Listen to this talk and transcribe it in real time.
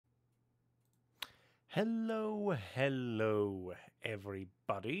Hello, hello,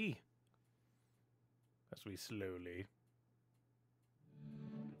 everybody. As we slowly...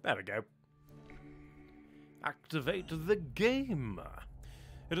 There we go. Activate the game.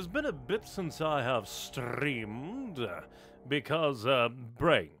 It has been a bit since I have streamed, because,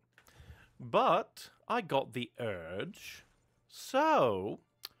 brain. But I got the urge, so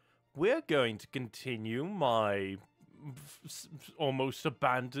we're going to continue my almost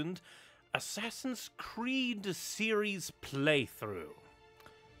abandoned Assassin's Creed series playthrough,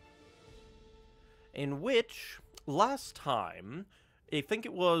 in which last time, I think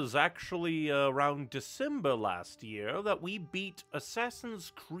it was actually around December last year, that we beat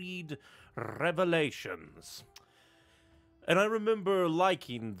Assassin's Creed Revelations. And I remember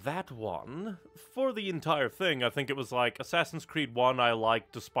liking that one for the entire thing. I think it was like Assassin's Creed 1 I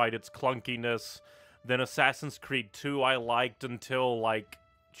liked despite its clunkiness, then Assassin's Creed 2 I liked until like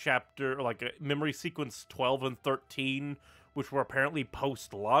memory sequence 12 and 13, which were apparently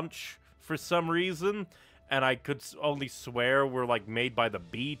post-launch for some reason, and I could only swear were like made by the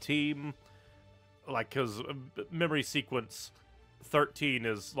B team, like, because memory sequence 13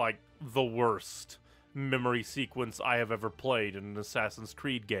 is like the worst memory sequence I have ever played in an Assassin's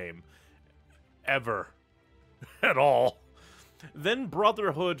Creed game. Ever. At all. Then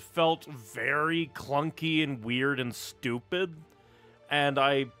Brotherhood felt very clunky and weird and stupid. And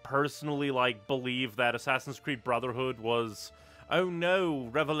I personally, believe that Assassin's Creed Brotherhood was, oh no,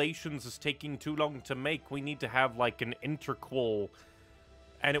 Revelations is taking too long to make, we need to have, an interquel.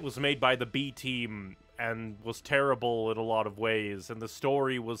 And it was made by the B team, and was terrible in a lot of ways, and the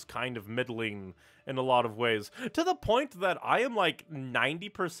story was kind of middling in a lot of ways. To the point that I am,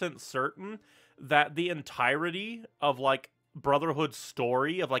 90% certain that the entirety of, Brotherhood's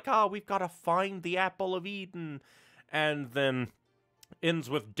story of, we've got to find the Apple of Eden, and then ends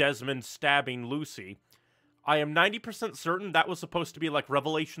with Desmond stabbing Lucy. I am 90% certain that was supposed to be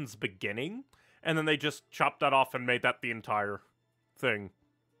Revelation's beginning, and then they just chopped that off and made that the entire thing.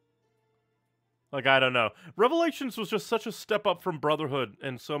 I don't know. Revelations was just such a step up from Brotherhood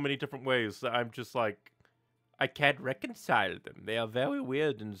in so many different ways that I'm just I can't reconcile them. They are very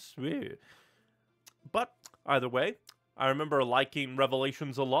weird and weird. But either way, I remember liking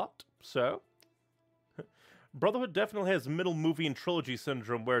Revelations a lot, so Brotherhood definitely has middle movie and trilogy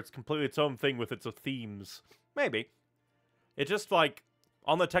syndrome where it's completely its own thing with its themes. Maybe. It just,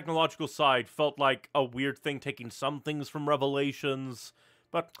 on the technological side, felt like a weird thing taking some things from Revelations,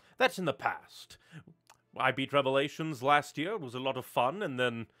 but that's in the past. I beat Revelations last year, it was a lot of fun, and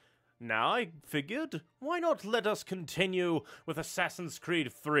then now I figured, why not let us continue with Assassin's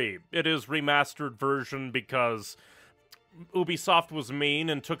Creed 3? It is remastered version because Ubisoft was mean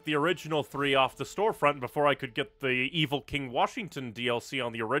and took the original 3 off the storefront before I could get the Evil King Washington DLC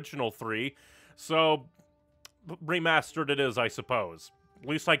on the original 3. So, remastered it is, I suppose. At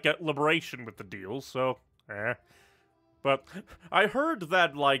least I get Liberation with the deal, so, But I heard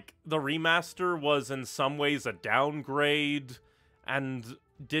that, the remaster was in some ways a downgrade and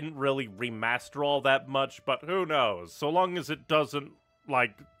didn't really remaster all that much, but who knows? So long as it doesn't,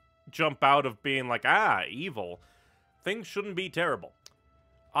 jump out of being evil, things shouldn't be terrible.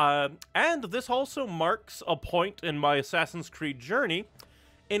 And this also marks a point in my Assassin's Creed journey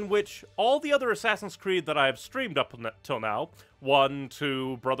in which all the other Assassin's Creed that I have streamed up till now, 1,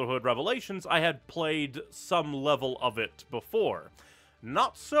 2, Brotherhood, Revelations, I had played some level of it before.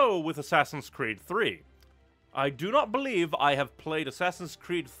 Not so with Assassin's Creed 3. I do not believe I have played Assassin's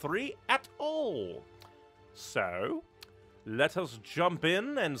Creed 3 at all. So, let us jump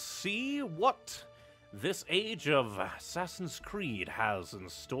in and see what this age of Assassin's Creed has in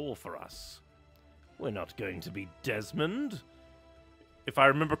store for us. We're not going to be Desmond. If I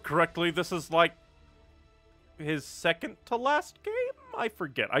remember correctly, this is his second to last game? I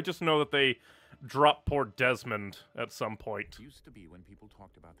forget. I just know that they dropped poor Desmond at some point. Used to be when people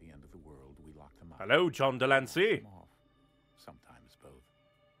talked about the end of the world, we locked them up. Hello, John Delancey. Sometimes both.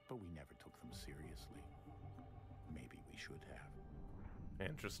 But we never took them seriously. Maybe we should have.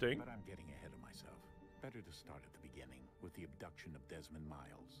 Interesting. But I'm getting ahead of myself. Better to start at the beginning, with the abduction of Desmond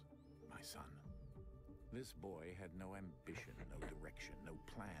Miles, my son. This boy had no ambition, no direction, no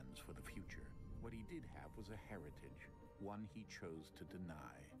plans for the future. What he did have was a heritage, one he chose to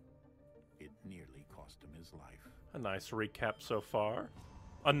deny. It nearly cost him his life. A nice recap so far.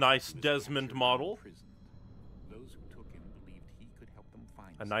 A nice Desmond model. Those who took him believed he could help them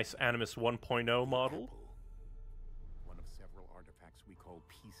find a nice Animus 1.0 model. One of several artifacts we call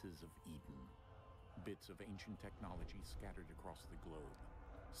Pieces of Eden. Bits of ancient technology scattered across the globe.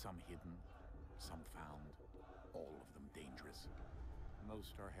 Some hidden, some found, all of them dangerous.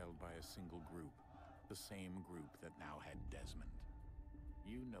 Most are held by a single group, The same group that now had Desmond.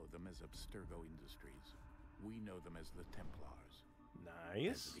 You know them as Abstergo Industries. We know them as the Templars.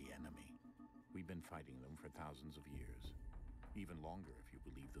 Nice. As the enemy. We've been fighting them for thousands of years. Even longer if you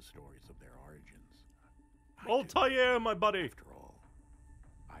believe the stories of their origins. Altair, my buddy! After all,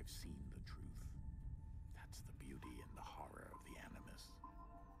 I've seen the truth. That's the beauty and the horror of the Animus.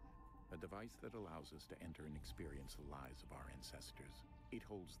 A device that allows us to enter and experience the lives of our ancestors. It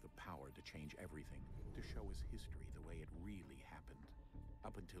holds the power to change everything, to show us history the way it really happened.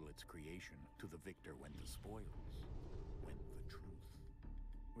 Up until its creation, to the victor went the spoils, went the truth.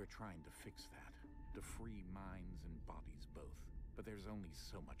 We're trying to fix that, to free minds and bodies both. But there's only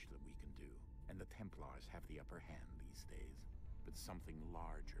so much that we can do, and the Templars have the upper hand these days. But something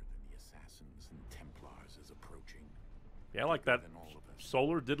larger than the Assassins and Templars is approaching. Yeah, like that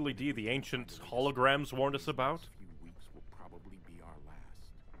solar diddly-dee the ancient holograms warned us about. Few weeks will probably be our last.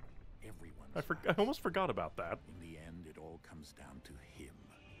 Everyone's I almost forgot about that. In the end, it all comes down to him.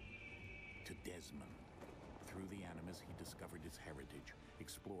 To Desmond. Through the Animus, he discovered his heritage,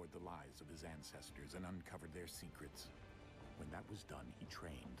 explored the lives of his ancestors, and uncovered their secrets. When that was done, he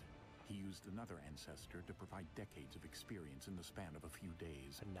trained. He used another ancestor to provide decades of experience in the span of a few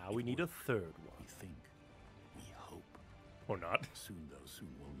days. And now we need a third one. We think. We hope. Or not. Soon, though, soon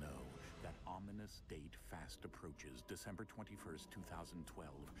we'll know. That ominous date fast approaches, December 21st, 2012.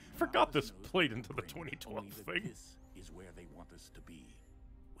 Forgot this played into the 2012 thing. This is where they want us to be,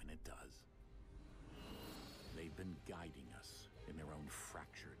 when it does. They've been guiding us in their own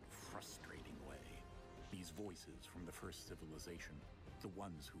fractured, frustrating way. These voices from the first civilization, the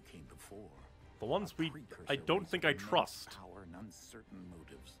ones who came before. The ones I don't think I trust. Power and uncertain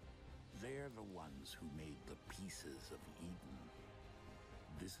motives. They're the ones who made the pieces of Eden.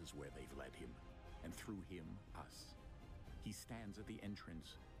 This is where they've led him, and through him, us. He stands at the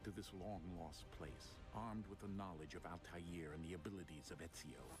entrance to this long-lost place, armed with the knowledge of Altair and the abilities of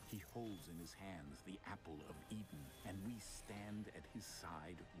Ezio. He holds in his hands the apple of Eden, and we stand at his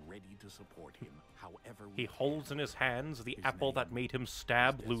side, ready to support him, however we He holds in his hands the apple that made him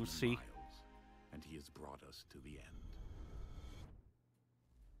stab Lucy. Miles, and he has brought us to the end.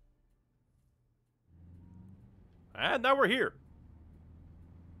 And now we're here.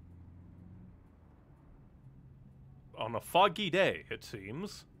 On a foggy day, it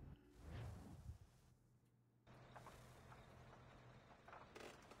seems.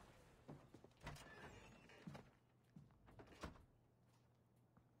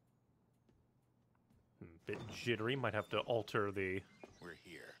 Bit jittery, might have to alter the We're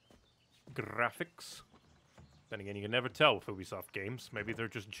here. graphics. Then again, you can never tell with Ubisoft games. Maybe they're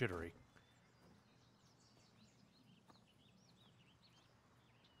just jittery.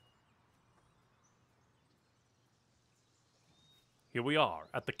 Here we are,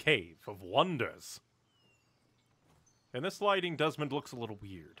 at the Cave of Wonders. In this lighting, Desmond looks a little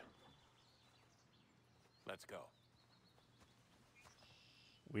weird. Let's go.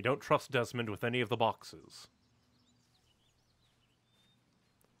 We don't trust Desmond with any of the boxes.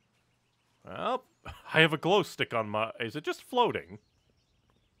 Well, I have a glow stick on my... Is it just floating?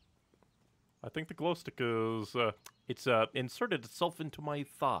 I think the glow stick is... it's inserted itself into my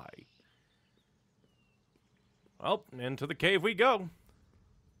thigh. Well, into the cave we go.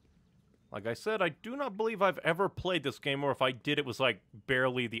 Like I said, I do not believe I've ever played this game, or if I did, it was like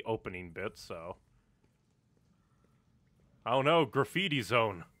barely the opening bit, so... Oh no, graffiti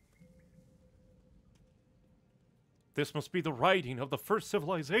zone. This must be the writing of the first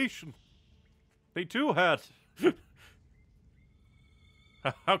civilization. They too had...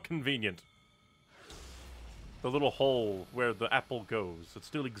 How convenient. The little hole where the apple goes, it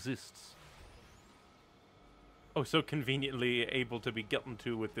still exists. Oh, so conveniently able to be gotten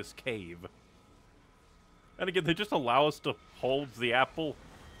to with this cave. And again, they just allow us to hold the apple.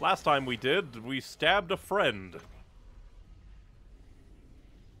 Last time we did, we stabbed a friend.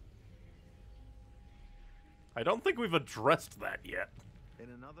 I don't think we've addressed that yet. In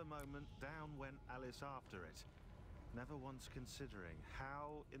another moment, down went Alice after it, never once considering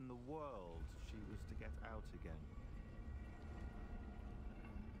how in the world she was to get out again.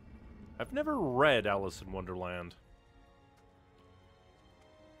 I've never read Alice in Wonderland.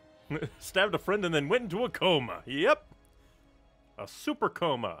 Stabbed a friend and then went into a coma. Yep. A super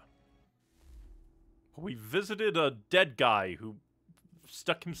coma. We visited a dead guy who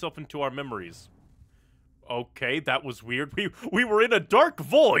stuck himself into our memories. Okay, that was weird. We were in a dark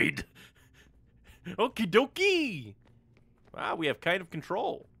void. Okie dokie. Wow, we have kind of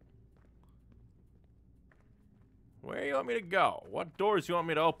control. Where do you want me to go? What doors do you want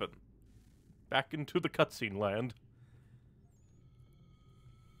me to open? Back into the cutscene land.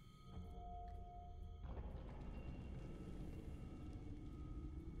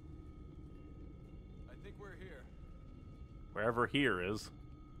 we're here. Wherever here is.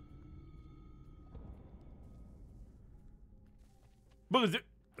 But is it...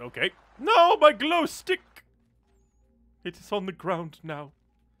 Okay. No, my glow stick! It is on the ground now.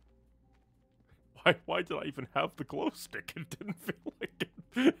 Why did I even have the glow stick? It didn't feel like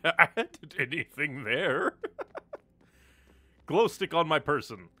it added anything there. Glow stick on my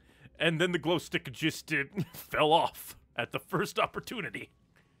person. And then the glow stick just fell off at the first opportunity.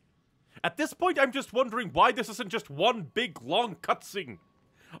 At this point, I'm just wondering why this isn't just one big, long cutscene.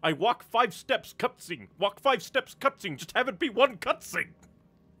 I walk 5 steps, cutscene. Walk 5 steps, cutscene. Just have it be one cutscene.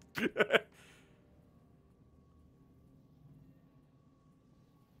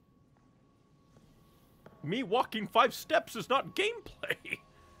 Me walking 5 steps is not gameplay.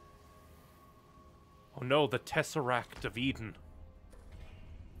 Oh no, the Tesseract of Eden.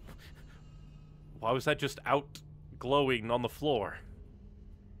 Why was that just out glowing on the floor?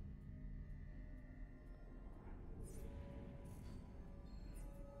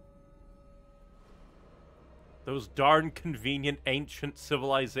 Those darn convenient ancient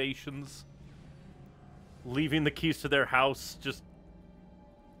civilizations. Leaving the keys to their house just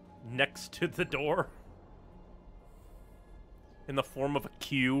next to the door. In the form of a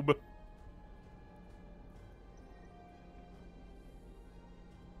cube.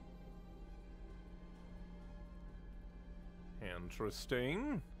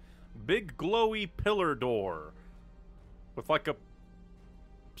 Interesting. Big glowy pillar door. With like a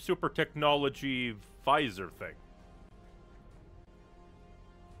super technology visor thing.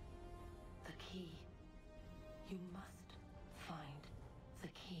 The key. You must find the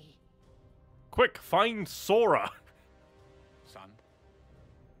key. Quick, find Sora. Son?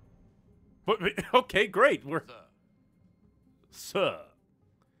 But, okay, great. We're... Sir.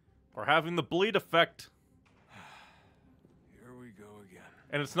 We're having the bleed effect. Here we go again.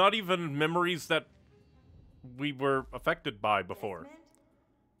 And it's not even memories that we were affected by before. Desmond?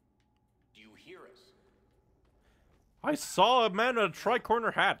 Do you hear us? I saw a man in a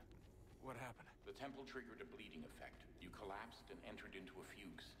tri-corner hat. What happened? The temple triggered a bleeding effect. You collapsed and entered into a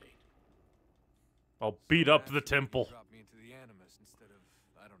fugue state. I'll beat up the Naturally, you temple. dropped me into the animus instead of,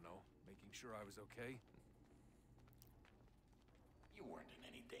 I don't know, making sure I was okay. You weren't in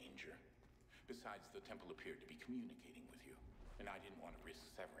any danger. Besides, the temple appeared to be communicating with you, and I didn't want to risk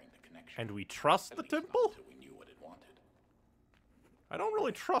severing the connection. And we trust At the least not temple? until we knew what it wanted. I don't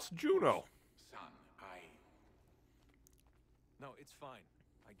really trust Juno. Son, No, it's fine.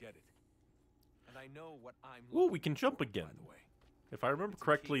 I get it. And I know what I'm Ooh, looking we can jump for, again. By the way. If I remember It's a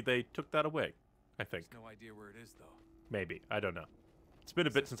correctly, key. they took that away. I think. There's no idea where it is, though. Maybe. I don't know. It's been a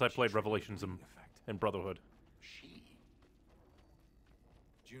bit Says since that I she played triggered a Revelations bleeding effect. and Brotherhood. she.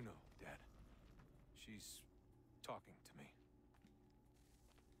 Juno, Dad. She's talking to me.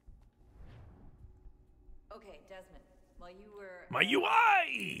 Okay, Desmond. While you were My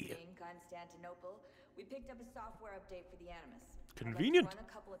UI! in Constantinople, we picked up a software update for the Animus. Convenient. I'd like to run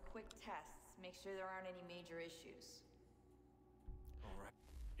a couple of quick tests, make sure there aren't any major issues. All right.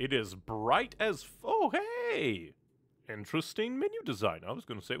 It is bright as... Oh, hey! Interesting menu design. I was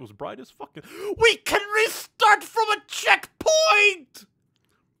going to say it was bright as fucking... We can restart from a checkpoint!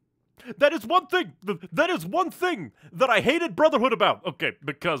 That is one thing. That is one thing that I hated Brotherhood about. Okay,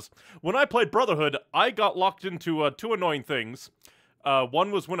 because when I played Brotherhood, I got locked into 2 annoying things. One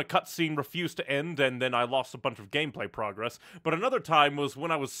was when a cutscene refused to end, and then I lost a bunch of gameplay progress. But another time was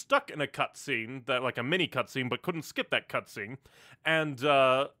when I was stuck in a cutscene, that like a mini cutscene, but couldn't skip that cutscene. And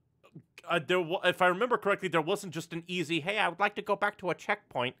if I remember correctly, there wasn't just an easy, hey, I would like to go back to a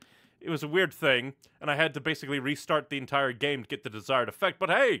checkpoint. It was a weird thing, and I had to basically restart the entire game to get the desired effect. But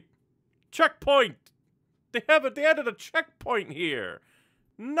hey, checkpoint! They added a checkpoint here.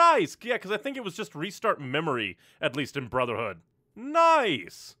 Nice! Yeah, because I think it was just restart memory, at least in Brotherhood.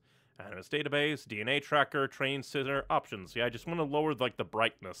 Nice! Animus database, DNA tracker, train center, options. Yeah, I just want to lower, like, the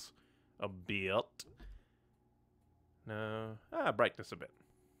brightness a bit. No. Brightness a bit.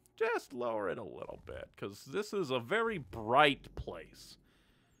 Just lower it a little bit, because this is a very bright place.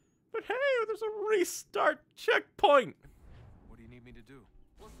 But hey, there's a restart checkpoint! What do you need me to do?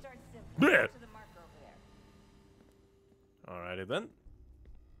 We'll start simple. Bleh. Go to the marker over there. Alrighty then.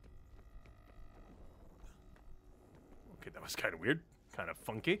 Okay, that was kind of weird. Kind of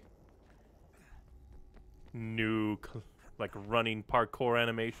funky. New, like, running parkour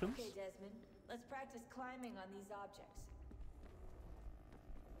animations. Okay, Desmond. Let's practice climbing on these objects.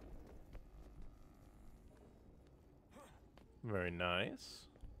 Very nice.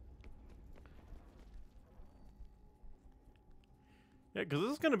 Yeah, because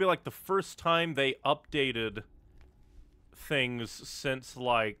this is going to be, like, the first time they updated things since,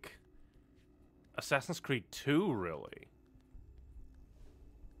 like, Assassin's Creed 2, really.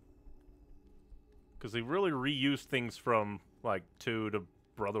 Because they really reused things from, like, 2 to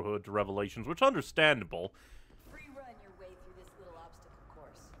Brotherhood to Revelations, which is understandable. Free run your way through this little obstacle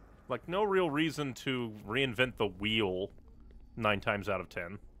course. Like, no real reason to reinvent the wheel 9 times out of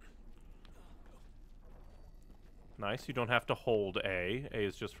 10. Nice, you don't have to hold A. A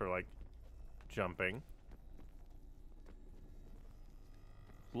is just for, like, jumping.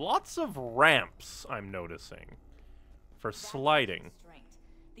 Lots of ramps, I'm noticing, for sliding. Strength.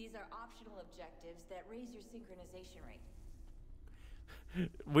 These are optional objectives that raise your synchronization rate.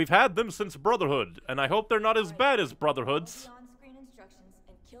 We've had them since Brotherhood, and I hope they're not as bad as Brotherhood's. Follow the on-screen instructions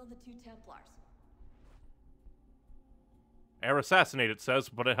and kill the 2 Templars. Air assassinate, it says,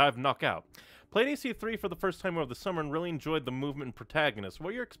 but I have knockout. Played AC3 for the first time over the summer and really enjoyed the movement and protagonist. What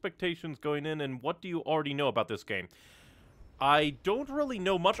are your expectations going in, and what do you already know about this game? I don't really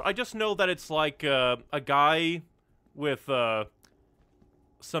know much. I just know that it's like a guy with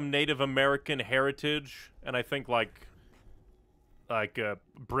some Native American heritage, and I think like a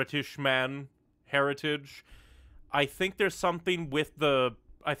British man heritage. I think there's something with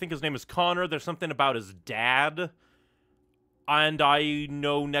I think his name is Connor. There's something about his dad, and I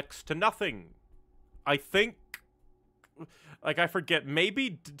know next to nothing. I think, like, I forget,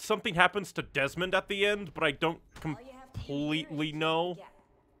 maybe something happens to Desmond at the end, but I don't completely know.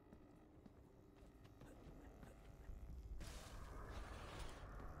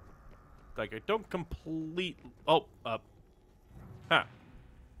 Like, I don't complete... Oh, huh.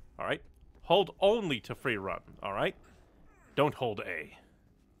 Alright. Hold only to free run, alright? Don't hold A.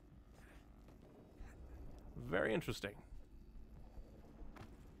 Very interesting.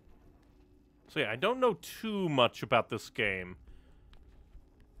 So yeah, I don't know too much about this game.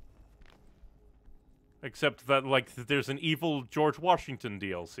 Except that, like, there's an evil George Washington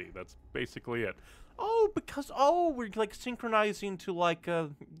DLC. That's basically it. Oh, because, we're, like, synchronizing to, like,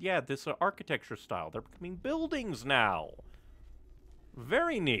 yeah, this architecture style. They're becoming buildings now.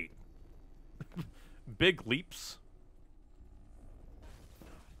 Very neat. Big leaps.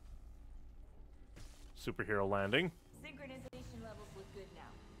 Superhero landing. Synchronization levels look good now.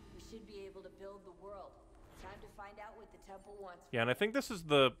 We should be able to build the world. Time to find out what the temple wants. Yeah, and I think this is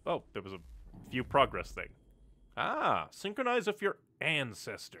the... Oh, there was a view progress thing. Ah, synchronize with your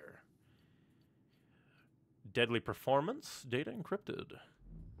ancestor. Deadly performance. Data encrypted.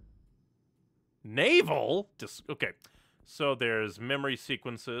 Naval? Okay. So there's memory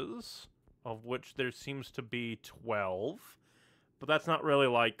sequences, of which there seems to be 12. But that's not really,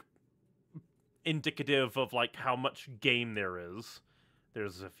 like, indicative of, like, how much game there is.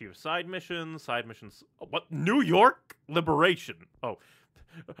 There's a few side missions. Oh, what? New York? Liberation. Oh,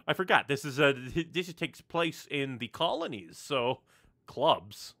 I forgot. This takes place in the colonies. So,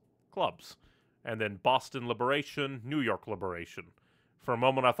 clubs. And then Boston Liberation, New York Liberation. For a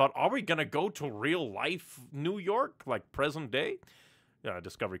moment, I thought, are we gonna go to real life New York, like present day?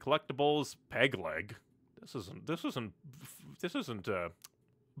 Discovery collectibles, peg leg. This isn't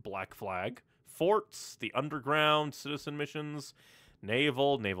Black Flag. Forts, the underground, citizen missions,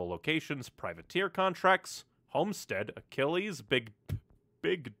 naval locations, privateer contracts, homestead, Achilles, Big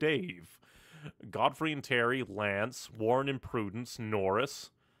Dave, Godfrey and Terry, Lance, Warren and Prudence, Norris,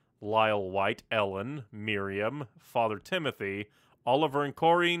 Lyle White, Ellen, Miriam, Father Timothy, Oliver and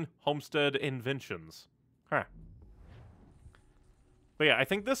Corinne, Homestead Inventions. Huh. But yeah, I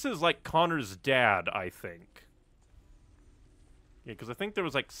think this is like Connor's dad, I think. Yeah, because I think there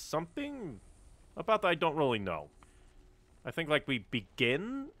was like something about that I don't really know. I think like we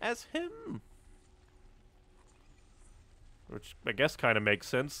begin as him? Which I guess kind of makes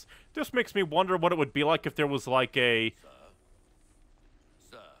sense. Just makes me wonder what it would be like if there was like a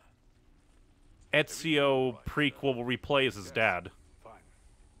Ezio prequel where we play as his dad. Fine.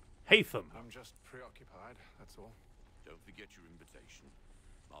 Hatham. I'm just preoccupied, that's all. Don't forget your invitation.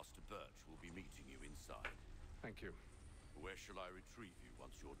 Master Birch will be meeting you inside. Thank you. Where shall I retrieve you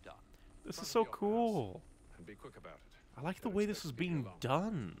once you're done? This is so cool. And be quick about it. I like the way this is being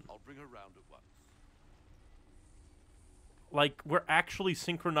done. I'll bring her round at once. Like, we're actually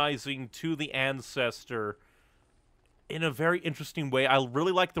synchronizing to the ancestor in a very interesting way. I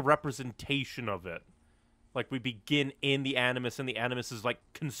really like the representation of it. Like, we begin in the Animus, and the Animus is, like,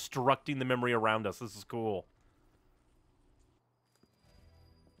 constructing the memory around us. This is cool.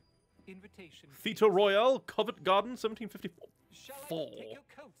 Invitation. Theatre Royale, Covent Garden, 1754. Shall I take your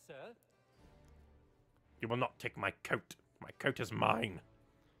coat, sir? You will not take my coat. My coat is mine.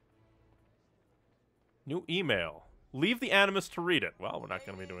 New email. Leave the Animus to read it. Well, we're not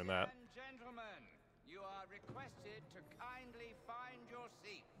going to be doing that. Ladies and gentlemen, you are requested to kindly find your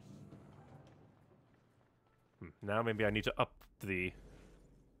seats. Now maybe I need to up the...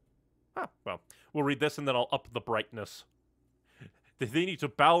 Ah, well, we'll read this and then I'll up the brightness. They need to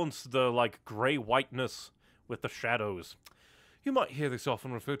balance the, like, grey-whiteness with the shadows. You might hear this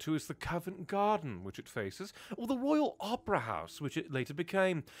often referred to as the Covent Garden, which it faces, or the Royal Opera House, which it later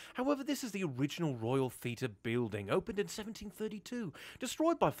became. However, this is the original Royal Theatre building, opened in 1732,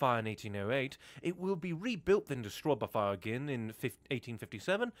 destroyed by fire in 1808. It will be rebuilt, then destroyed by fire again in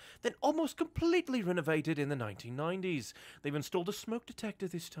 1857, then almost completely renovated in the 1990s. They've installed a smoke detector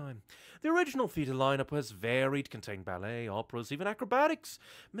this time. The original theatre lineup was varied, contained ballet, operas, even acrobatics.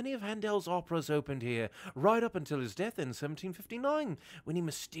 Many of Handel's operas opened here, right up until his death in 1759. When he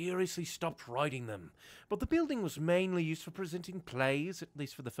mysteriously stopped writing them. But the building was mainly used for presenting plays, at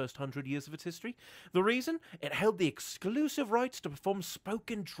least for the first 100 years of its history. The reason? It held the exclusive rights to perform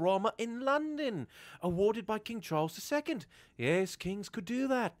spoken drama in London, awarded by King Charles II. Yes, kings could do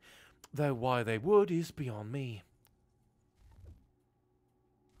that, though why they would is beyond me.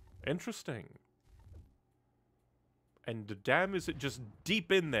 Interesting. And damn, is it just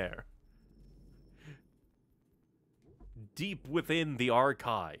deep in there. Deep within the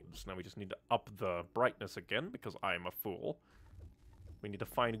archives. Now we just need to up the brightness again, because I'm a fool. We need to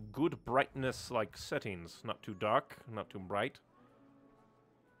find good brightness, like, settings. Not too dark, not too bright.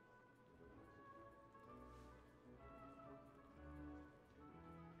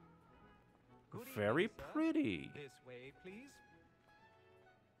 Very pretty. This way, please.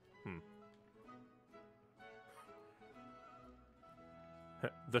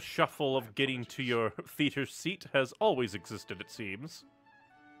 The shuffle of getting to your theater seat has always existed, it seems.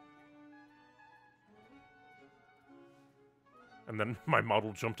 And then my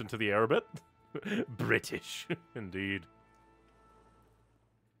model jumped into the air a bit. British, indeed.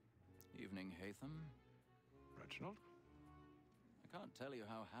 Evening, Haytham. Reginald? I can't tell you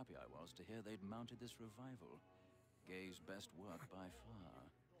how happy I was to hear they'd mounted this revival. Gay's best work by far.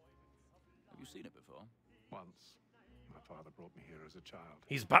 Have you seen it before? Once. My father brought me here as a child.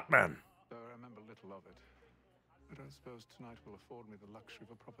 He's Batman. Though I remember little of it. I don't suppose tonight will afford me the luxury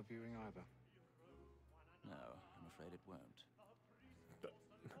of a proper viewing either. No, I'm afraid it won't.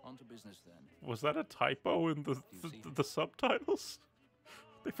 On to business then. Was that a typo in the subtitles?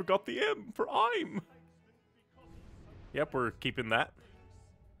 They forgot the M for I'm. Yep, we're keeping that.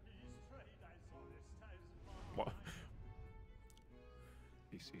 What?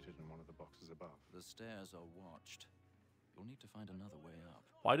 Be seated in one of the boxes above. The stairs are watched. You'll need to find another way up.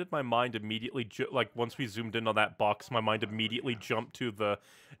 Why did my mind immediately, like, once we zoomed in on that box, my mind immediately jumped to the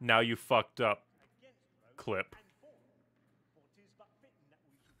 "now you fucked up" clip?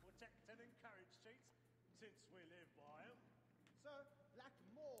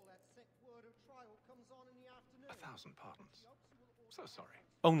 $1,000 pardons. So sorry.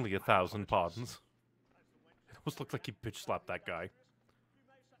 Only 1,000 pardons. It almost looked like he bitch slapped that guy.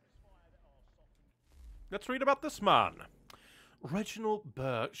 Let's read about this man. Reginald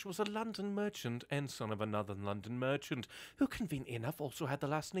Birch was a London merchant and son of another London merchant, who conveniently enough also had the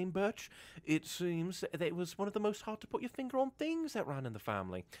last name Birch. It seems that it was one of the most hard-to-put-your-finger-on things that ran in the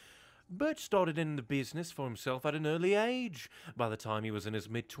family. Birch started in the business for himself at an early age. By the time he was in his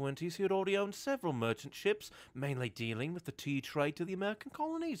mid-20s, he had already owned several merchant ships, mainly dealing with the tea trade to the American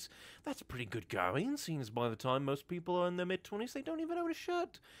colonies. That's pretty good going, seeing as by the time most people are in their mid-20s, they don't even own a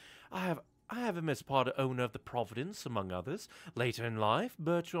shirt. I have him as part owner of the Providence, among others. Later in life,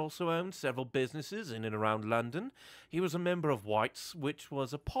 Birch also owned several businesses in and around London. He was a member of White's, which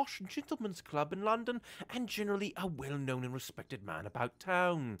was a posh gentleman's club in London, and generally a well-known and respected man about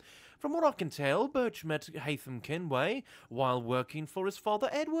town. From what I can tell, Birch met Haytham Kenway while working for his father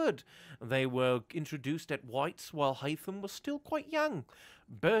Edward. They were introduced at White's while Haytham was still quite young.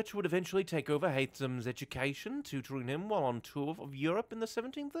 Birch would eventually take over Haytham's education, tutoring him while on tour of Europe in the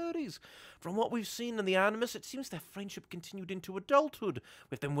 1730s. From what we've seen in the Animus, it seems their friendship continued into adulthood,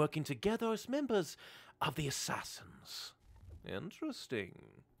 with them working together as members of the Assassins. Interesting.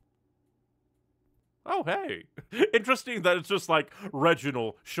 Oh, hey. Interesting that it's just like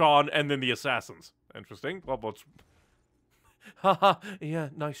Reginald, Sean, and then the Assassins. Interesting. Well, what's... Haha, yeah,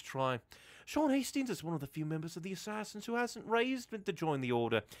 nice try. Sean Hastings is one of the few members of the Assassins who hasn't raised to join the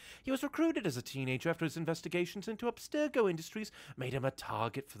Order. He was recruited as a teenager after his investigations into Abstergo Industries made him a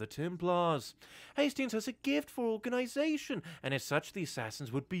target for the Templars. Hastings has a gift for organization, and as such the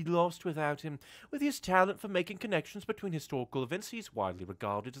Assassins would be lost without him. With his talent for making connections between historical events, he is widely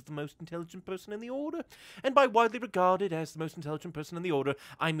regarded as the most intelligent person in the Order. And by widely regarded as the most intelligent person in the Order,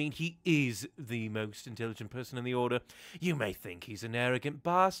 I mean he is the most intelligent person in the Order. You may think he's an arrogant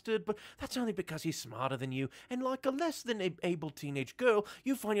bastard, but that's only because he's smarter than you, and like a less than able teenage girl,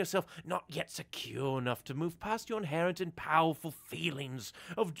 you find yourself not yet secure enough to move past your inherent and powerful feelings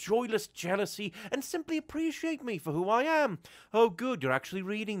of joyless jealousy and simply appreciate me for who I am. Oh good, you're actually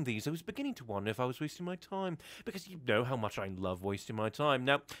reading these. I was beginning to wonder if I was wasting my time, because you know how much I love wasting my time.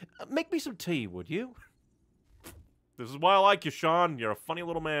 Now, make me some tea, would you? This is why I like you, Sean. You're a funny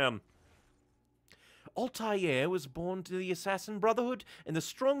little man. Altair was born to the Assassin Brotherhood in the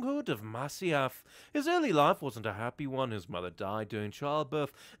stronghold of Masyaf. His early life wasn't a happy one. His mother died during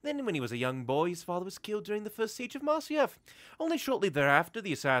childbirth. Then, when he was a young boy, his father was killed during the first siege of Masyaf. Only shortly thereafter,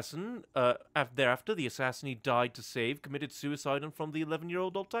 the assassin he died to save committed suicide in front of the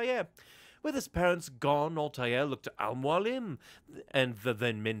 11-year-old Altair. With his parents gone, Altair looked to Al-Mualim, and the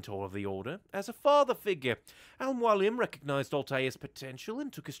then mentor of the Order, as a father figure. Al-Mualim recognized Altair's potential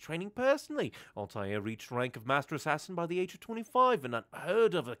and took his training personally. Altair reached rank of Master Assassin by the age of 25, an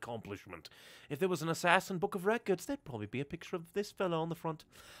unheard of accomplishment. If there was an assassin book of records, there'd probably be a picture of this fellow on the front.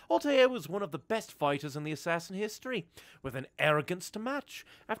 Altair was one of the best fighters in the assassin history, with an arrogance to match.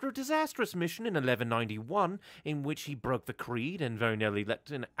 After a disastrous mission in 1191, in which he broke the creed and very nearly let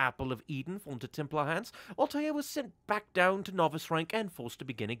an apple of Eden fall into Templar hands, Altair was sent back down to novice rank and forced to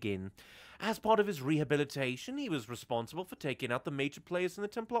begin again. As part of his rehabilitation, he was responsible for taking out the major players in the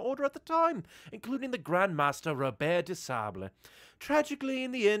Templar Order at the time, including the Grand Master Robert de Sable. Tragically,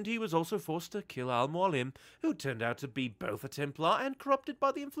 in the end, he was also forced to kill Al-Mualim, who turned out to be both a Templar and corrupted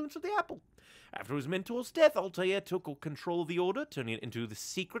by the influence of the apple. After his mentor's death, Altair took control of the Order, turning it into the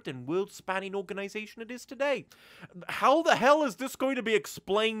secret and world-spanning organization it is today. How the hell is this going to be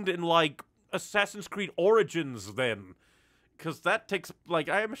explained in, like, Assassin's Creed Origins, then? Because that takes, like,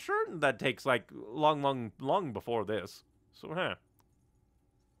 I am sure that takes, like, long before this. So,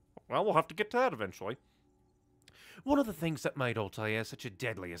 well, we'll have to get to that eventually. One of the things that made Altair such a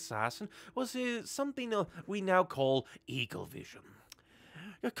deadly assassin was something we now call eagle vision.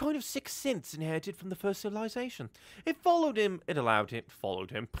 A kind of sixth sense inherited from the first civilization. It allowed him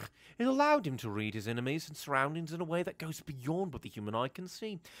to read his enemies and surroundings in a way that goes beyond what the human eye can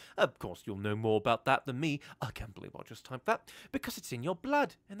see. Of course, you'll know more about that than me. I can't believe I just typed that. Because it's in your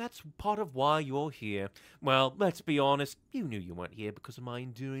blood, and that's part of why you're here. Well, let's be honest, you knew you weren't here because of my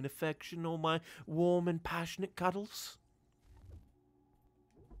enduring affection or my warm and passionate cuddles.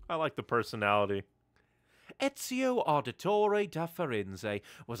 I like the personality. Ezio Auditore da Firenze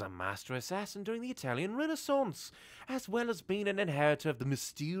was a master assassin during the Italian Renaissance, as well as being an inheritor of the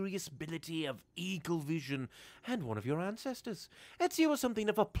mysterious ability of eagle vision and one of your ancestors. Ezio was something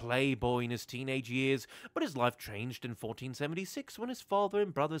of a playboy in his teenage years, but his life changed in 1476 when his father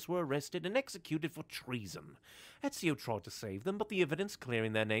and brothers were arrested and executed for treason. Ezio tried to save them, but the evidence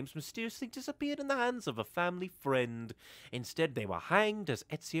clearing their names mysteriously disappeared in the hands of a family friend. Instead, they were hanged as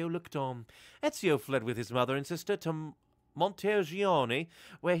Ezio looked on. Ezio fled with his mother and sister to Montergione,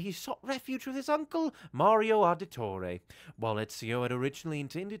 where he sought refuge with his uncle, Mario Auditore. While Ezio had originally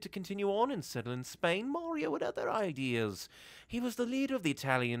intended to continue on and settle in Spain, Mario had other ideas. He was the leader of the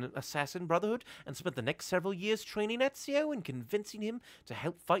Italian Assassin Brotherhood and spent the next several years training Ezio and convincing him to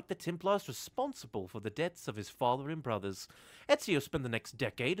help fight the Templars responsible for the deaths of his father and brothers. Ezio spent the next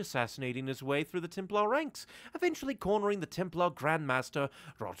decade assassinating his way through the Templar ranks, eventually cornering the Templar Grand Master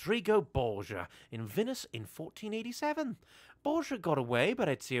Rodrigo Borgia in Venice in 1487. Borgia got away, but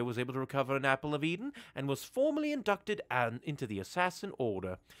Ezio was able to recover an Apple of Eden and was formally inducted into the Assassin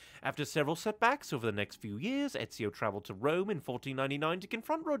Order. After several setbacks over the next few years, Ezio traveled to Rome in 1499 to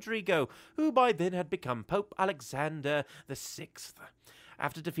confront Rodrigo, who by then had become Pope Alexander VI.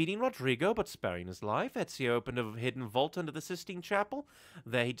 After defeating Rodrigo, but sparing his life, Ezio opened a hidden vault under the Sistine Chapel.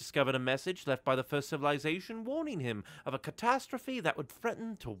 There he discovered a message left by the first civilization warning him of a catastrophe that would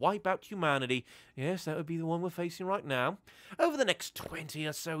threaten to wipe out humanity. Yes, that would be the one we're facing right now. Over the next 20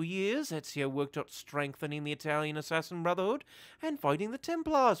 or so years, Ezio worked on strengthening the Italian Assassin Brotherhood and fighting the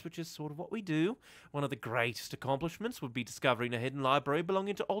Templars, which is sort of what we do. One of the greatest accomplishments would be discovering a hidden library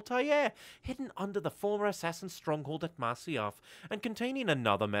belonging to Altair, hidden under the former assassin stronghold at Masyaf, and containing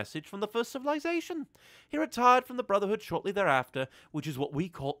another message from the first civilization. He retired from the Brotherhood shortly thereafter, which is what we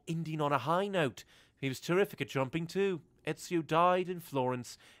call ending on a high note. He was terrific at jumping too. Ezio died in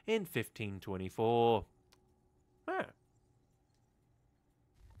Florence in 1524. Ah.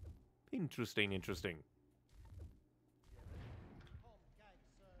 Interesting.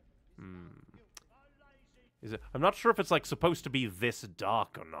 I'm not sure if it's like supposed to be this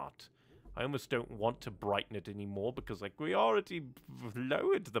dark or not. I almost don't want to brighten it anymore because, like, we already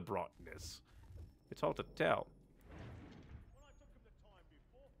lowered the brightness. It's hard to tell.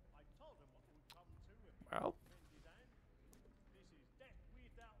 Well.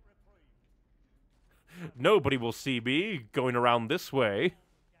 Nobody will see me going around this way.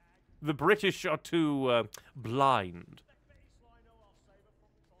 The British are too blind.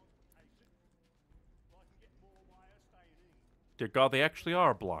 Dear God, they actually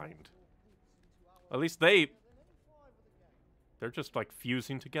are blind. At least they're just like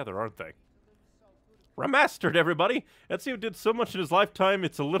fusing together, aren't they? Remastered, everybody! Ezio did so much in his lifetime,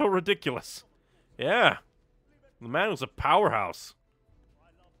 it's a little ridiculous. Yeah. The man was a powerhouse.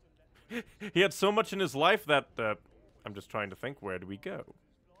 He had so much in his life that, I'm just trying to think, where do we go?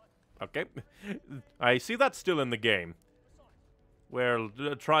 Okay. I see that's still in the game. Where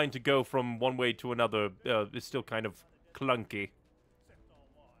trying to go from one way to another is still kind of clunky.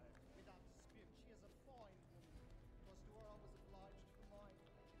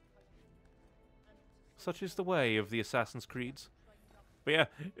 Such is the way of the Assassin's Creeds. But yeah,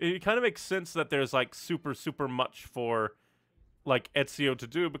 it kind of makes sense that there's like super much for like Ezio to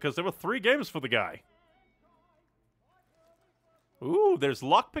do because there were 3 games for the guy. Ooh, there's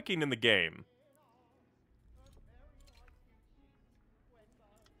lockpicking in the game.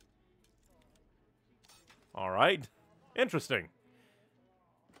 Alright. Interesting.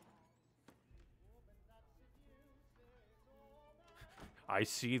 I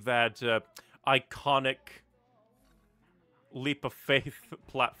see that iconic leap of faith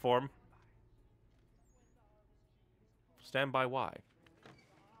platform. Stand by Y.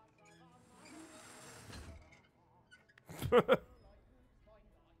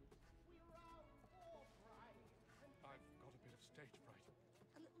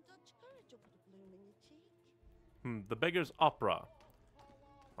 The Beggar's Opera.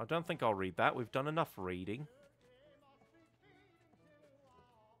 I don't think I'll read that. We've done enough reading.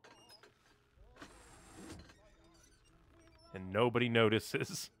 And nobody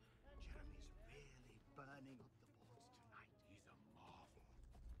notices.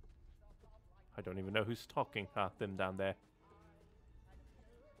 I don't even know who's talking. Ah, them down there.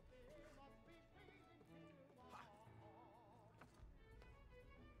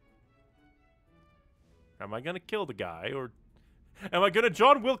 Am I gonna kill the guy, or am I gonna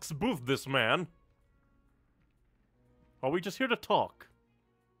John Wilkes Booth this man? Are we just here to talk?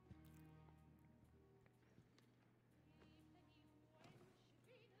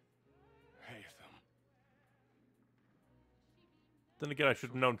 Then again, I should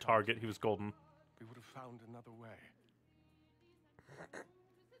have known Target. He was golden. We would have found another way.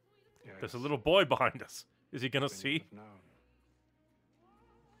 There's a little boy behind us. Is he gonna see?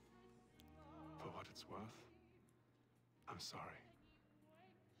 For what it's worth, I'm sorry.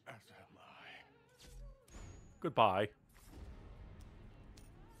 As am I. Goodbye.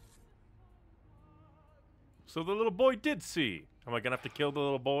 So the little boy did see. Am I gonna have to kill the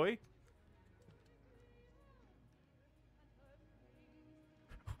little boy?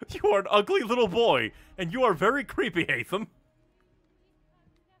 You are an ugly little boy, and you are very creepy, Hatham.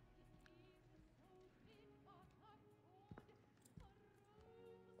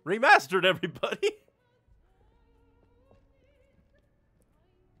 Remastered, everybody!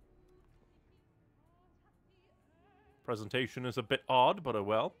 Presentation is a bit odd, but oh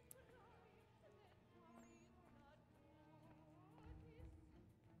well.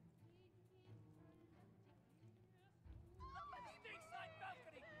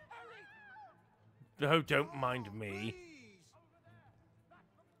 Oh, don't mind me.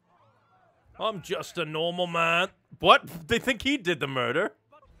 I'm just a normal man. What? They think he did the murder?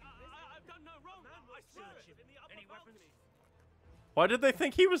 Why did they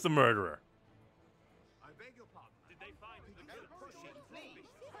think he was the murderer?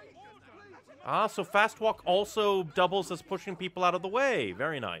 Ah, so fast walk also doubles as pushing people out of the way.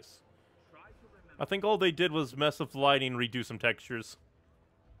 Very nice. I think all they did was mess with the lighting, redo some textures.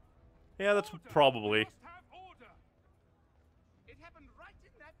 Yeah, that's probably. It happened right in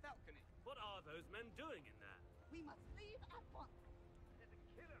that balcony. What are those men doing in there? We must leave at once. There's a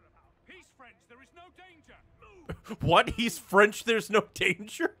killer about. He's French. There is no danger. Move. What? He's French. There's no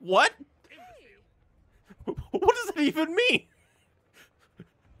danger. What? What does that even mean?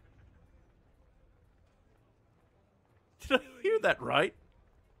 Did I hear that right?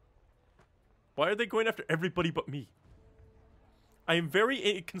 Why are they going after everybody but me? I am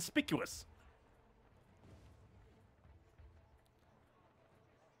very inconspicuous.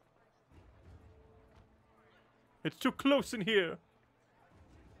 It's too close in here.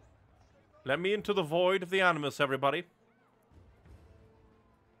 Let me into the void of the Animus, everybody.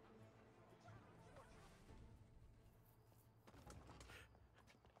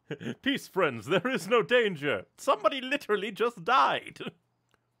 Peace, friends. There is no danger. Somebody literally just died.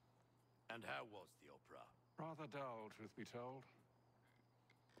 And how was the opera? Rather dull, truth be told.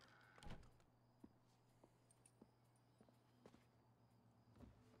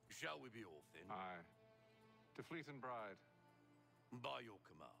 Shall we be off then? Aye. To Fleet and Bride. By your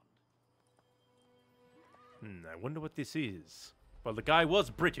command. I wonder what this is. Well, the guy was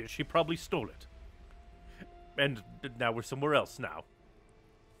British. He probably stole it. And now we're somewhere else now.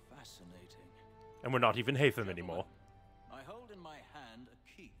 Fascinating. And we're not even Hatham anymore. I hold in my hand a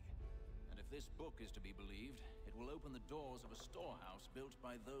key. And if this book is to be believed, it will open the doors of a storehouse built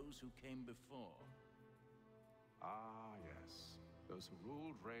by those who came before. Ah, yes. Those who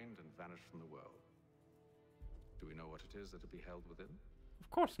ruled, reigned, and vanished from the world. Do we know what it is that will be held within? Of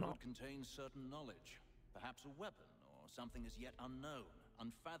course It not. could contain certain knowledge. Perhaps a weapon, or something as yet unknown,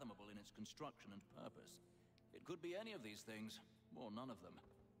 unfathomable in its construction and purpose. It could be any of these things, or none of them.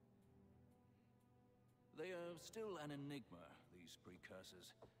 They are still an enigma, these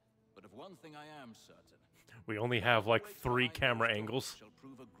precursors. But of one thing I am certain. We only have like 3 camera angles. Shall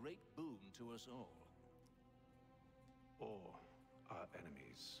prove a great boon to us all. Or our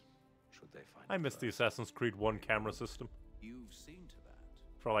enemies, should they find I miss the Assassin's Creed 1 camera system You've seen to that.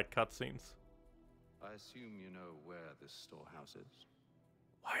 for like cutscenes. I assume you know where this storehouse is?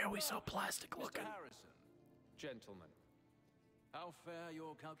 Why are we so plastic looking? Mr. Harrison, Gentlemen, how fair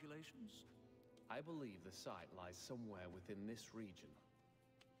your calculations? I believe the site lies somewhere within this region.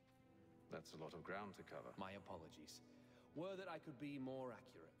 That's a lot of ground to cover. My apologies. Were that I could be more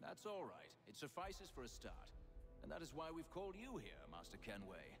accurate. That's all right. It suffices for a start. And that is why we've called you here, Master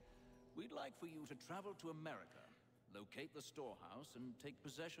Kenway. We'd like for you to travel to America, locate the storehouse, and take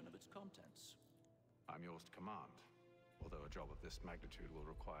possession of its contents. I'm yours to command, although a job of this magnitude will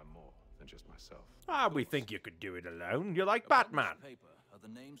require more than just myself. We think you could do it alone. You're like Upon Batman. this paper are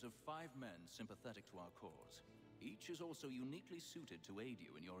the names of 5 men sympathetic to our cause. Each is also uniquely suited to aid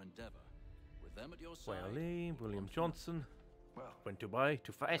you in your endeavor. With them at your side... Well, Lee, William Johnson. Well, Went too by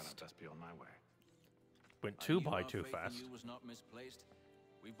too then I'll fast. just be on my way. Went I too knew by our too faith in fast. you was not misplaced.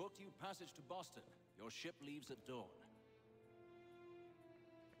 We booked you passage to Boston. Your ship leaves at dawn.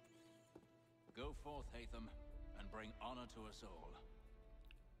 Go forth, Hatham, and bring honor to us all.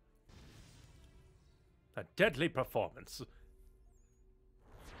 A deadly performance.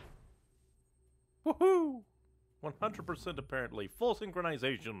 Woohoo! 100% apparently. Full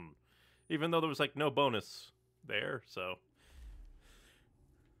synchronization. Even though there was like no bonus there, so.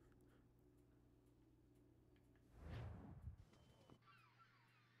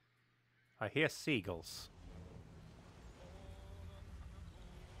 I hear seagulls.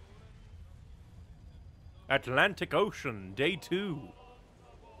 Atlantic Ocean, day 2.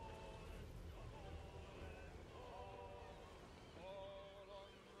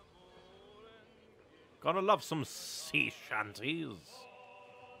 Gonna love some sea shanties.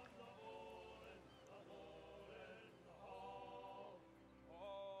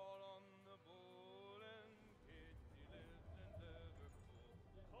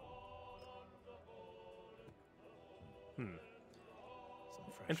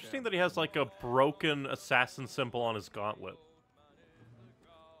 Interesting that he has like a broken assassin symbol on his gauntlet.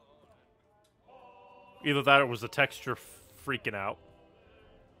 Either that or was the texture freaking out.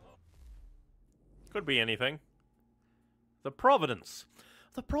 Could be anything. The Providence.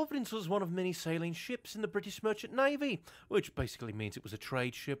 The Providence was one of many sailing ships in the British Merchant Navy, which basically means it was a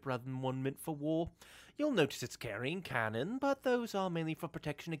trade ship rather than one meant for war. You'll notice it's carrying cannon, but those are mainly for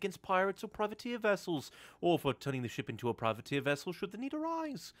protection against pirates or privateer vessels, or for turning the ship into a privateer vessel should the need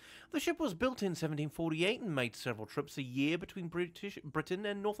arise. The ship was built in 1748 and made several trips a year between Britain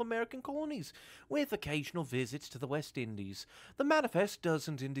and North American colonies, with occasional visits to the West Indies. The manifest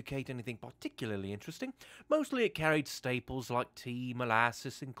doesn't indicate anything particularly interesting. Mostly it carried staples like tea,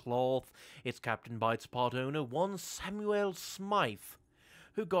 molasses, and cloth. It's captained by its part owner, one Samuel Smythe,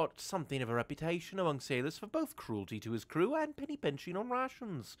 who got something of a reputation among sailors for both cruelty to his crew and penny-pinching on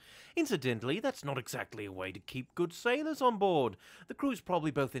rations. Incidentally, that's not exactly a way to keep good sailors on board. The crew's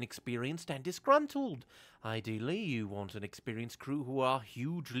probably both inexperienced and disgruntled. Ideally, you want an experienced crew who are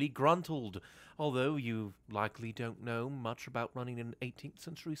hugely gruntled. Although you likely don't know much about running an 18th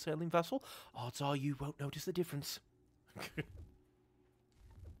century sailing vessel, odds are you won't notice the difference.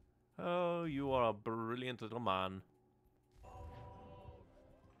 Oh, you are a brilliant little man.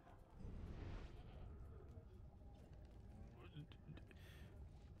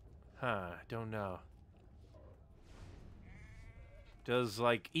 Don't know. Does,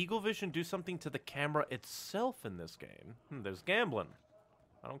 like, Eagle Vision do something to the camera itself in this game? There's gambling.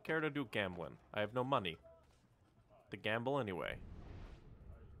 I don't care to do gambling. I have no money to gamble anyway.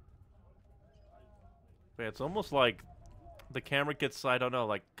 But it's almost like the camera gets, I don't know,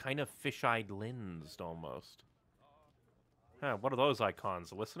 like, kind of fish-eyed lensed almost. What are those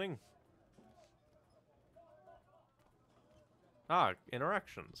icons? Listening? Ah,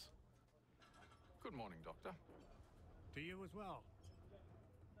 interactions. Good morning, Doctor. To you as well.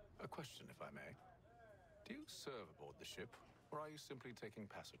 A question, if I may. Do you serve aboard the ship, or are you simply taking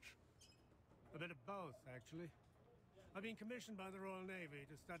passage? A bit of both, actually. I've been commissioned by the Royal Navy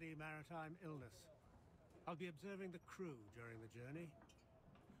to study maritime illness. I'll be observing the crew during the journey.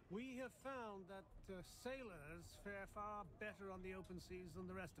 We have found that sailors fare far better on the open seas than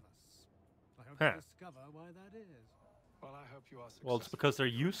the rest of us. I hope to discover why that is. Well, I hope you are successful. Well, it's because they're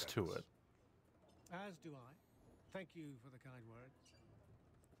used to it. As do I. Thank you for the kind words.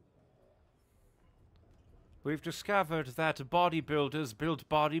 We've discovered that bodybuilders build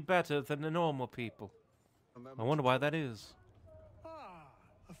body better than the normal people. I wonder why that is. Ah,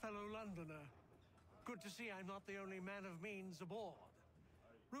 a fellow Londoner. Good to see I'm not the only man of means aboard.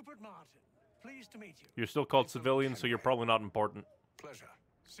 Rupert Martin, pleased to meet you. You're still called civilian, so you're probably not important. Pleasure.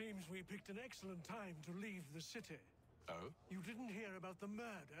 Seems we picked an excellent time to leave the city. Oh? You didn't hear about the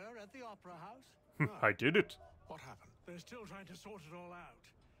murder at the Opera House? I did it. What happened? They're still trying to sort it all out.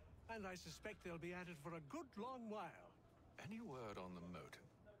 And I suspect they'll be at it for a good long while. Any word on the motive?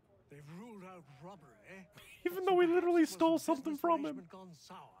 They've ruled out robbery. Even though we literally stole something from him. Gone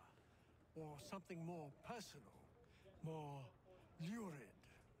sour, or something more personal, more lurid.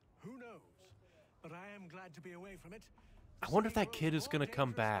 Who knows? But I am glad to be away from it. I wonder if that kid is gonna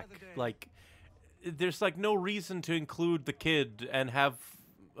come back. Like, there's like no reason to include the kid and have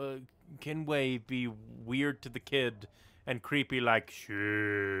Kenway be weird to the kid and creepy like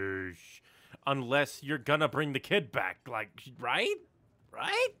shush, unless you're gonna bring the kid back. Like, right?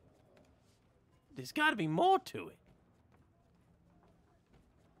 Right? There's got to be more to it.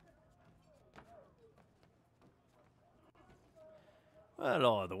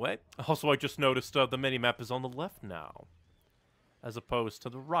 Well, either way. Also, I just noticed the minimap is on the left now, as opposed to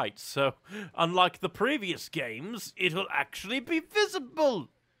the right. So, unlike the previous games, it'll actually be visible.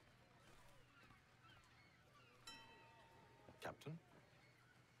 Captain?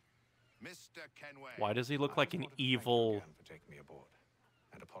 Mr. Kenway. Why does he look like an evil... For taking me aboard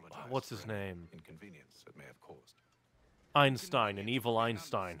and apologize what's his for any name? Inconvenience it may have caused. Einstein, an evil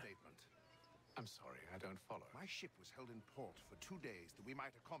Einstein. I'm sorry, I don't follow. My ship was held in port for 2 days that we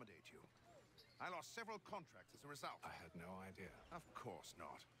might accommodate you. I lost several contracts as a result. I had no idea. Of course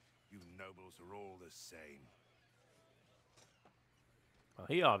not. You nobles are all the same. Well,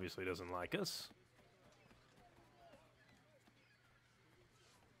 he obviously doesn't like us.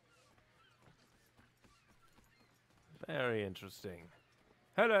 Very interesting.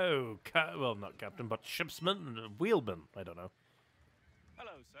 Hello, well, not captain, but shipsman, wheelman. I don't know.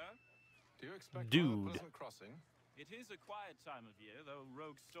 Hello, sir. Do you expect Dude. a crossing? It is a quiet time of year, though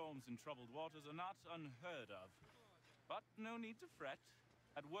rogue storms in troubled waters are not unheard of. But no need to fret.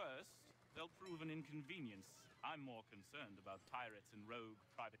 At worst, they'll prove an inconvenience. I'm more concerned about pirates and rogue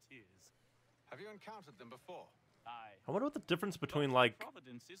privateers. Have you encountered them before? I wonder what the difference between, like,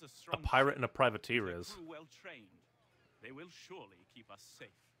 Providence is a strong pirate and a ship. privateer Their is. crew well trained. They will surely keep us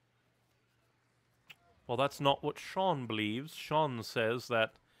safe. Well, that's not what Sean believes. Sean says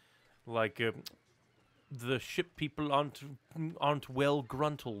that, like, the ship people aren't well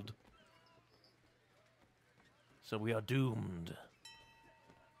gruntled. So we are doomed.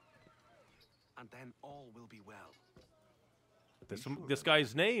 And then all will be well. This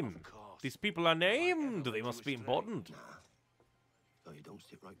guy's name. These people are named. They must be important. Though you don't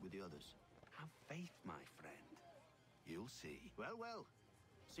sit right with the others. Have faith, my friend. You'll see. Well, well.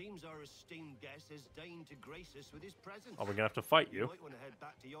 Seems our esteemed guest has deigned to grace us with his presence. Oh, we're gonna have to fight you. You might want to head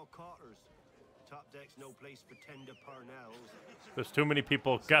back to your quarters. Top deck's no place for tender parnells. There's too many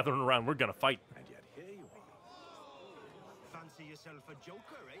people gathering around. We're gonna fight. And yet here you are. Fancy yourself a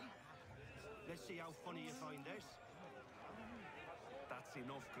joker, eh? Let's see how funny you find this. That's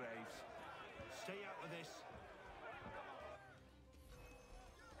enough, Graves. Stay out of this.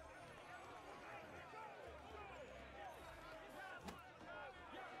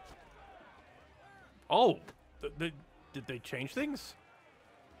 Oh, did they change things?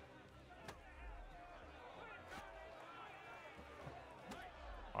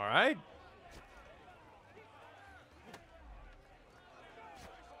 All right.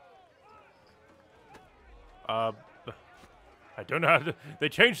 I don't know how to... They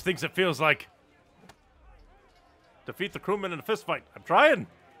changed things, it feels like. Defeat the crewman in a fist fight. I'm trying.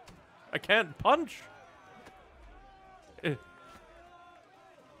 I can't punch.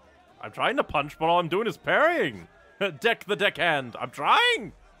 I'm trying to punch, but all I'm doing is parrying. Deck the deckhand. I'm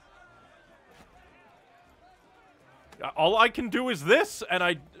trying. All I can do is this, and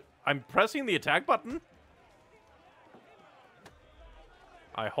I'm pressing the attack button.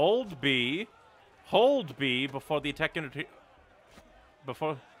 I hold B before the attack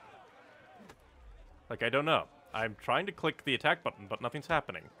before... Like, I don't know. I'm trying to click the attack button, but nothing's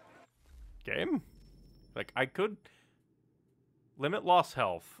happening. Game? Like, I could limit loss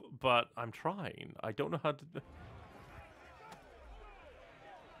health, but I'm trying. I don't know how to...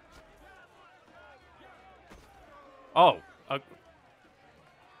 Oh.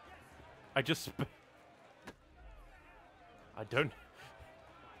 I just... I don't...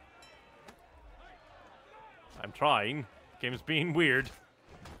 I'm trying. Game's being weird.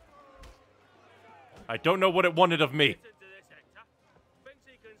 I don't know what it wanted of me.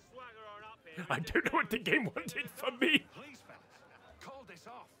 I don't know what the game wanted from me. Please, fellas, call this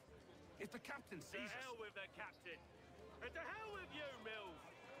off. If the captain sees us... To hell with the captain. And to hell with you, Mills.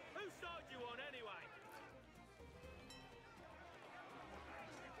 Whose side you on, anyway?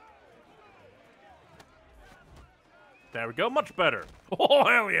 There we go, much better. Oh,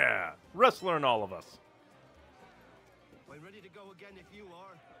 hell yeah. Wrestler and all of us. We're ready to go again if you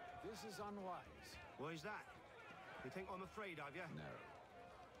are. This is unwise. Why is that? You think I'm afraid of you? No.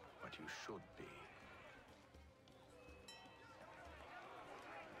 But you should be.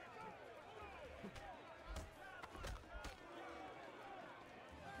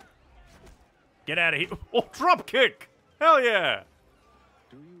 Get out of here. Oh, drop kick. Hell yeah.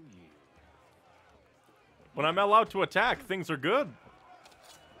 Do you yield? When I'm allowed to attack, things are good.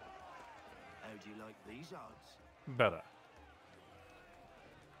 How do you like these odds? Better.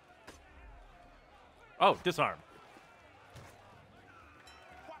 Oh, disarm.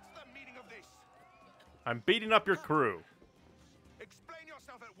 What's the meaning of this? I'm beating up your crew. Explain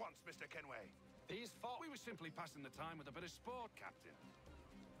yourself at once, Mr. Kenway. These fought. We were simply passing the time with a bit of sport, Captain.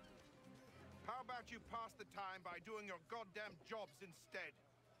 How about you pass the time by doing your goddamn jobs instead?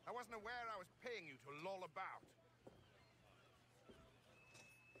 I wasn't aware I was paying you to loll about.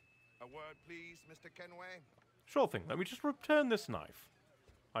 A word, please, Mr. Kenway. Sure thing. Let me just return this knife.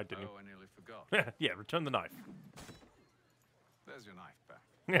 I didn't. Oh, I nearly forgot. Yeah, return the knife. There's your knife back.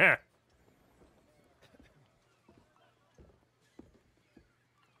 Yeah.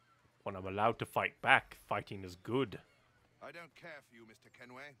 When I'm allowed to fight back, fighting is good. I don't care for you, Mr.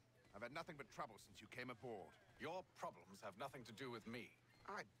 Kenway. I've had nothing but trouble since you came aboard. Your problems have nothing to do with me.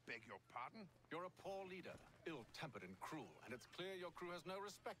 I beg your pardon? You're a poor leader, ill-tempered and cruel, and it's clear your crew has no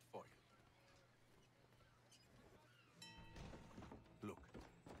respect for you. Look,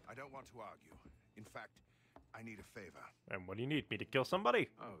 I don't want to argue. In fact, I need a favor. And what do you need? Me to kill somebody?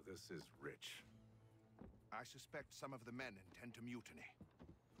 Oh, this is rich. I suspect some of the men intend to mutiny.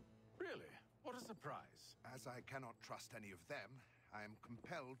 Really? What a surprise. As I cannot trust any of them, I am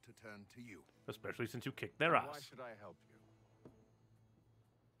compelled to turn to you. Especially since you kicked their ass. Why should I help you?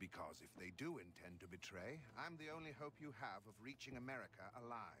 Because if they do intend to betray, I'm the only hope you have of reaching America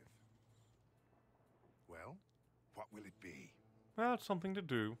alive. Well, what will it be? Well, it's something to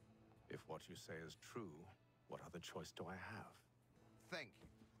do. If what you say is true, what other choice do I have? Thank you.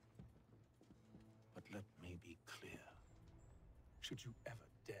 But let me be clear. Should you ever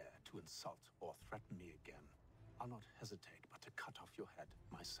dare to insult or threaten me again, I'll not hesitate but to cut off your head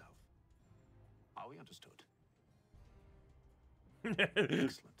myself. Are we understood?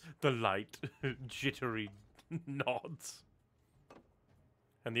 Excellent. The light, jittery nods.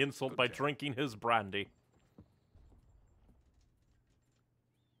 And the insult by drinking his brandy.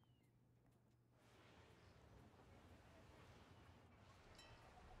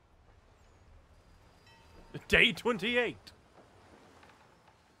 Day 28.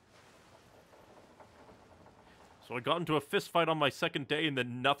 So I got into a fist fight on my second day, and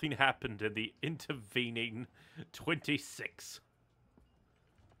then nothing happened in the intervening 26.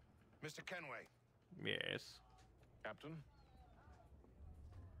 Mr. Kenway. Yes. Captain?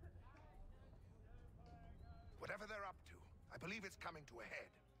 Whatever they're up to, I believe it's coming to a head.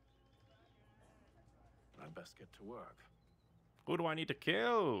 I'd best get to work. Who do I need to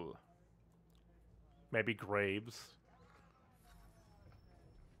kill? Maybe Graves.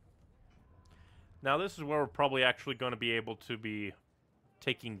 Now this is where we're probably actually going to be able to be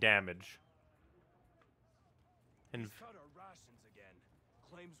taking damage. And Cut our rations again.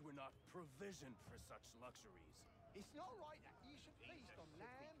 Claims we're not provisioned for such luxuries. It's not right that you should feast on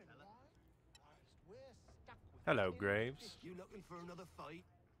lamb and wine. We're stuck with hello, Graves. You looking for another fight?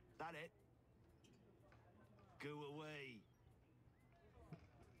 That it? Go away.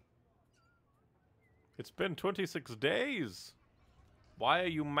 It's been 26 days. Why are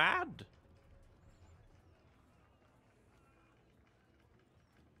you mad?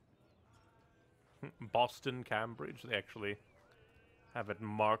 Boston, Cambridge, they actually have it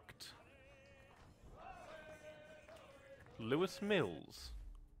marked. Lewis Mills.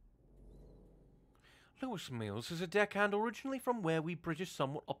 Lewis Mills is a deckhand originally from where we British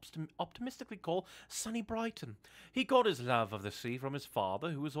somewhat optimistically call sunny Brighton. He got his love of the sea from his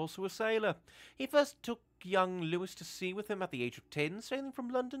father, who was also a sailor. He first took young Lewis to sea with him at the age of 10, sailing from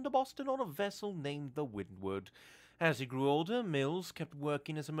London to Boston on a vessel named the Windward. As he grew older, Mills kept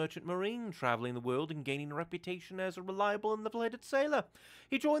working as a merchant marine, travelling the world and gaining a reputation as a reliable and level-headed sailor.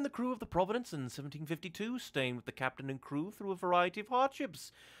 He joined the crew of the Providence in 1752, staying with the captain and crew through a variety of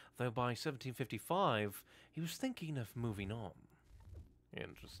hardships, though by 1755 he was thinking of moving on.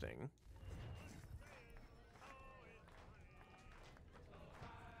 Interesting.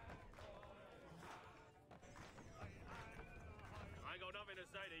 I ain't got nothing to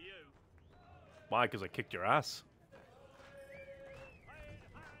say to you. Why? Because I kicked your ass.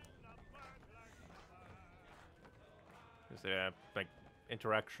 Is there, like,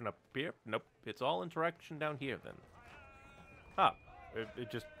 interaction up here? Nope. It's all interaction down here, then. Ah.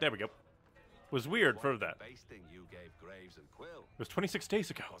 It just... There we go. Was weird for that. Basting you gave Graves and Quill. It was 26 days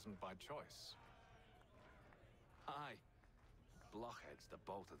ago. Wasn't by choice. Aye. Blockheads, the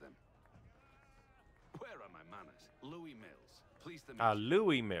both of them. Where are my manners? Louis Mills. Pleased to meet you.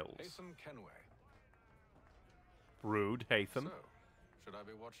 Louis Mills. Haytham Kenway. Rude, Haytham. So, should I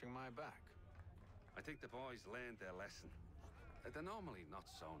be watching my back? I think the boys learned their lesson. They're normally not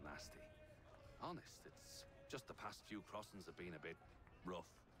so nasty. Honest, it's just the past few crossings have been a bit rough.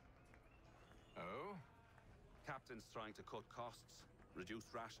 Oh? Captain's trying to cut costs. Reduced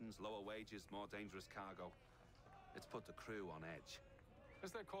rations, lower wages, more dangerous cargo. It's put the crew on edge.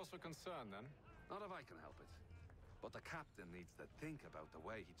 Is there cause for concern, then? Not if I can help it. But the captain needs to think about the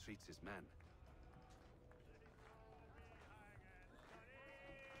way he treats his men.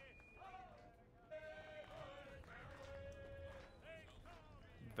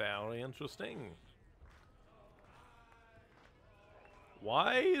 Very interesting.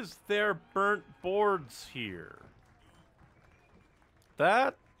 Why is there burnt boards here?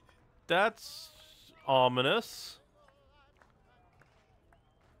 That's ominous.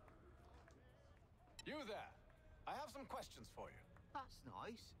 You there. I have some questions for you. That's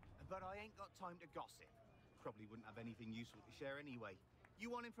nice, but I ain't got time to gossip. Probably wouldn't have anything useful to share anyway.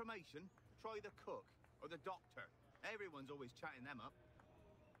 You want information? Try the cook or the doctor. Everyone's always chatting them up.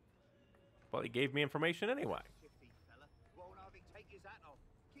 Well, he gave me information anyway. Shifty fella. Won't hardly take his hat off.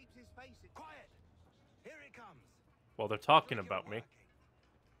 Keeps his face in... Quiet! Here it comes. Well, they're talking about me.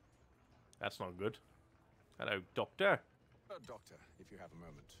 That's not good. Hello, Doctor. Doctor, if you have a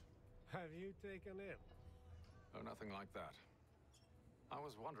moment. Have you taken ill? Oh, nothing like that. I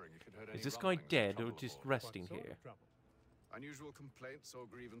was wondering if you'd heard any Is this guy rumblings of dead or trouble just aboard. resting here? Unusual complaints or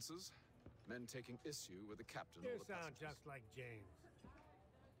grievances? Men taking issue with the captain You or the sound passengers? just like James.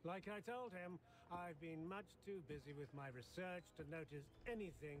 Like I told him, I've been much too busy with my research to notice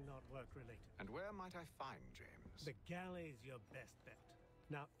anything not work-related. And where might I find James? The galley's your best bet.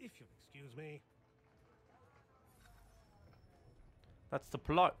 Now, if you'll excuse me... That's the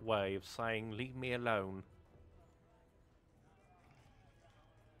polite way of saying, leave me alone.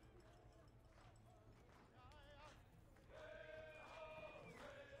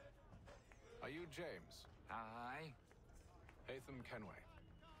 Are you James? Aye. Haytham Kenway.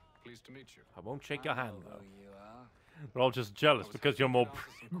 Pleased to meet you. I won't shake your hand, though. You are. They're all just jealous because you're more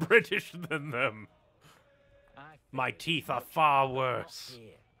British than them. My teeth are far worse.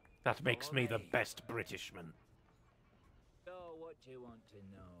 That makes me the best Britishman. So, what do you want to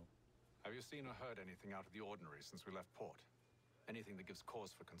know? Have you seen or heard anything out of the ordinary since we left port? Anything that gives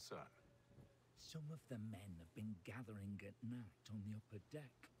cause for concern? Some of the men have been gathering at night on the upper deck.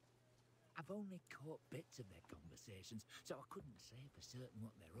 I've only caught bits of their conversations, so I couldn't say for certain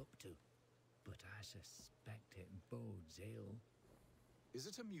what they're up to. But I suspect it bodes ill. Is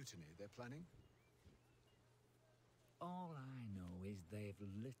it a mutiny they're planning? All I know is they've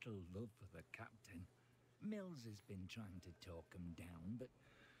little love for the captain. Mills has been trying to talk him down, but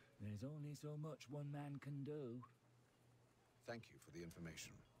there's only so much one man can do. Thank you for the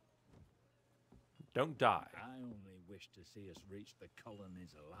information. Don't die. I only wish to see us reach the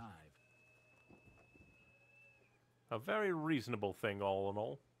colonies alive. A very reasonable thing, all in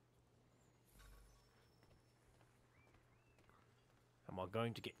all. Am I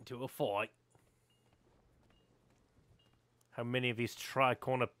going to get into a fight? How many of these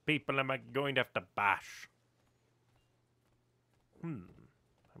tri-corner people am I going to have to bash? I'm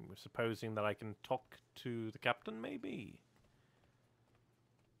supposing that I can talk to the captain, maybe?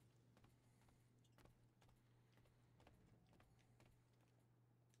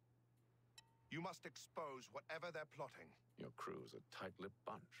 You must expose whatever they're plotting. Your crew's a tight-lipped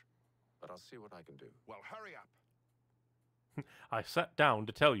bunch, but I'll see what I can do. Well, hurry up. I sat down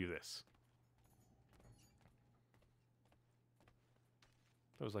to tell you this.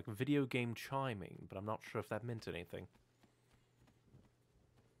 It was like video game chiming, but I'm not sure if that meant anything.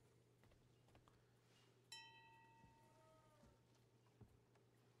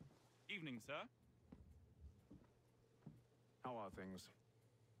 Evening, sir. How are things?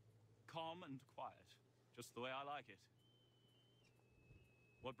 Calm and quiet. Just the way I like it.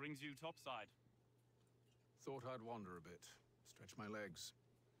 What brings you topside? Thought I'd wander a bit. Stretch my legs.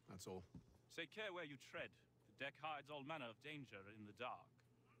 That's all. Take care where you tread. The deck hides all manner of danger in the dark.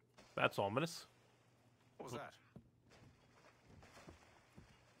 That's ominous. What was that?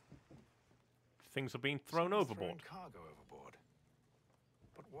 Things are being thrown Someone's overboard. throwing cargo overboard.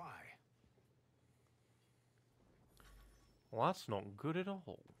 But why? Well, that's not good at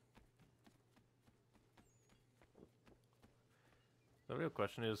all. The real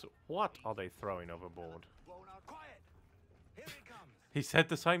question is, what are they throwing overboard? Quiet! Here he comes. He said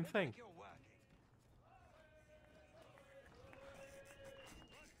the same thing.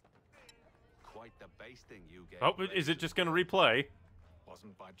 Quite the basting you gave. Oh, is it just going to replay?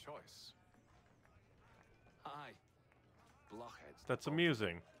 Wasn't by choice. Aye. Blockheads. That's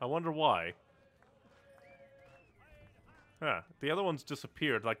amusing. I wonder why. Huh. The other ones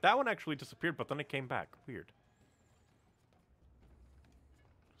disappeared. Like, that one actually disappeared, but then it came back. Weird.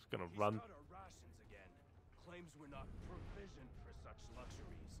 Just gonna run. Got our rations again. Claims we're not provisioned for such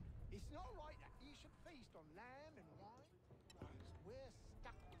luxuries. It's not right that you should feast on lamb and wine, whilst we're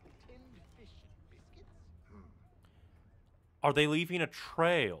stuck with tinned fish and biscuits. Are they leaving a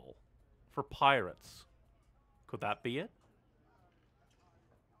trail for pirates? Could that be it?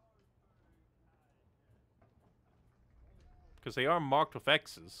 Because they are marked with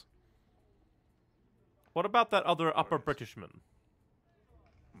X's. What about that other upper Britishman?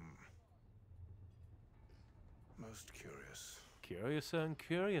 Most curious. Curiouser and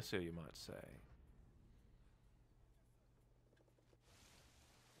curiouser, you might say.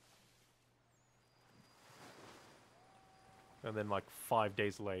 And then, like, 5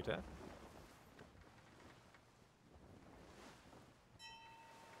 days later.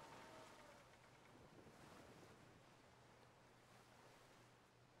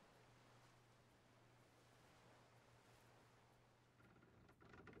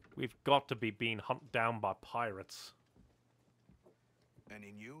 We've got to be being hunted down by pirates.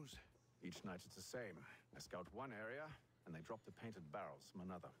 Any news? Each night it's the same. I scout one area, and they drop the painted barrels from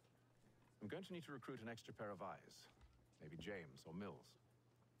another. I'm going to need to recruit an extra pair of eyes. Maybe James or Mills.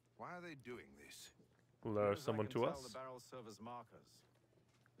 Why are they doing this? Lure someone to us? The barrels serve as markers.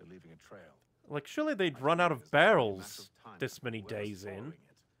 They're leaving a trail. Like, surely they'd run out of barrels this many days in.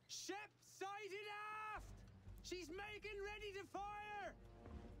 Ship sighted aft! She's making ready to fire!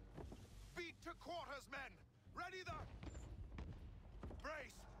 Beat to quarters, men! Ready the...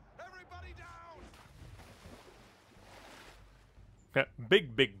 Brace! Everybody down!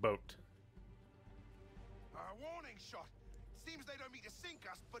 Big boat. A warning shot! Seems they don't mean to sink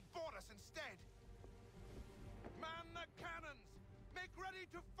us, but board us instead. Man the cannons! Make ready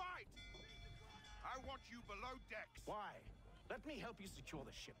to fight! I want you below decks. Why? Let me help you secure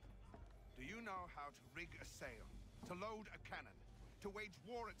the ship. Do you know how to rig a sail, to load a cannon, to wage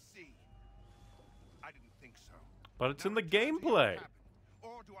war at sea? I didn't think so. But it's in the return to your gameplay. cabin,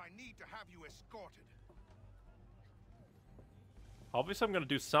 or do I need to have you escorted? Obviously, I'm going to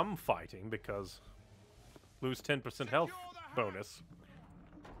do some fighting because lose 10% health bonus.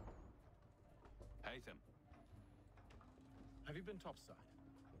 Haytham. Have you been topside?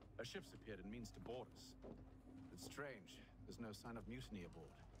 A ship's appeared and means to board us. It's strange. There's no sign of mutiny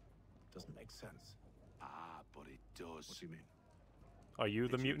aboard. Doesn't make sense. Ah, but it does. What do you mean? Are you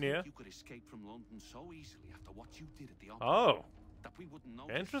the Did you mutineer? think you could escape from London so easily after what you did at the opera? Oh. That we wouldn't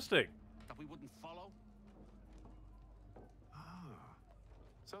notice? Interesting. That we wouldn't follow? Ah.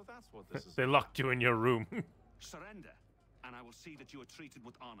 So that's what this is. They locked you in your room. Surrender, and I will see that you are treated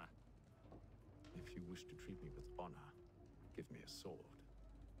with honor. If you wish to treat me with honor, give me a sword.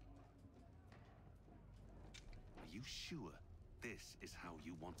 Are you sure this is how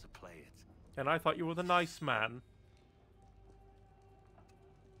you want to play it? And I thought you were the nice man.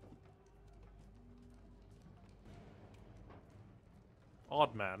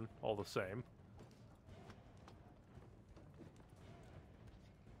 Odd man, all the same.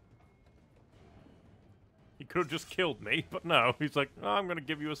 He could have just killed me, but no. He's like, oh, I'm going to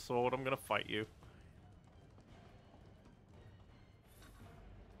give you a sword. I'm going to fight you.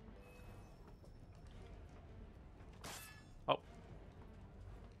 Oh.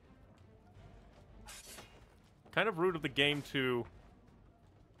 Kind of rude of the game to,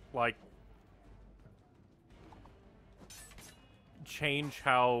 like, change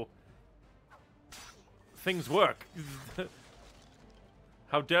how things work.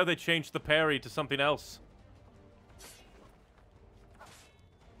 How dare they change the parry to something else?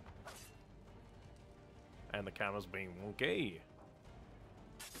 And the camera's being wonky.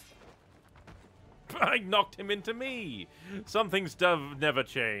 I knocked him into me! Some things never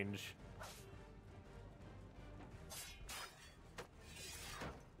change.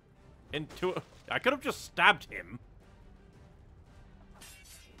 I could have just stabbed him.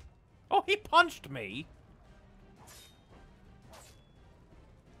 Oh, he punched me!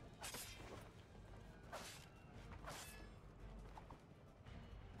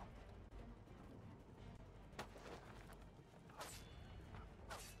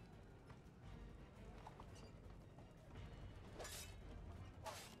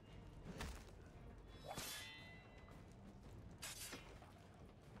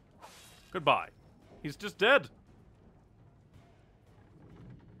 Goodbye. He's just dead.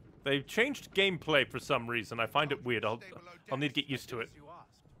 They've changed gameplay for some reason. I find it weird. I'll need to get used to it. You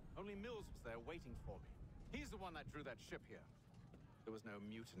asked. Only Mills was there waiting for me. He's the one that drew that ship here. There was no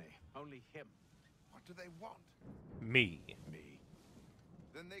mutiny. Only him. What do they want? Me. Me?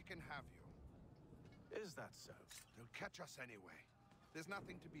 Then they can have you. Is that so? They'll catch us anyway. There's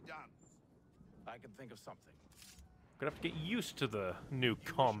nothing to be done. I can think of something. Gonna have to get used to the new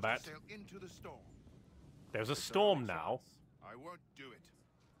combat. Sail into the storm. There's a storm now. I won't do it.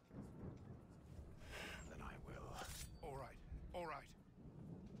 Then I will. All right. All right.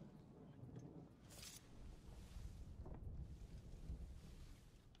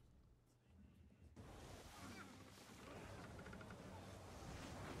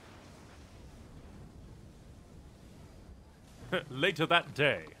 Later that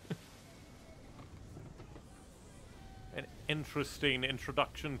day. An interesting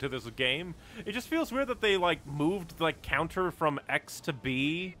introduction to this game. It just feels weird that they, like, moved, like, counter from X to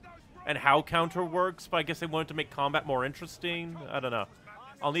B and how counter works, but I guess they wanted to make combat more interesting. I don't know.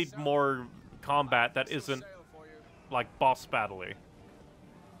 I'll need more combat that isn't, like, boss battle-y.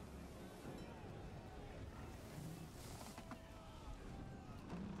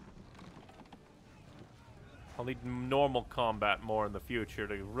 I'll need normal combat more in the future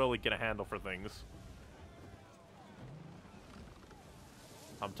to really get a handle for things.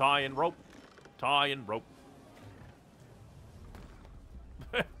 I'm tying rope. Tying rope.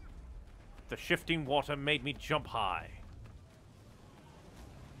 The shifting water made me jump high.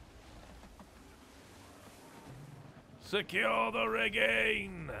 Secure the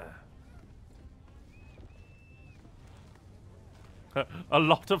rigging! A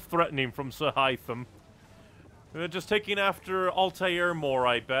lot of threatening from Sir Hytham. Just taking after Altair more,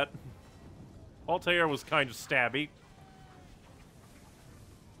 I bet. Altair was kind of stabby.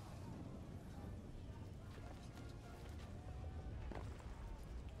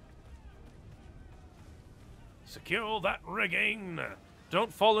 Secure that rigging!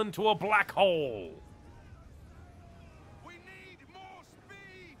 Don't fall into a black hole! We need more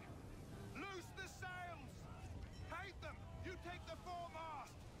speed! Loose the sails! Hate them! You take the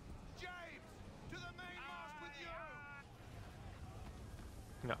foremast! James, to the mainmast with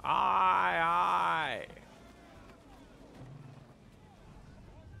you! Aye, aye!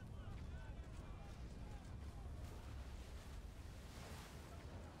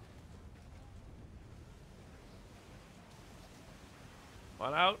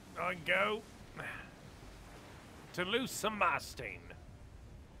 Well, out I go. To loose some masting.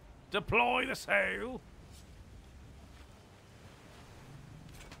 Deploy the sail.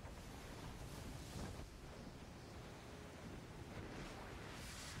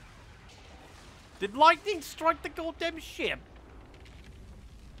 Did lightning strike the goddamn ship?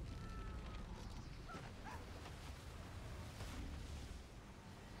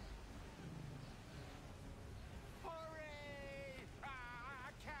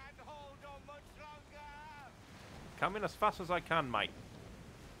 Coming as fast as I can, mate.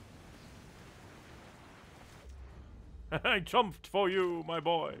 I jumped for you, my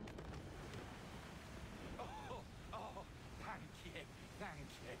boy. Thank you, thank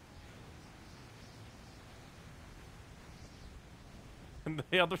you. And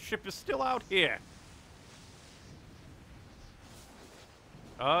the other ship is still out here.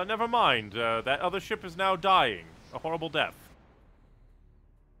 Never mind. That other ship is now dying. A horrible death.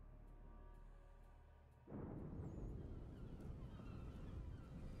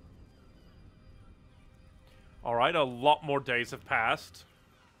 Alright, a lot more days have passed.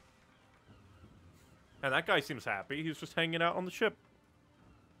 And that guy seems happy. He's just hanging out on the ship.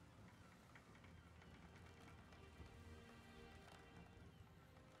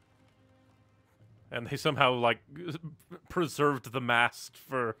 And they somehow, like, preserved the mast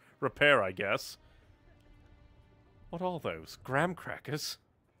for repair, I guess. What are those? Graham crackers?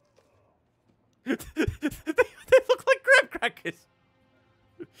 they look like graham crackers!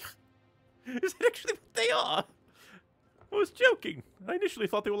 Is that actually what they are? I was joking. I initially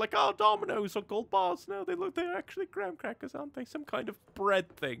thought they were like, oh, Dominoes or gold bars. No, they're actually graham crackers, aren't they? Some kind of bread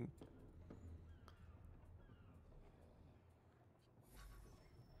thing.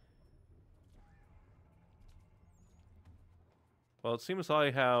 Well, it seems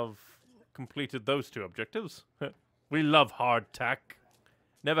I have completed those two objectives. We love hardtack.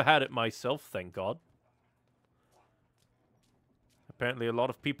 Never had it myself, thank God. Apparently a lot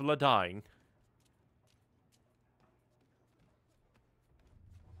of people are dying.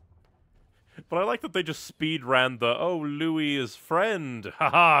 But I like that they just speed ran the, oh, Louis is friend.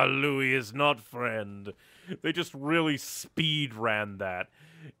 Haha, Louis is not friend. They just really speed ran that.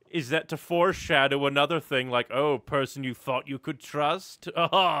 Is that to foreshadow another thing like, oh, person you thought you could trust?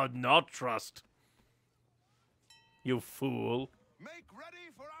 Ah, not trust. You fool. Make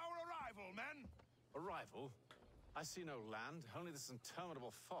ready for our arrival, men. Arrival? I see no land, only this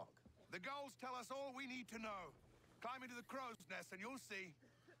interminable fog. The goals tell us all we need to know. Climb into the crow's nest and you'll see.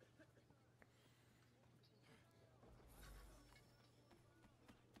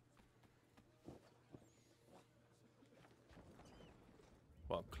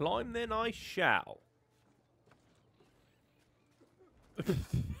 Well, climb then I shall.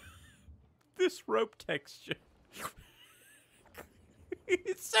 This rope texture.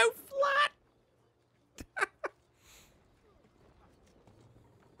 It's so flat.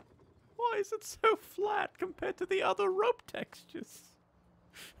 Why is it so flat compared to the other rope textures?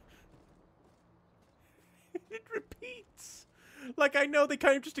 It repeats. Like, I know they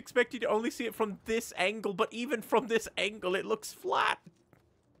kind of just expect you to only see it from this angle, but even from this angle, it looks flat.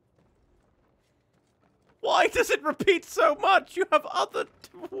 Why does it repeat so much? You have other...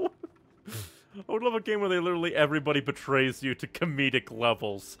 I would love a game where they literally everybody betrays you to comedic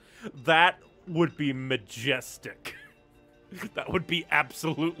levels. That would be majestic. That would be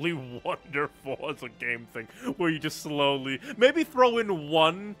absolutely wonderful as a game thing. Where you just slowly... Maybe throw in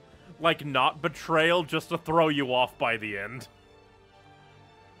one, like, not betrayal just to throw you off by the end.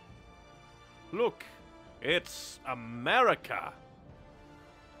 Look, it's America.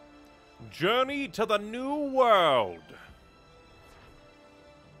 Journey to the New World.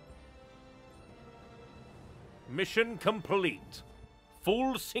 Mission complete.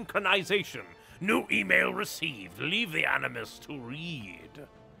 Full synchronization. New email received. Leave the Animus to read.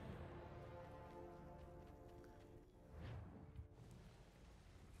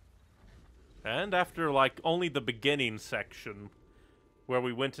 And after, like, only the beginning section, where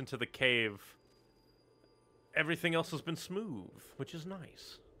we went into the cave, everything else has been smooth, which is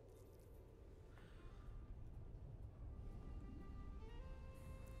nice.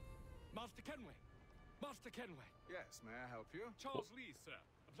 Master Kenway! Master Kenway! Yes, may I help you? Charles Lee, sir.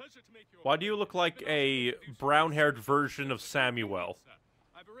 A pleasure to make your... Why do you look like a brown-haired version of Samuel?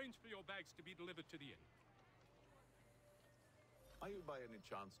 I've arranged for your bags to be delivered to the inn. Are you by any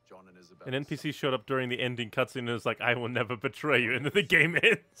chance John and Isabel? An NPC showed up during the ending cutscene and was like, I will never betray you, and then the game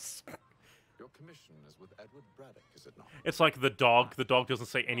ends. Your commission is with Edward Braddock, is it not? It's like the dog. The dog doesn't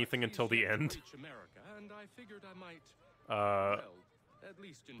say anything until the end. America, and I figured I might... Well, at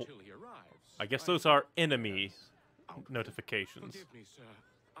least until he arrives. I guess those are enemy notifications. Forgive me, sir.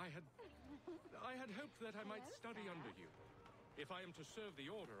 I had hoped that I might study under you. If I am to serve the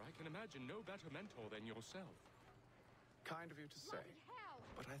Order, I can imagine no better mentor than yourself. Kind of you to say,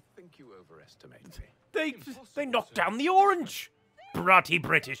 but I think you overestimate me. They knocked down the orange! Bratty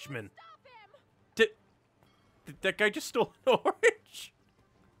Britishman. Did that guy just stole an orange?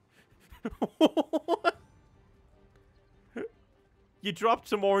 What? You dropped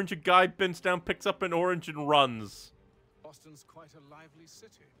some orange, a guy bends down, picks up an orange, and runs. Boston's quite a lively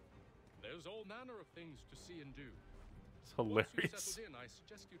city. There's all manner of things to see and do. It's hilarious. Once you've settled in, I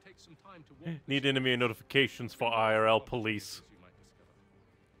suggest you take some time to walk Need enemy notifications for IRL police.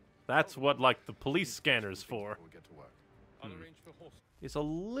 That's what, like, the police scanner's for. It's a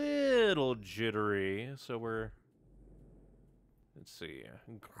little jittery, so we're... Let's see.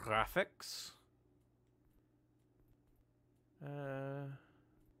 Graphics.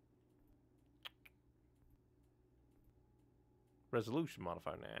 Resolution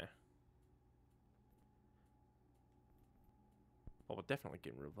modifier, nah. Well, we're definitely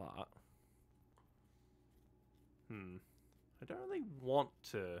getting rid of that. I don't really want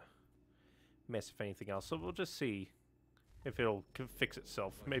to mess with anything else, so we'll just see if it'll fix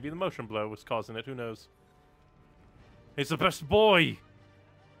itself. Maybe the motion blur was causing it, who knows. He's the best boy!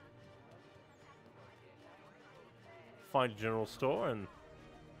 Find a general store and...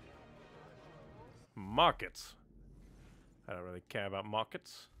 markets. I don't really care about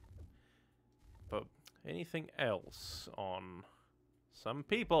markets. But anything else on some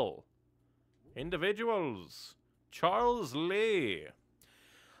people? Individuals. Charles Lee.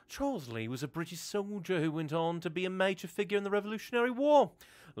 Charles Lee was a British soldier who went on to be a major figure in the Revolutionary War.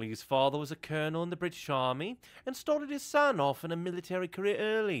 Lee's father was a colonel in the British Army and started his son off in a military career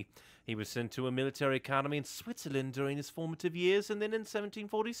early. He was sent to a military academy in Switzerland during his formative years, and then in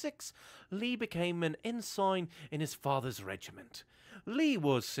 1746, Lee became an ensign in his father's regiment. Lee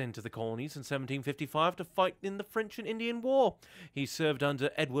was sent to the colonies in 1755 to fight in the French and Indian War. He served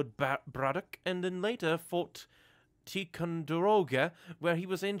under Edward Braddock and then later fought Ticonderoga, where he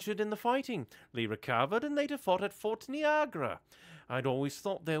was injured in the fighting. Lee recovered and later fought at Fort Niagara. I'd always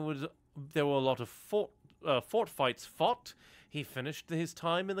thought there were a lot of fort fights fought. He finished his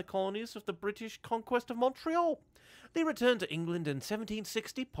time in the colonies of the British conquest of Montreal. Lee returned to England in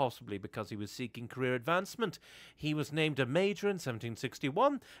 1760, possibly because he was seeking career advancement. He was named a major in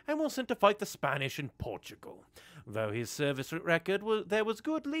 1761 and was sent to fight the Spanish in Portugal. Though his service record was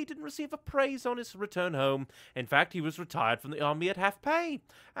good, Lee didn't receive a praise on his return home. In fact, he was retired from the army at half pay.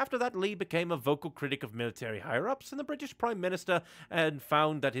 After that, Lee became a vocal critic of military higher-ups and the British Prime Minister, and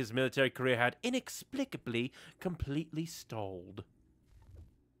found that his military career had inexplicably completely stalled.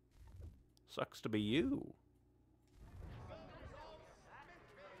 Sucks to be you.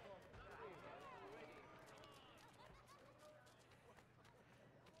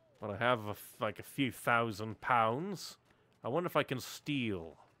 But I have like a few £1,000. I wonder if I can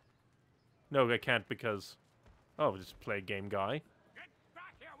steal. No, I can't because... Oh, just play a game guy. Get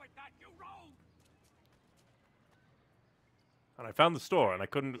back here with that, you rogue! And I found the store, and I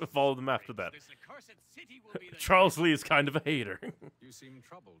couldn't follow them after that. This accursed city will be the Charles Lee is kind of a hater. You seem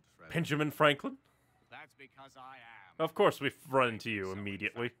troubled, Fred. Benjamin Franklin? That's because I am. Of course, we've run into you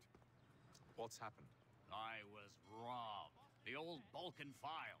immediately. What's happened? I was robbed. The old Balkan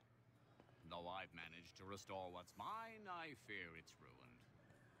file. Though I've managed to restore what's mine, I fear it's ruined.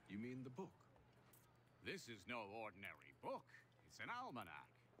 You mean the book? This is no ordinary book. It's an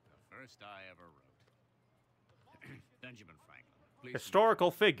almanac. The first I ever wrote. Benjamin Franklin. Historical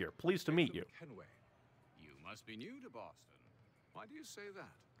figure. Pleased to meet you. Kenway. You must be new to Boston. Why do you say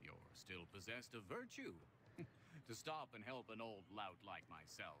that? You're still possessed of virtue. To stop and help an old lout like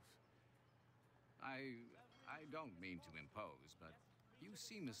myself. I don't mean to impose, but you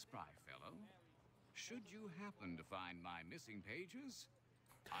seem a spry fellow. Should you happen to find my missing pages?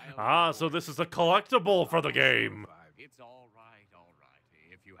 So this is a collectible for the game. It's all right, all right.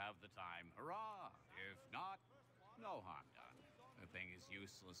 If you have the time, hurrah. If not, no harm done. The thing is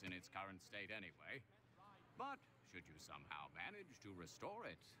useless in its current state anyway. But should you somehow manage to restore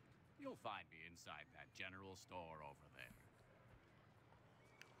it, you'll find me inside that general store over there.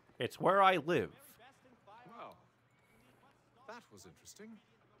 It's where I live. Well, that was interesting.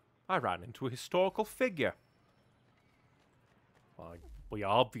 I ran into a historical figure. Well, we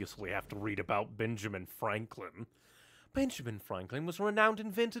obviously have to read about Benjamin Franklin. Benjamin Franklin was a renowned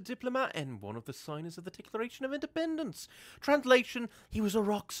inventor, diplomat, and one of the signers of the Declaration of Independence. Translation, he was a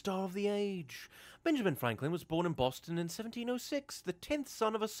rock star of the age. Benjamin Franklin was born in Boston in 1706, the 10th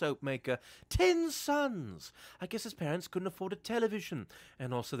son of a soap maker. 10 sons! I guess his parents couldn't afford a television,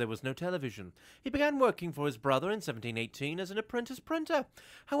 and also there was no television. He began working for his brother in 1718 as an apprentice printer.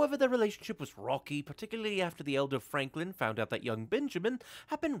 However, their relationship was rocky, particularly after the elder Franklin found out that young Benjamin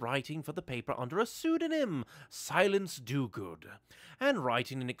had been writing for the paper under a pseudonym, Silence Dogood, and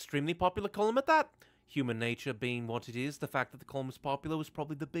writing an extremely popular column at that. Human nature being what it is, the fact that the column was popular was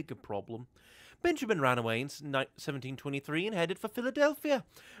probably the bigger problem. Benjamin ran away in 1723 and headed for Philadelphia,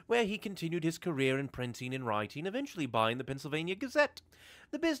 where he continued his career in printing and writing, eventually buying the Pennsylvania Gazette.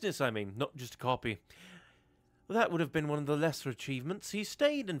 The business, I mean, not just a copy. That would have been one of the lesser achievements. He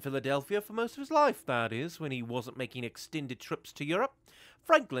stayed in Philadelphia for most of his life, that is, when he wasn't making extended trips to Europe.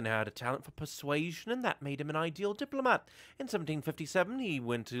 Franklin had a talent for persuasion, and that made him an ideal diplomat. In 1757, he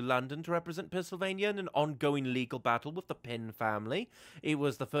went to London to represent Pennsylvania in an ongoing legal battle with the Penn family. It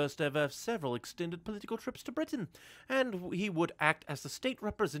was the first ever of several extended political trips to Britain, and he would act as the state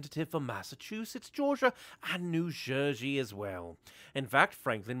representative for Massachusetts, Georgia, and New Jersey as well. In fact,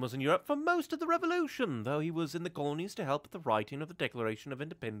 Franklin was in Europe for most of the Revolution, though he was in the colonies to help with the writing of the Declaration of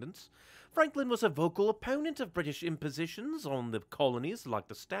Independence. Franklin was a vocal opponent of British impositions on the colonies, like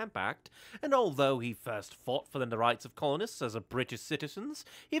the Stamp Act, and although he first fought for the rights of colonists as a British citizens,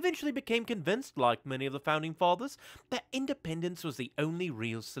 he eventually became convinced, like many of the Founding Fathers, that independence was the only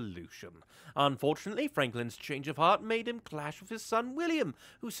real solution. Unfortunately, Franklin's change of heart made him clash with his son William,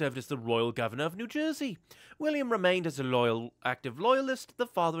 who served as the royal governor of New Jersey. William remained as a active loyalist. The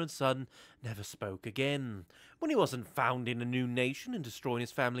father and son never spoke again. When he wasn't founding a new nation and destroying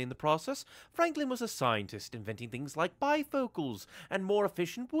his family in the process, Franklin was a scientist, inventing things like bifocals and more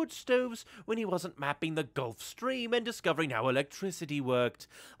efficient wood stoves when he wasn't mapping the Gulf Stream and discovering how electricity worked.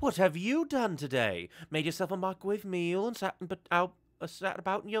 What have you done today? Made yourself a microwave meal and sat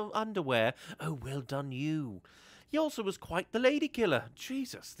about in your underwear? Oh, well done you. He also was quite the lady killer.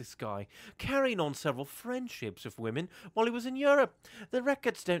 Jesus, this guy. Carrying on several friendships with women while he was in Europe. The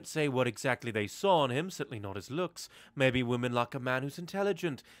records don't say what exactly they saw on him, certainly not his looks. Maybe women like a man who's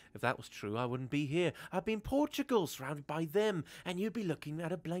intelligent. If that was true, I wouldn't be here. I'd be in Portugal, surrounded by them, and you'd be looking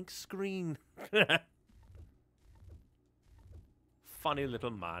at a blank screen. Funny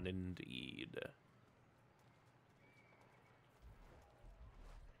little man indeed.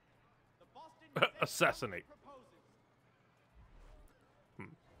 Assassinate.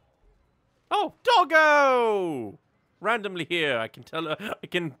 Oh, doggo! Randomly here, I can tell her I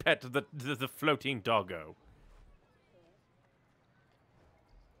can pet the floating doggo.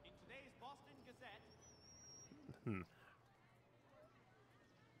 In today's Boston Gazette.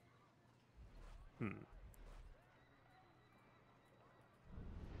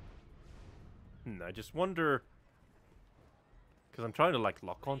 I just wonder, because I'm trying to like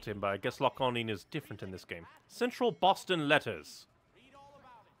lock onto him, but I guess lock on is different in this game. Central Boston letters.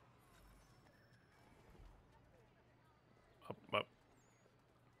 Up.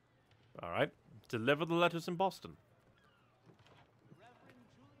 All right, deliver the letters in Boston.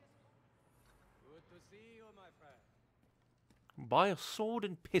 Good to see you, my friend. Buy a sword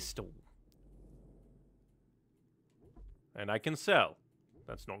and pistol. And I can sell.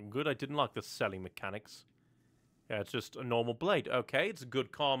 That's not good. I didn't like the selling mechanics. Yeah, it's just a normal blade. Okay, it's a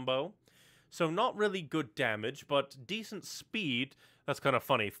good combo. So not really good damage, but decent speed. That's kind of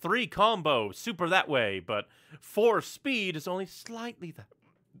funny. 3 combo, super that way, but 4 speed is only slightly that.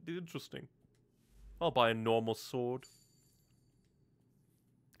 Interesting. I'll buy a normal sword.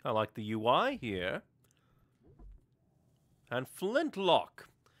 I like the UI here. And flintlock.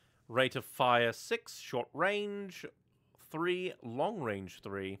 Rate of fire 6, short range 3, long range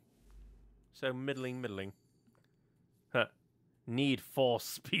 3. So middling. Huh. Need 4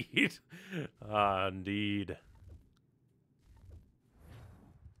 speed. Ah, indeed.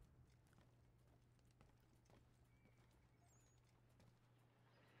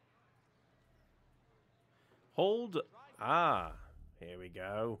 Hold. Ah, here we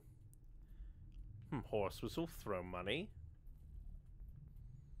go. Horse whistle, throw money.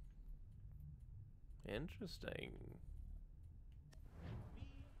 Interesting.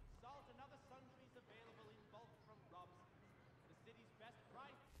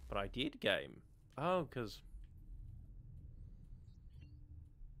 But I did game. Oh, because...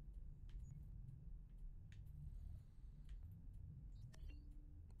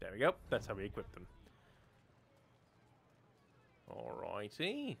 There we go. That's how we equip them.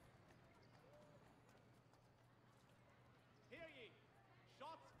 Alrighty. Hear ye!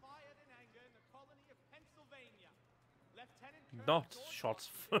 Shots fired in anger in the colony of Pennsylvania. Lieutenant Not shots.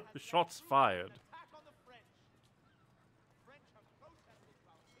 Shots fired.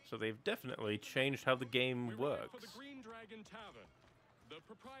 So they've definitely changed how the game works. For the Green Dragon Tavern. The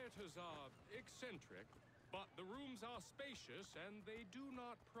proprietors are eccentric, but the rooms are spacious and they do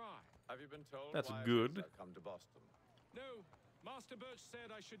not pry. Have you been told That's why good. I come to Boston? No, Master Birch said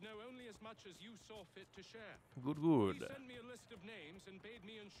I should know only as much as you saw fit to share. Good. He sent me a list of names and bade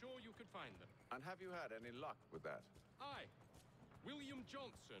me ensure you could find them. And have you had any luck with that? Aye. William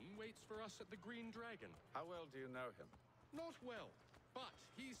Johnson waits for us at the Green Dragon. How well do you know him? Not well. But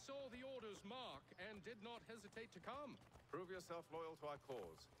he saw the order's mark and did not hesitate to come. Prove yourself loyal to our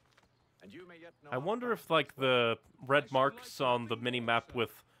cause. And you may yet know I wonder if, like, the red marks on the mini-map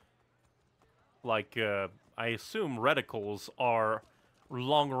with, like, I assume reticles are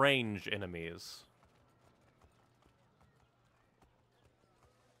long-range enemies.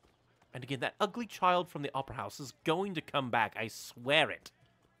 And again, that ugly child from the Opera House is going to come back, I swear it.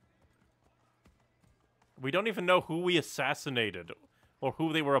 We don't even know who we assassinated, or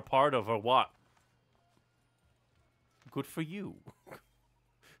who they were a part of, or what. Good for you.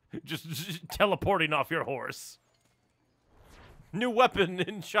 just teleporting off your horse. New weapon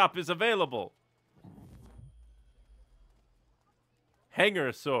in shop is available.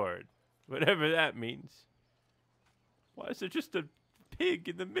 Hanger sword. Whatever that means. Why is there just a pig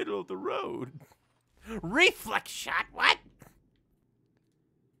in the middle of the road. Reflex shot, what?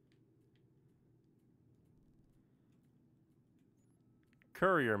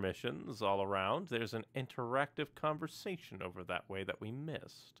 Courier missions all around. There's an interactive conversation over that way that we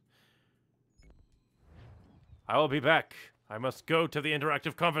missed. I will be back. I must go to the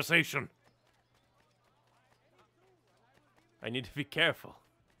interactive conversation. I need to be careful.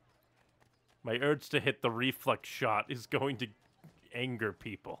 My urge to hit the reflex shot is going to anger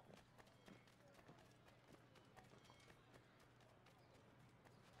people.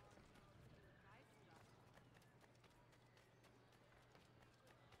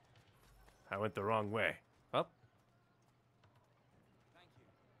 I went the wrong way. Up.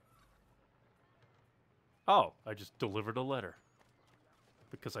 Oh, I just delivered a letter.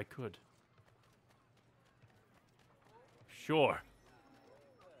 Because I could. Sure.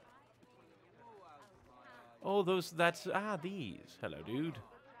 Oh, these. Hello, dude.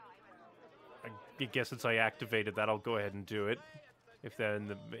 I guess since I activated that, I'll go ahead and do it. If they're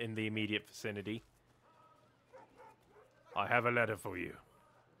in the immediate vicinity. I have a letter for you.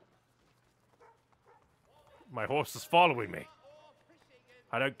 My horse is following me.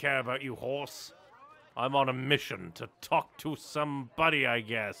 I don't care about you, horse. I'm on a mission to talk to somebody, I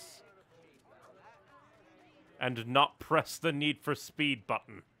guess. And not press the need for speed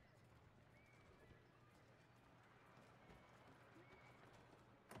button.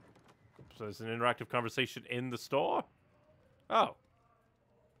 So there's an interactive conversation in the store? Oh.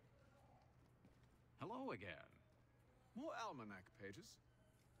 Hello again. More almanac pages?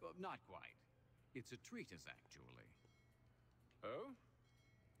 Well, not quite. It's a treatise, actually. Oh?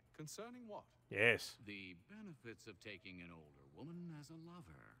 Concerning what? Yes. The benefits of taking an older woman as a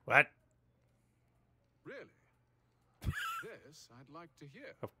lover. What? Really? This I'd like to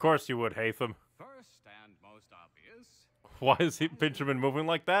hear. Of course you would, Hatham. First and most obvious. Why is Benjamin moving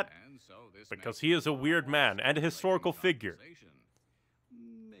like that? And so this because he is a weird man and a historical figure.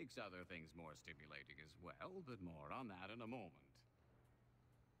 Makes other things more stimulating as well, but more on that in a moment.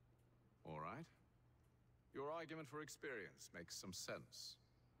 All right. Your argument for experience makes some sense.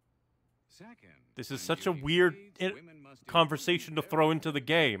 Second, This is such a weird conversation to throw into the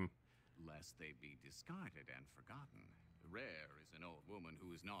game. Lest they be discarded and forgotten. Rare is an old woman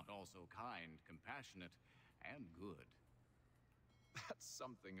who is not also kind, compassionate, and good. That's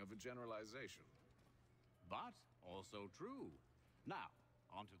something of a generalization. But also true. Now,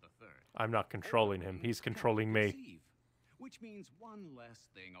 on to the third. I'm not controlling him. He's controlling me. Conceive, which means one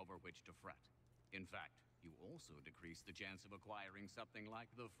less thing over which to fret. In fact, you also decrease the chance of acquiring something like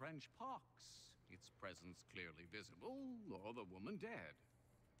the French pox, its presence clearly visible, or the woman dead.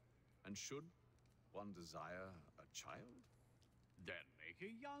 And should one desire a child? Then make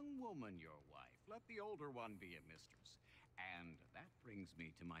a young woman your wife. Let the older one be a mistress. And that brings me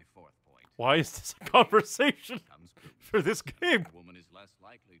to my fourth point. Why is this a conversation for this game? A woman is less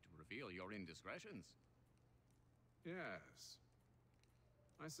likely to reveal your indiscretions. Yes.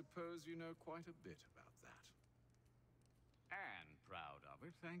 I suppose you know quite a bit about that. And proud of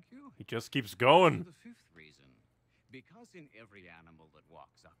it, thank you. He just keeps going. The fifth reason. Because in every animal that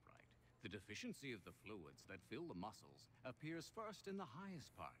walks upright, the deficiency of the fluids that fill the muscles appears first in the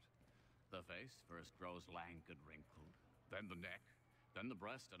highest part. The face first grows lank and wrinkled, then the neck, then the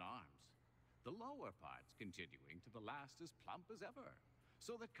breast and arms. The lower parts continuing to the last as plump as ever,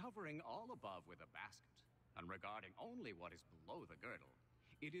 so that covering all above with a basket, and regarding only what is below the girdle,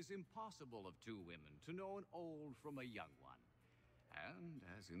 it is impossible of two women to know an old from a young one. And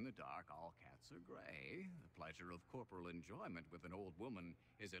as in the dark all cats are gray, the pleasure of corporal enjoyment with an old woman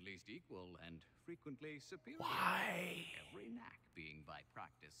is at least equal and frequently superior. Why? Every knack being by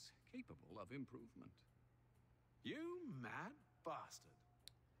practice capable of improvement. You mad bastard.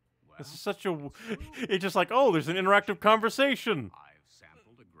 Well, This is such a... It's just like, oh, there's an interactive conversation. I've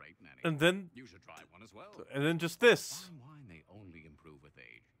sampled a great many. And then... You should try one as well. And then just this. Fine wine may only improve with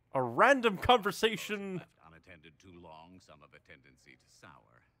age. A random conversation. Left unattended too long, some have a tendency to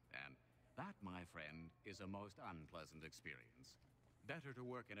sour. And that, my friend, is a most unpleasant experience. Better to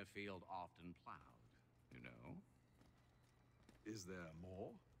work in a field often plowed, you know? Is there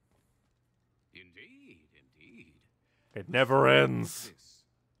more? Indeed, indeed. It never ends.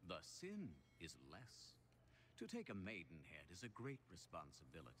 The sin is less. To take a maidenhead is a great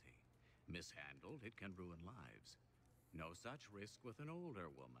responsibility. Mishandled, it can ruin lives. No such risk with an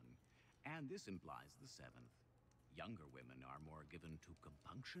older woman. And this implies the seventh. Younger women are more given to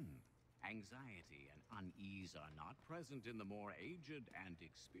compunction. Anxiety and unease are not present in the more aged and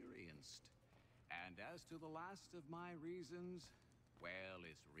experienced. And as to the last of my reasons, well,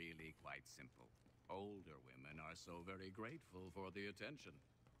 it's really quite simple. Older women are so very grateful for the attention.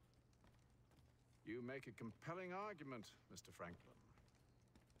 You make a compelling argument, Mr. Franklin.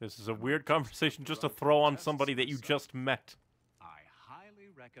 This is a weird conversation just to throw on somebody that you just met. I highly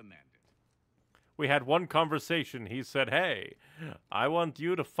recommend it. We had one conversation. He said, hey, I want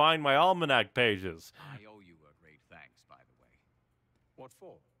you to find my almanac pages. I owe you a great thanks, by the way. What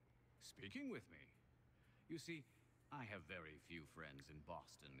for? Speaking with me. You see, I have very few friends in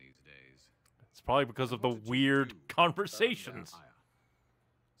Boston these days. It's probably because of the weird conversations.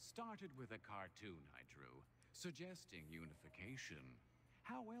 Started with a cartoon I drew, suggesting unification.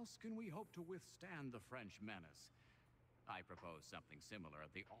 How else can we hope to withstand the French menace? I proposed something similar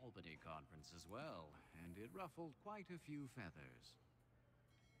at the Albany conference as well, and it ruffled quite a few feathers.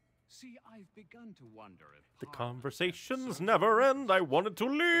 See, I've begun to wonder if the conversations never end. I wanted to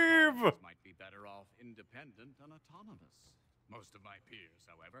leave. Might be better off independent and autonomous. Most of my peers,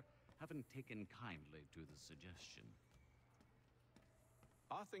 however, haven't taken kindly to the suggestion.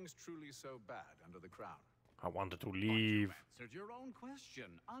 Are things truly so bad under the crown? I wanted to leave. You answered your own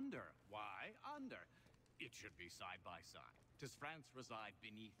question. Under. Why under? It should be side by side. Does France reside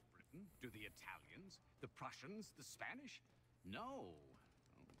beneath Britain? Do the Italians, the Prussians, the Spanish? No.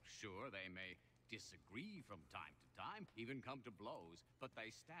 Sure, they may disagree from time to time, even come to blows, but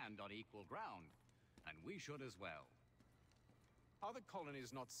they stand on equal ground. And we should as well. Are the colonies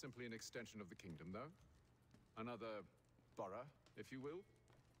not simply an extension of the kingdom, though? Another borough, if you will?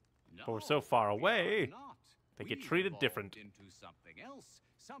 No, but we're so far away. Not. They get treated different. Into something else,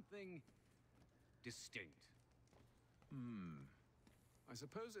 something distinct. I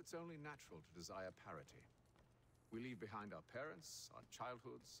suppose it's only natural to desire parity. We leave behind our parents, our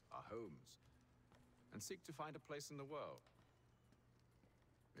childhoods, our homes, and seek to find a place in the world.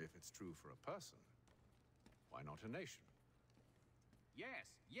 If it's true for a person, why not a nation?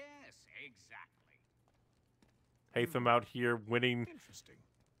 Yes, exactly. Hatham out here winning. Interesting.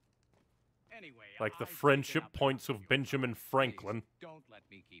 Anyway, like the friendship points of Benjamin Franklin. Please, don't let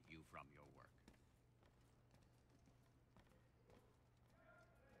me keep you from your work.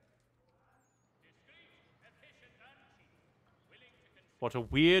 What a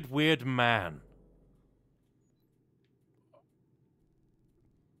weird man.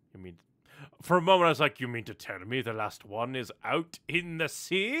 You mean... For a moment I was like, you mean to tell me the last one is out in the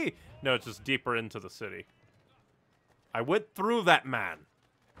sea? No, it's just deeper into the city. I went through that man.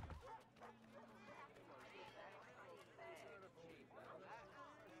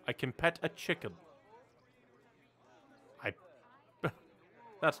 I can pet a chicken.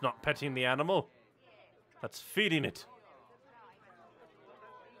 That's not petting the animal. That's feeding it.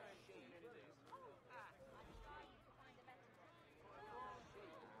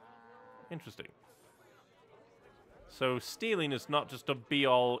 Interesting. So stealing is not just a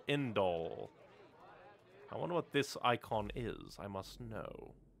be-all, end-all. I wonder what this icon is. I must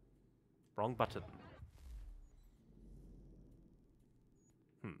know. Wrong button.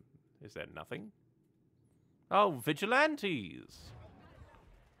 Is there nothing? Oh, vigilantes!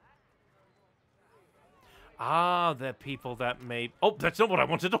 Ah, they're people that may... Oh, that's not what I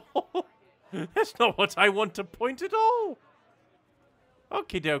wanted at all! That's not what I want to point at all!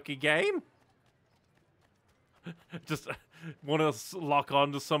 Okie dokie game. Just want to lock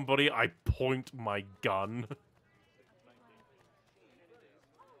on to somebody, I point my gun.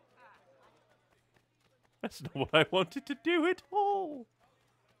 That's not what I wanted to do at all.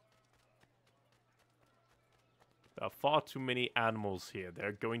 There are far too many animals here.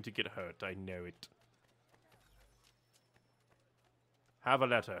 They're going to get hurt. I know it. Have a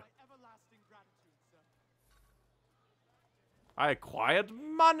letter. I acquired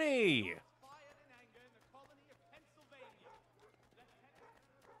money!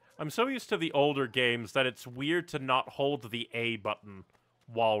 I'm so used to the older games that it's weird to not hold the A button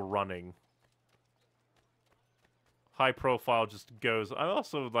while running. High profile just goes. I'm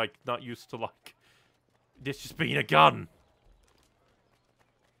also, like, not used to, like, this just being a gun.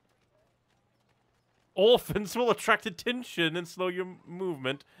 Orphans will attract attention and slow your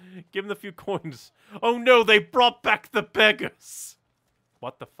movement. Give them a few coins. Oh no, they brought back the beggars!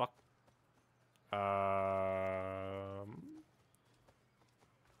 What the fuck?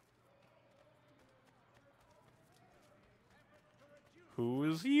 Who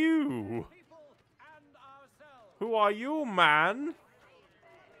is you? Who are you, man?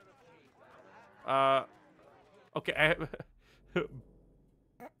 Okay,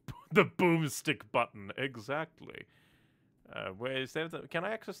 the boomstick button, exactly. Where is there? Can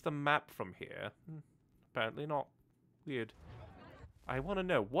I access the map from here? Apparently not. Weird. I want to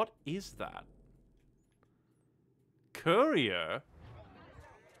know, what is that? Courier?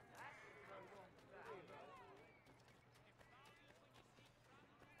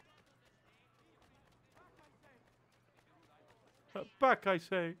 Back, I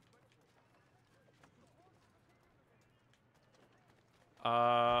say.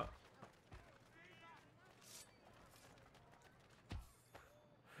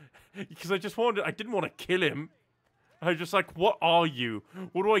 Because I didn't want to kill him. I was just like, what are you?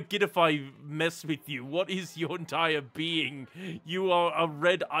 What do I get if I mess with you? What is your entire being? You are a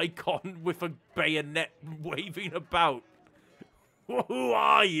red icon with a bayonet waving about. Who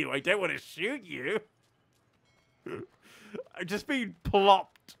are you? I don't want to shoot you. I'm just being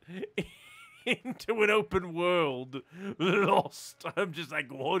plopped into an open world, lost. I'm just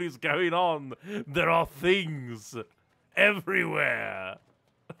like, what is going on? There are things everywhere.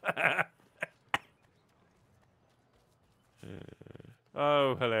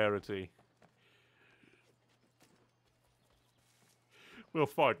 Oh, hilarity. Well,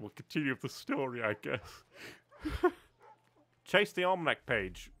 fine. We'll continue with the story, I guess. Chase the almanac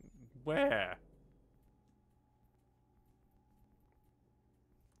page. Where?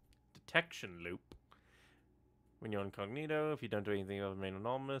 Detection loop. When you're incognito, if you don't do anything other than remain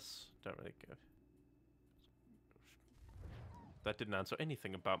anonymous, don't really care. That didn't answer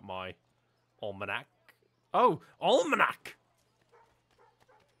anything about my almanac. Oh, almanac!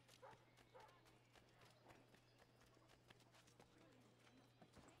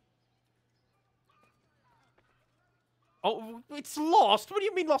 Oh, it's lost? What do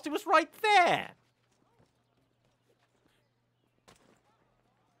you mean lost? It was right there!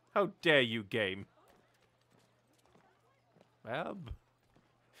 How dare you, game? Well,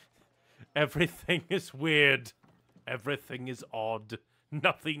 everything is weird. Everything is odd.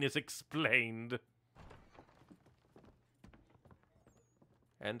 Nothing is explained.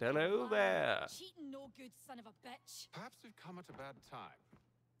 And hello there. Cheating, no good son of a bitch. Perhaps we've come at a bad time.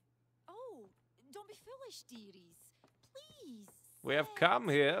 Oh, don't be foolish, dearies. Please. We have come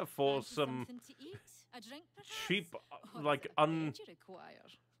here for some something to eat, a drink, perhaps? cheap, Or like, is it a bed you require?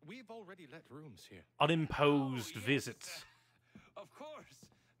 We've already let rooms here. unimposed visits. Of course.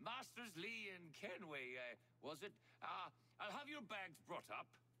 Masters Lee and Kenway, was it? I'll have your bags brought up.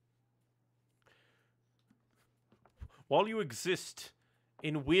 While you exist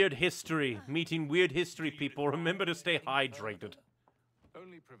in weird history, meeting weird history people, remember to stay hydrated.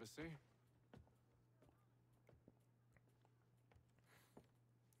 Only privacy.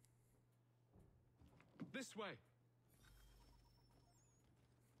 This way.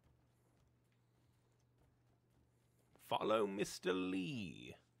 Follow Mr.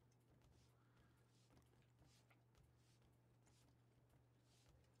 Lee.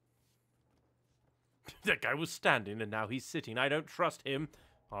 That guy was standing and now he's sitting. I don't trust him.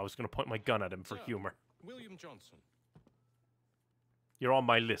 I was going to point my gun at him for humor. William Johnson. You're on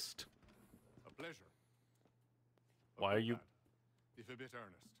my list. A pleasure. Why are you... If a bit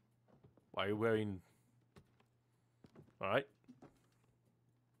earnest. Why are you wearing... Alright.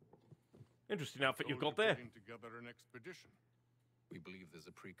 Interesting outfit you've got there. Putting together an expedition. We believe there's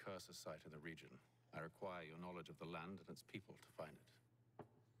a precursor site in the region. I require your knowledge of the land and its people to find it.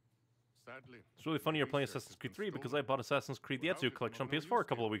 Sadly, It's really funny you're playing Assassin's Creed 3 because I bought Assassin's Creed the Ezio collection on PS4 a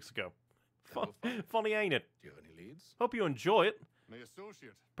couple of weeks ago. Funny, ain't it? Do you have any leads? Hope you enjoy it. My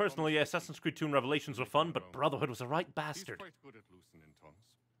associate. Personally, Assassin's Creed 2 and Revelations were fun, but Brotherhood was a right bastard. He's quite good at loosening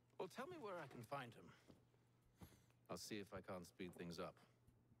tongues. Well, tell me where I can find him. I'll see if I can't speed things up.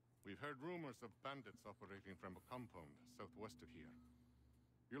 We've heard rumors of bandits operating from a compound southwest of here.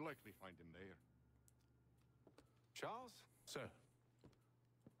 You'll likely find him there. Charles? Sir.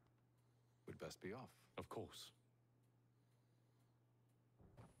 We'd best be off. Of course.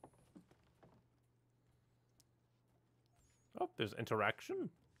 Oh, there's interaction.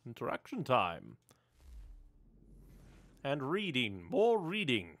 Interaction time. And reading. More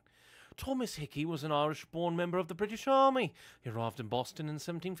reading. Thomas Hickey was an Irish-born member of the British Army. He arrived in Boston in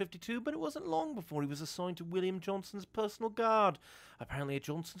 1752, but it wasn't long before he was assigned to William Johnson's personal guard. Apparently at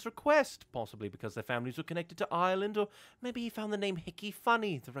Johnson's request, possibly because their families were connected to Ireland, or maybe he found the name Hickey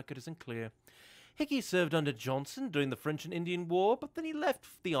funny. The record isn't clear. Hickey served under Johnson during the French and Indian War, but then he left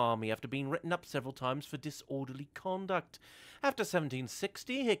the army after being written up several times for disorderly conduct. After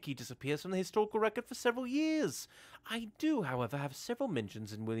 1760, Hickey disappears from the historical record for several years. I do, however, have several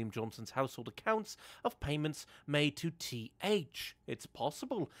mentions in William Johnson's household accounts of payments made to T.H. It's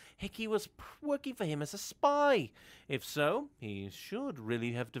possible Hickey was working for him as a spy. If so, he should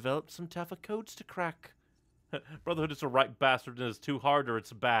really have developed some tougher codes to crack. Brotherhood is a right bastard and it's too hard or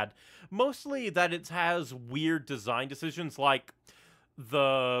it's bad. Mostly that it has weird design decisions like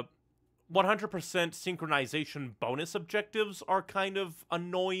the 100% synchronization bonus objectives are kind of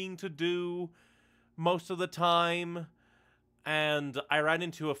annoying to do most of the time. And I ran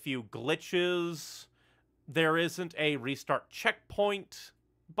into a few glitches there isn't a restart checkpoint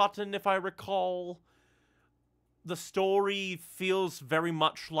button, if I recall. The story feels very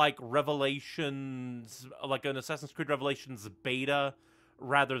much like Revelations, like an Assassin's Creed Revelations beta,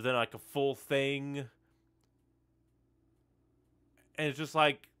 rather than like a full thing. And it's just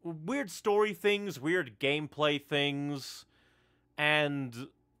like weird story things, weird gameplay things, and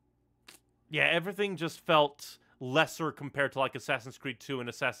yeah, everything just felt lesser compared to like Assassin's Creed 2 and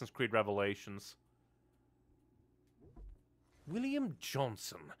Assassin's Creed Revelations. William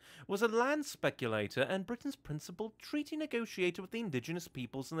Johnson was a land speculator and Britain's principal treaty negotiator with the indigenous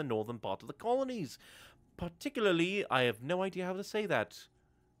peoples in the northern part of the colonies. Particularly, I have no idea how to say that.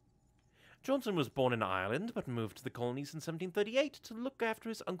 Johnson was born in Ireland, but moved to the colonies in 1738 to look after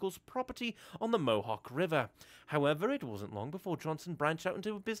his uncle's property on the Mohawk River. However, it wasn't long before Johnson branched out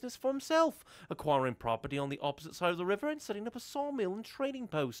into a business for himself, acquiring property on the opposite side of the river and setting up a sawmill and trading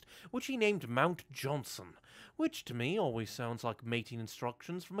post, which he named Mount Johnson, which to me always sounds like mating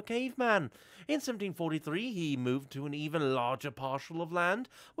instructions from a caveman. In 1743, he moved to an even larger parcel of land,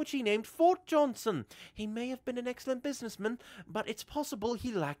 which he named Fort Johnson. He may have been an excellent businessman, but it's possible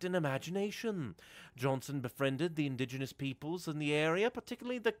he lacked an imagination. Johnson befriended the indigenous peoples in the area,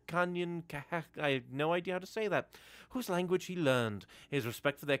 particularly the Kanyan Kahak, I have no idea how to say that, whose language he learned. His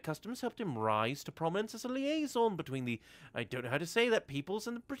respect for their customs helped him rise to prominence as a liaison between the, I don't know how to say that, peoples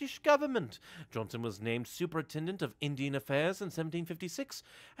and the British government. Johnson was named Superintendent of Indian Affairs in 1756.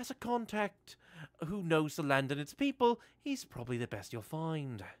 As a contact who knows the land and its people, he's probably the best you'll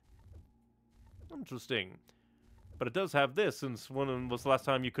find. Interesting. But it does have this, since when was the last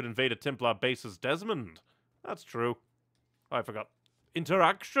time you could invade a Templar base as Desmond? That's true. I forgot.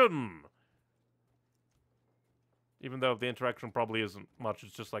 Interaction! Even though the interaction probably isn't much,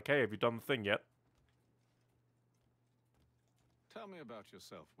 it's just like, hey, have you done the thing yet? Tell me about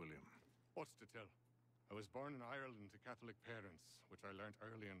yourself, William. What's to tell? I was born in Ireland to Catholic parents, which I learnt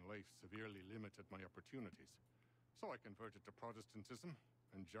early in life severely limited my opportunities. So I converted to Protestantism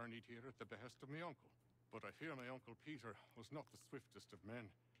and journeyed here at the behest of my uncle. But I fear my uncle Peter was not the swiftest of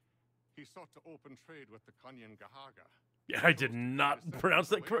men. He sought to open trade with the Kanyan Gahaga. Yeah, I did not pronounce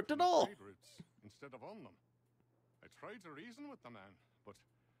that correct at all. Instead of on them. I tried to reason with the man, but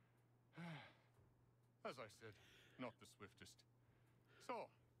as I said, not the swiftest. So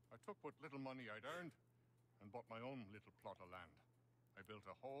I took what little money I'd earned and bought my own little plot of land. I built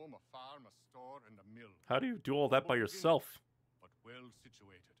a home, a farm, a store, and a mill. How do you do all that by yourself? But well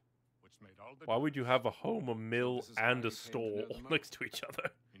situated. Made all the Why would you have a home, a mill, and a store all next to each other?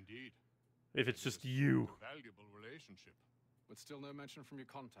 Indeed. If it's just you. A valuable relationship. But still no mention from your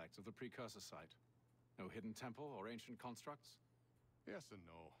contacts of the precursor site. No hidden temple or ancient constructs? Yes and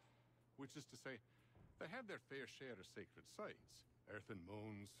no. Which is to say, they had their fair share of sacred sites. Earthen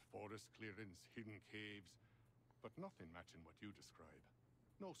mounds, forest clearings, hidden caves. But nothing matching what you describe.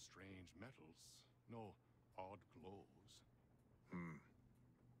 No strange metals. No odd glows.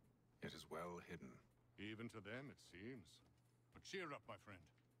 It is well hidden. Even to them, it seems. But cheer up, my friend.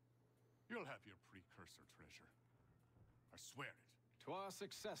 You'll have your precursor treasure. I swear it. To our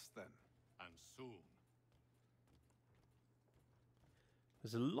success, then. And soon.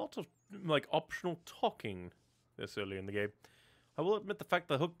 There's a lot of, like, optional talking this early in the game. I will admit the fact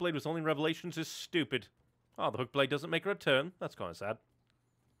the hook blade was only in Revelations is stupid. Oh, the hook blade doesn't make a return. That's kind of sad.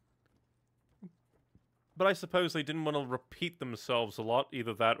 But I suppose they didn't want to repeat themselves a lot.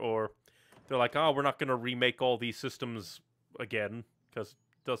 Either that or they're like, oh, we're not going to remake all these systems again. Because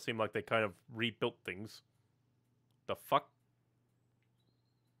it does seem like they kind of rebuilt things. The fuck?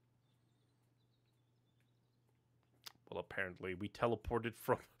 Well, apparently we teleported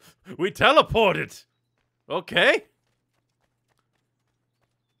from... we teleported! Okay.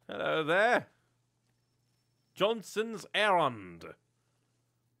 Hello there. Johnson's errand.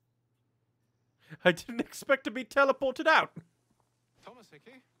 I didn't expect to be teleported out. Thomas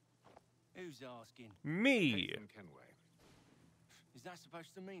Hickey? Who's asking? Me. Is that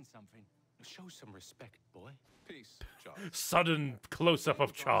supposed to mean something? Show some respect, boy. Peace, Charles. Sudden close-up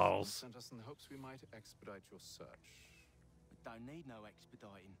of Charles. Sent us in the hopes we might expedite your search. We don't need no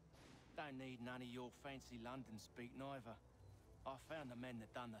expediting. Don't need none of your fancy London speak neither. I found the men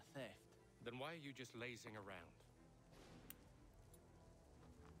that done the theft. Then why are you just lazing around?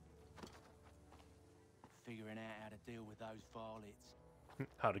 Figuring out how to deal with those varlets.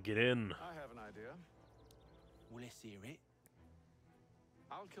 How to get in. I have an idea. Well, let's hear it.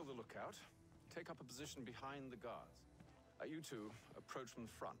 I'll kill the lookout. Take up a position behind the guards. You two approach from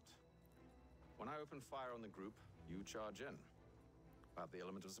the front. When I open fire on the group, you charge in. About the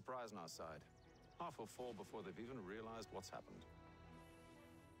element of surprise on our side. Half will fall before they've even realized what's happened.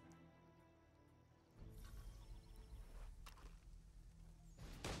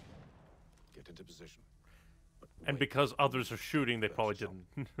 into position. And because others are shooting, they probably didn't.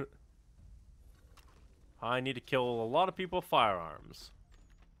 I need to kill a lot of people with firearms.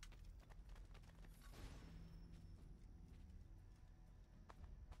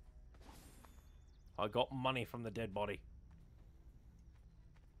 I got money from the dead body.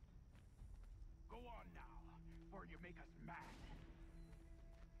 Go on now, or you make us mad.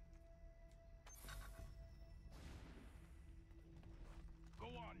 Go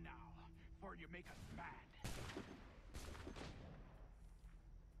on now, or you make us mad.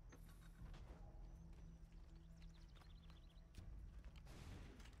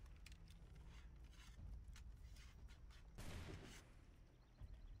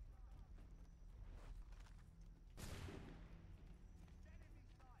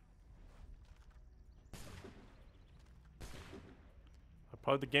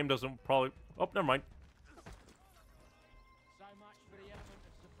 Probably the game doesn't probably... Oh, never mind. So much for the element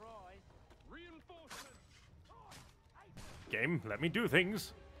of surprise. Reinforcements! Game, let me do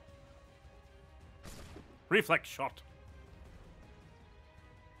things. Reflex shot.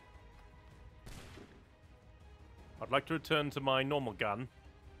 I'd like to return to my normal gun,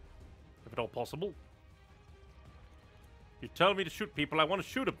 if at all possible. You tell me to shoot people, I want to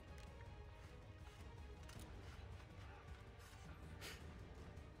shoot them.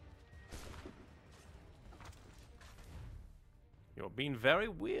 You're being very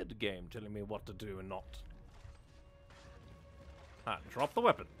weird, game, telling me what to do and not. Ah, drop the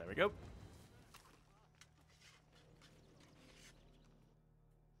weapon. There we go.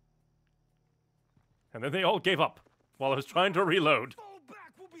 And then they all gave up while I was trying to reload. Fall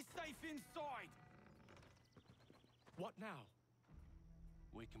back, we'll be safe inside. What now?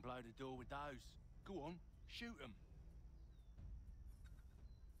 We can blow the door with those. Go on, shoot them.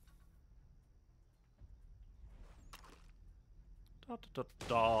 Da, da, da,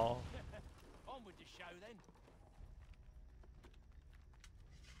 da. On with the show then.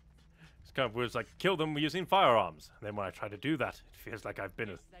 It's kind of weird. It's like, kill them using firearms. And then when I try to do that, it feels like I've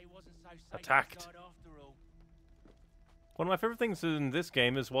been attacked. One of my favorite things in this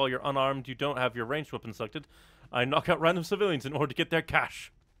game is while you're unarmed, you don't have your ranged weapon selected. I knock out random civilians in order to get their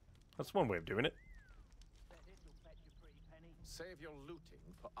cash. That's one way of doing it. Save your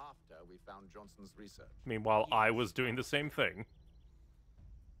looting for after we found Johnson's research. Meanwhile, I was doing the same thing.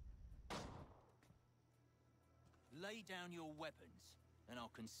 Lay down your weapons, and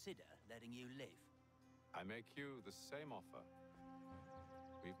I'll consider letting you live. I make you the same offer.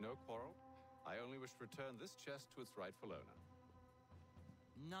 We've no quarrel. I only wish to return this chest to its rightful owner.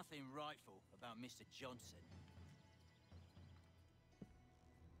 Nothing rightful about Mr. Johnson.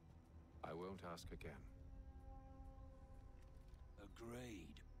 I won't ask again.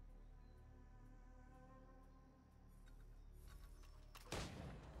 Agreed.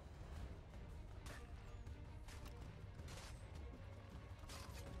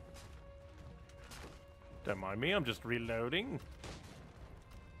 Don't mind me, I'm just reloading.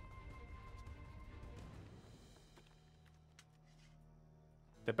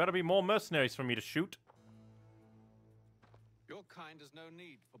 There better be more mercenaries for me to shoot. Your kind has no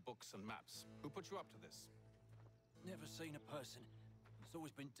need for books and maps. Who put you up to this? Never seen a person. It's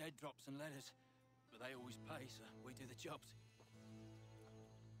always been dead drops and letters. But they always pay, so we do the jobs.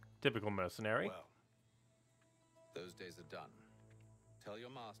 Typical mercenary. Well, those days are done. Tell your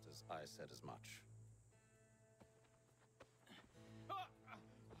masters I said as much.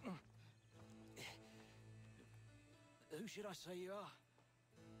 Who should I say you are?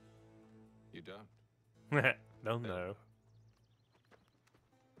 You don't? No.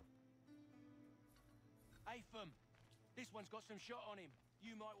 Hey, Fum, this one's got some shot on him.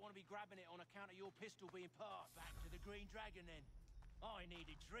 You might want to be grabbing it on account of your pistol being passed back to the Green Dragon then. I need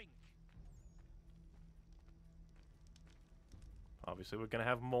a drink. Obviously, we're going to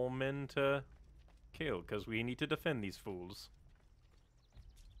have more men to kill, because we need to defend these fools.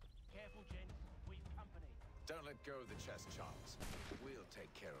 Careful, Jen. We've company. Don't let go of the chest, Charles. We'll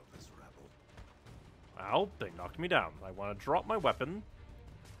take care of this rabble. Ow, they knocked me down. I want to drop my weapon.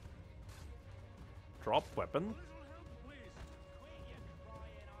 Drop weapon.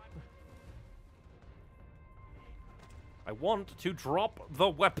 I want to drop the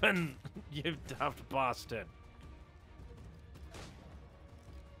weapon, you daft bastard.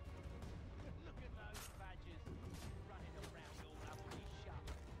 Look at those badgers running around all up in his shop.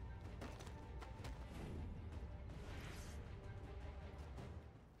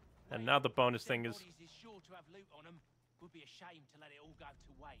 And now the bonus thing is... Bodies is sure to have loot on them. Would be a shame to let it all go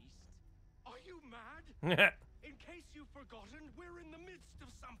to waste. Are you mad? In case you've forgotten, we're in the midst of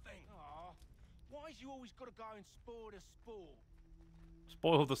something. Aw, why's you always got to go and spoil the sport?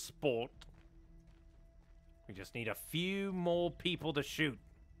 Spoil the sport. We just need a few more people to shoot.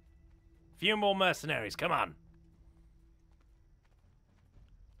 Few more mercenaries, come on.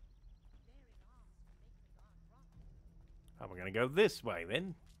 Oh, we're gonna go this way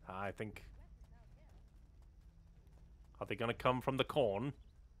then. I think. Are they gonna come from the corn?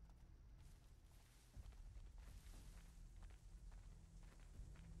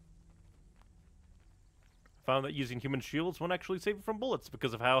 Found that using human shields won't actually save it from bullets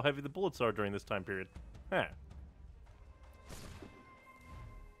because of how heavy the bullets are during this time period. Huh.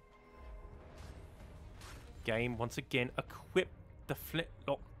 Game, once again, equip the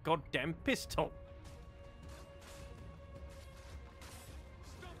flintlock goddamn pistol.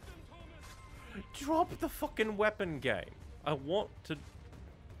 Drop the fucking weapon, game. I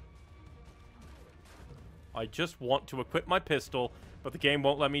just want to equip my pistol, but the game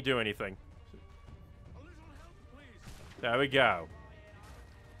won't let me do anything. There we go.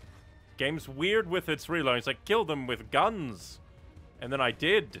 Game's weird with its reload. It's like, kill them with guns. And then I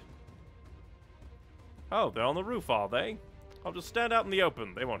did. Oh, they're on the roof, are they? I'll just stand out in the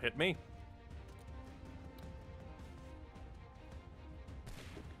open. They won't hit me.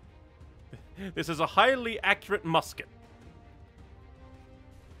 This is a highly accurate musket.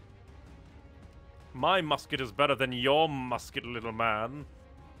 My musket is better than your musket, little man.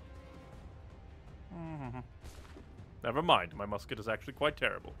 Never mind, my musket is actually quite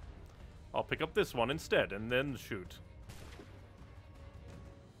terrible. I'll pick up this one instead and then shoot.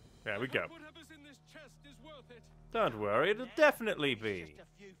 There we go. Don't worry, it'll definitely be.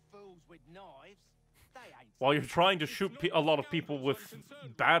 While you're trying to shoot a lot of people with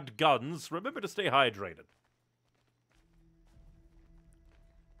bad guns, remember to stay hydrated.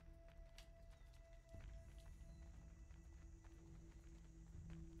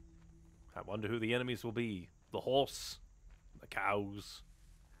 I wonder who the enemies will be. The horse, the cows.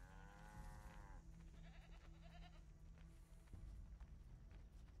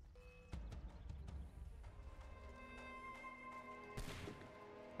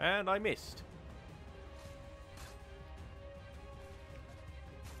 And I missed.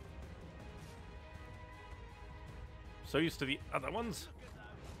 So used to the other ones.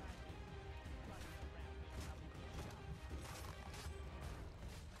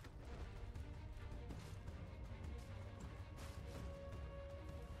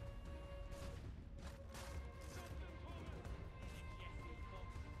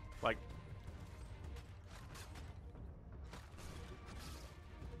 Like,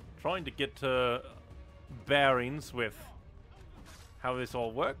 trying to get bearings with how this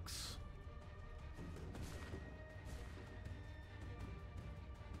all works.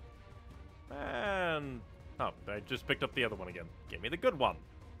 And oh, I just picked up the other one again. Give me the good one.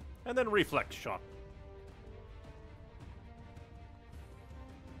 And then reflex shot.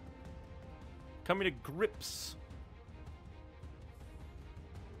 Coming to grips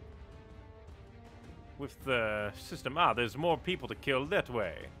with the system. Ah, there's more people to kill that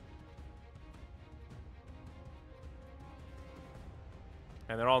way.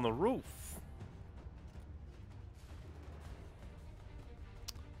 And they're on the roof.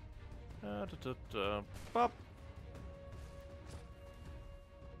 Pop.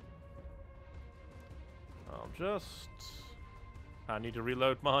 I need to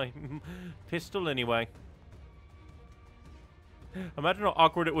reload my pistol anyway. Imagine how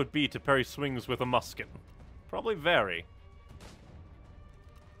awkward it would be to parry swings with a musket. Probably very.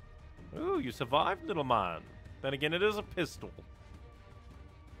 Ooh, you survived, little man. Then again, it is a pistol.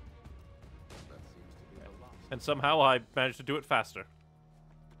 And somehow I managed to do it faster.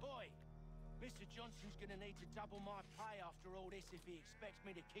 Boy, Mr. Johnson's gonna need to double my pay after all this if he expects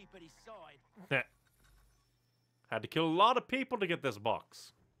me to keep at his side. Had to kill a lot of people to get this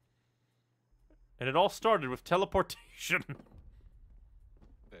box. And it all started with teleportation.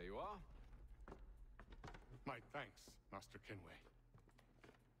 There you are. My thanks, Master Kenway.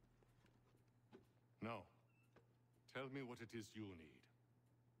 Now, tell me what it is you need.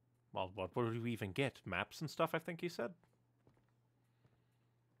 Well, what would we even get? Maps and stuff, I think he said?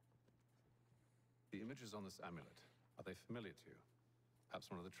 The images on this amulet, are they familiar to you? Perhaps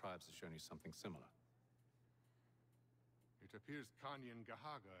one of the tribes has shown you something similar. It appears Kanyan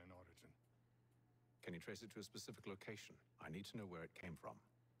Gahaga in origin. Can you trace it to a specific location? I need to know where it came from.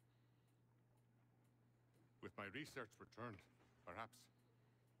 With my research returned, perhaps.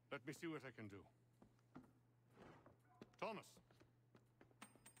 Let me see what I can do. Thomas!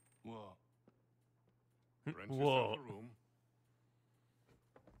 What? Rent yourself a room.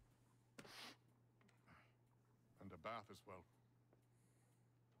 And a bath as well.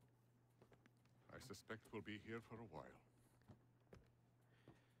 I suspect we'll be here for a while.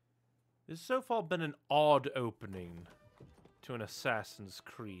 This has so far been an odd opening to an Assassin's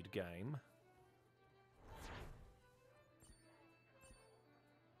Creed game.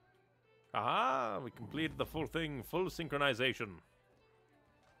 Ah, we completed the full thing, full synchronization.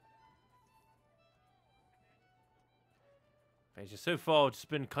 It's just so far it's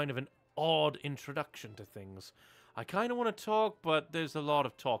been kind of an odd introduction to things. I kind of want to talk, but there's a lot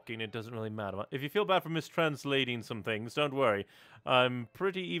of talking. It doesn't really matter. If you feel bad for mistranslating some things, don't worry. I'm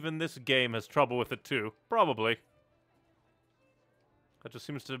pretty even this game has trouble with it too. Probably. That just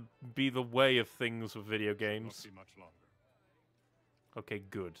seems to be the way of things with video games. Won't be much longer. Okay,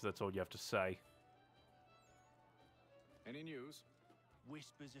 good. That's all you have to say. Any news?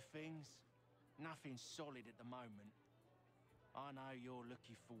 Whispers of things. Nothing solid at the moment. I know you're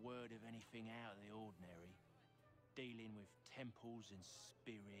looking for word of anything out of the ordinary. Dealing with temples and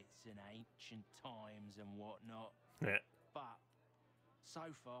spirits and ancient times and whatnot. Yeah. But,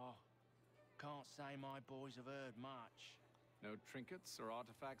 so far, can't say my boys have heard much. No trinkets or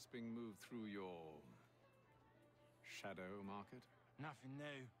artifacts being moved through your shadow market? Nothing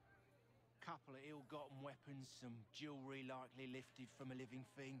new. Couple of ill-gotten weapons, some jewelry likely lifted from a living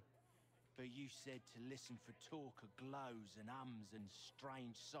thing. But you said to listen for talk of glows and ums and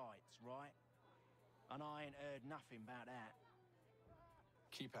strange sights, right? And I ain't heard nothing about that.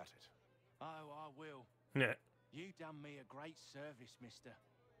 Keep at it. Oh, I will. Yeah. You done me a great service, mister.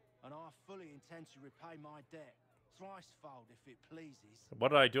 And I fully intend to repay my debt. Thricefold, if it pleases.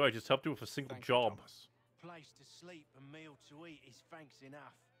 What did I do? I just helped you with a single job. Place to sleep and meal to eat is thanks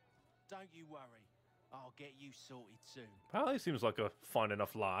enough. Don't you worry. I'll get you sorted soon. Well, he seems like a fine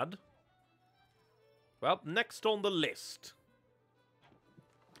enough lad. Well, next on the list.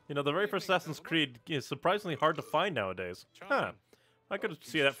 You know, the very first Assassin's Creed is surprisingly hard to find nowadays. Huh. I could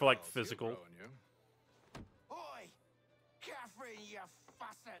see that for, like, physical. Oi! Catherine, you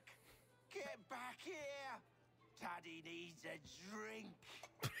fussock! Get back here! Taddy needs a drink!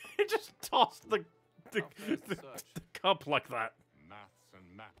 He just tossed the cup like that. Maths and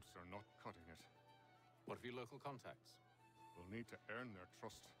maps are not cutting it. What of your local contacts? We'll need to earn their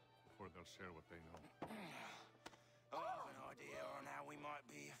trust before they'll share what they know. I have an idea on how we might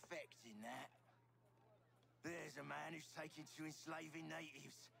be affecting that. There's a man who's taken to enslaving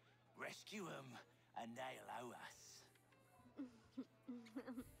natives. Rescue them, and they'll owe us.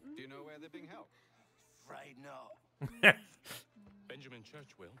 Do you know where they're being held? Afraid not. Benjamin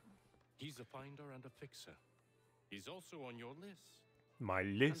Churchwill. He's a finder and a fixer. He's also on your list. My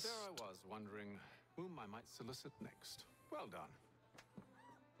And list. there I was, wondering whom I might solicit next. Well done.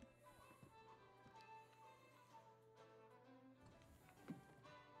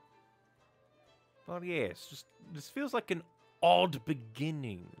 But yes, just this feels like an odd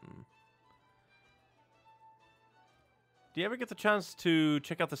beginning. Do you ever get the chance to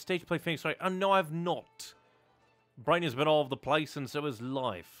check out the stage play thing? Sorry, no, I've not. Brian has been all over the place, and so has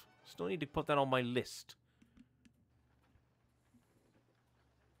life. Still need to put that on my list.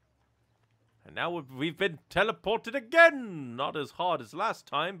 And now we've been teleported again! Not as hard as last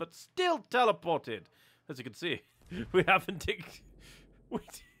time, but still teleported. As you can see, we haven't...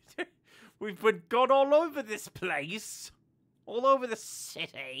 We've been gone all over this place. All over the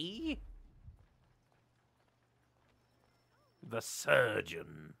city. The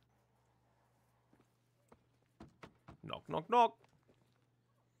surgeon. Knock, knock, knock.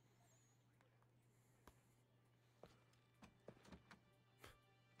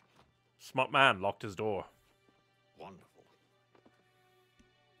 Smart man locked his door. Wonderful.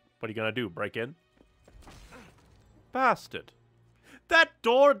 What are you gonna do? Break in? Bastard. That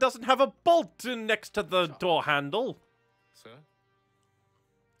door doesn't have a bolt in next to the door handle. Sir?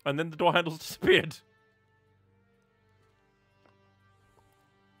 And then the door handle's disappeared.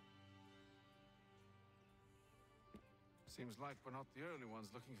 Seems like we're not the only ones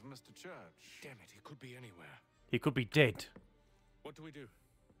looking for Mr. Church. Damn it, he could be anywhere. He could be dead. What do we do?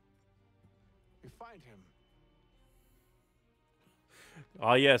 We find him.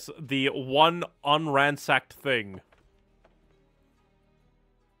 Ah, yes, the one unransacked thing.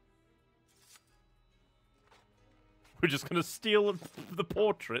 We're just gonna steal the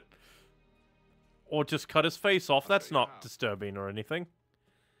portrait. Or just cut his face off. That's not disturbing or anything.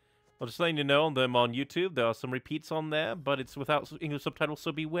 I'll just letting you know on them on YouTube. There are some repeats on there, but it's without English subtitles,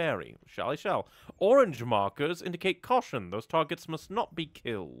 so be wary. Shall I shall. Orange markers indicate caution. Those targets must not be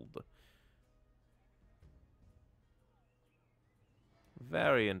killed.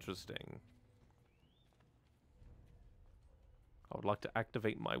 Very interesting. I would like to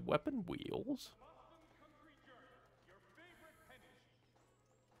activate my weapon wheels.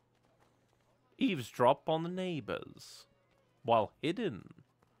 Eavesdrop on the neighbors while hidden.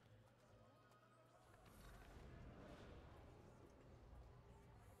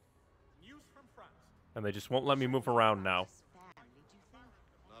 And they just won't let me move around now.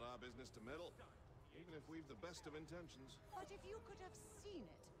 Not our business to meddle, even if we've the best of intentions. But if you could have seen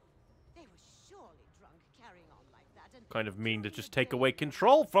it, they were surely drunk carrying on like that. And Kind of mean to just take away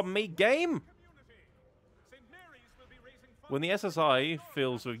control from me, game! When the SSI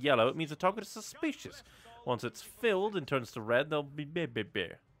fills with yellow, it means the target is suspicious. Once it's filled and turns to red, they'll be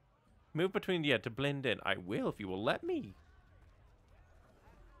bear. Move between to blend in. I will if you will let me.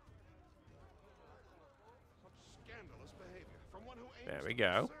 Scandalous behavior from one who aims There we to be a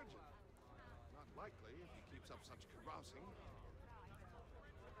go. surgeon. Not likely if he keeps up such carousing.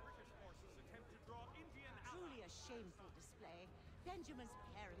 truly a shameful display. Benjamin's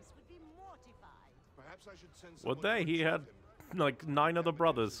parents would be mortified. Perhaps I should send Would someone they? to He had instruct him. like 9 other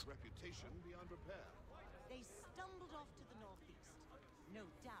brothers. Reputation beyond repair. They stumbled off to the northeast, no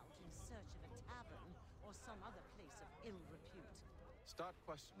doubt in search of a tavern or some other place of ill repute. Start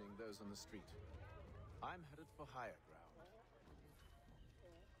questioning those on the street. I'm headed for higher ground.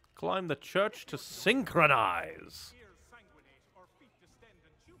 Climb the church to synchronize.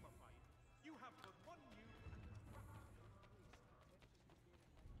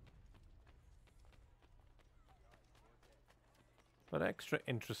 But extra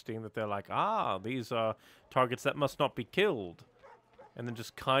interesting that they're like, these are targets that must not be killed. And then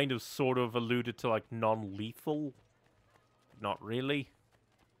just kind of sort of alluded to like non-lethal. Not really.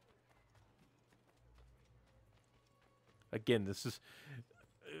 Again, this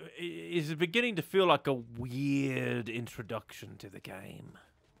is beginning to feel like a weird introduction to the game.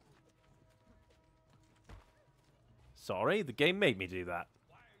 Sorry, the game made me do that.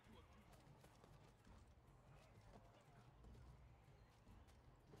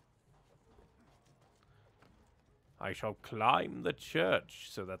 I shall climb the church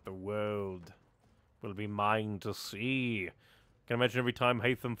so that the world will be mine to see. Can imagine every time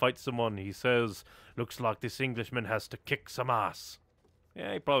Hatham fights someone, he says, looks like this Englishman has to kick some ass.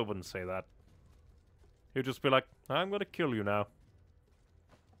 Yeah, he probably wouldn't say that. He'd just be like, I'm gonna kill you now.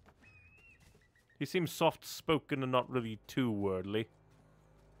 He seems soft-spoken and not really too worldly.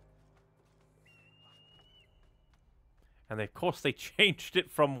 And of course they changed it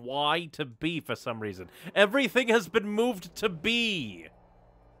from Y to B for some reason. Everything has been moved to B.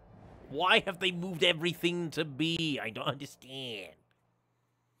 Why have they moved everything to B? I don't understand.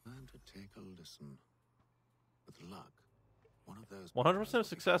 Learn to take a listen. With luck, one of those 100%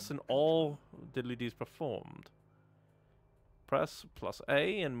 success in all diddly-dees performed. Press plus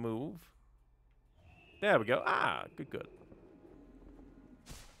A and move. There we go. Ah, good.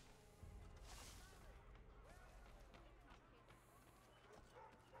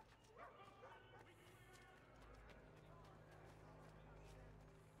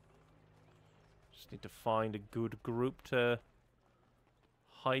 Just need to find a good group to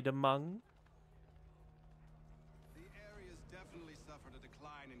hide among. The area's definitely suffered a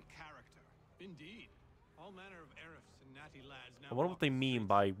decline in character. Indeed. All manner of Arifs and natty lads now. I wonder what they mean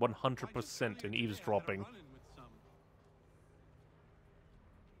by 100% in eavesdropping.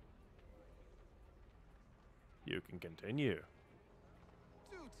 You can continue.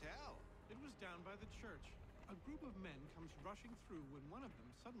 Do tell. It was down by the church. A group of men comes rushing through when one of them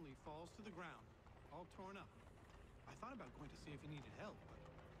suddenly falls to the ground, all torn up. I thought about going to see if he needed help, but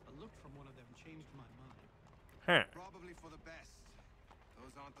a look from one of them changed my mind. Huh. Probably for the best.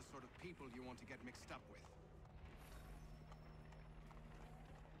 Those aren't the sort of people you want to get mixed up with.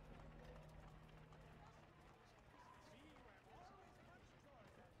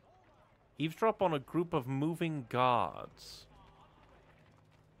 Eavesdrop on a group of moving guards.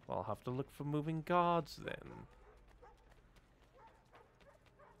 Well, I'll have to look for moving guards then.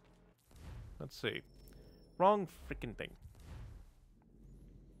 Let's see. Wrong freaking thing.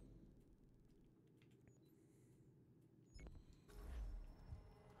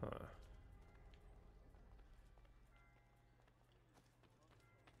 Huh.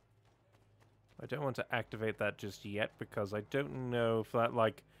 I don't want to activate that just yet because I don't know if that,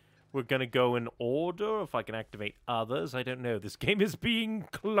 like, we're gonna go in order, if I can activate others. I don't know. This game is being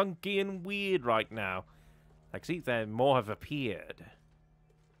clunky and weird right now. Like, see, there more have appeared.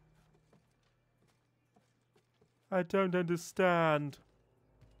 I don't understand.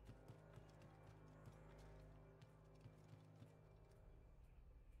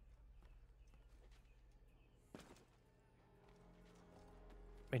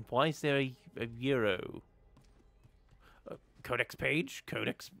 And why is there a euro? Codex page?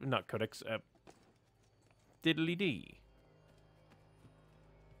 Codex? Not codex, diddly-dee.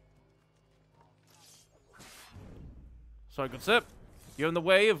 Sorry, good sir. You're in the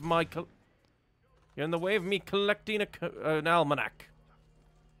way of my you're in the way of me collecting an almanac.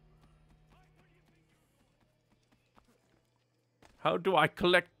 How do I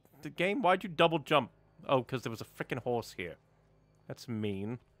collect the game? Why'd you double jump? Oh, because there was a freaking horse here. That's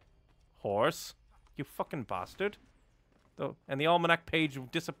mean. Horse. You fucking bastard. Oh, and the almanac page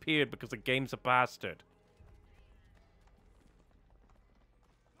disappeared because the game's a bastard.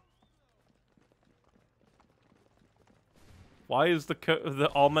 Why is the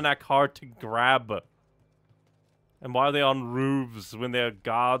almanac hard to grab? And why are they on roofs when they're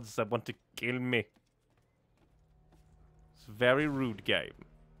guards that want to kill me? It's a very rude game.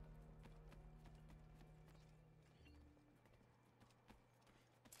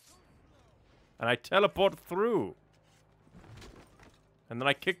 And I teleport through. And then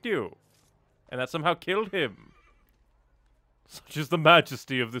I kicked you. And that somehow killed him. Such is the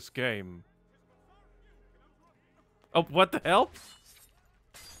majesty of this game. Oh, what the hell?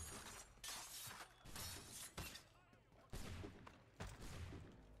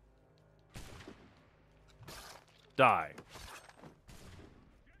 Die.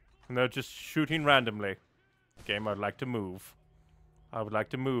 And they're just shooting randomly. Game, I'd like to move. I would like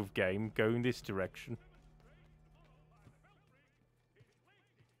to move, game. Go in this direction.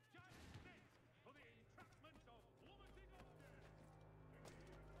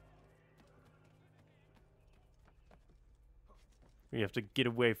 We have to get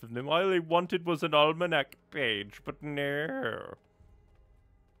away from them. All they wanted was an almanac page, but no.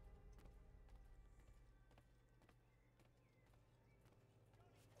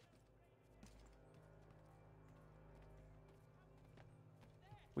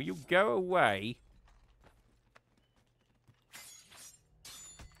 Will you go away?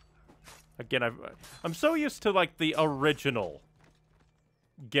 Again, I'm so used to, like, the original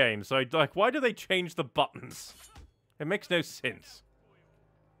game, so like, why do they change the buttons? It makes no sense.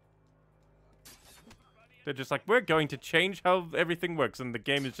 They're just like, we're going to change how everything works, and the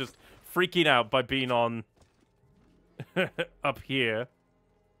game is just freaking out by being on up here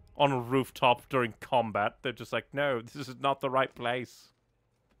on a rooftop during combat. They're just like, no, this is not the right place.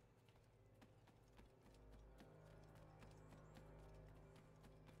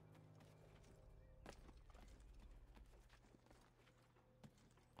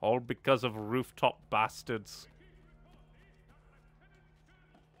 All because of rooftop bastards.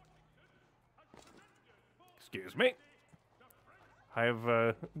 Excuse me. I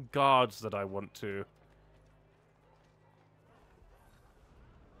have guards that I want to.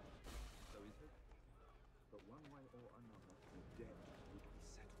 But one way or another, the debt will be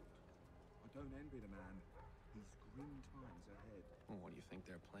settled. I don't envy the man. He's grim times ahead. Well, what do you think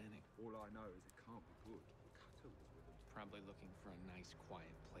they're planning? All I know is it can't be good. Cutter was with him. Probably looking for a nice,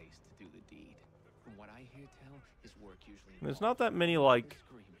 quiet place to do the deed. From what I hear tell, his work usually. There's not that many, like,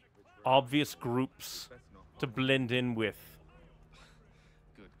 obvious groups to blend in with.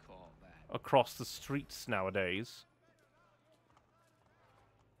 Good call, that. Across the streets nowadays.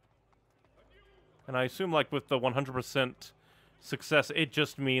 And I assume, like, with the 100% success, it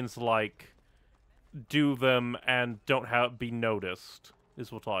just means, like, do them and don't be noticed,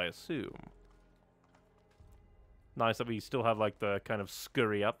 is what I assume. Nice that we still have, like, the kind of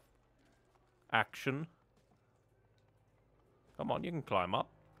scurry up action. Come on, you can climb up.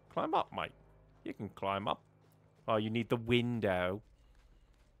 Climb up, mate. You can climb up. Oh, you need the window.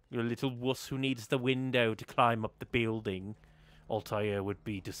 You're a little wuss who needs the window to climb up the building. Altair would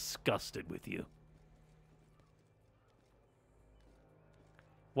be disgusted with you.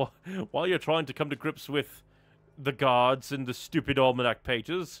 While you're trying to come to grips with the guards and the stupid almanac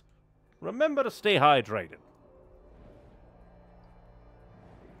pages, remember to stay hydrated.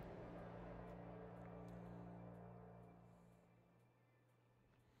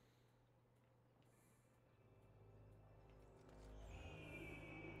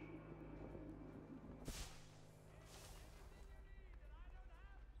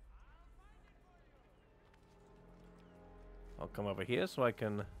 I'll come over here so I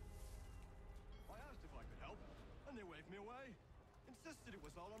can... I asked if I could help, and they waved me away. Insisted it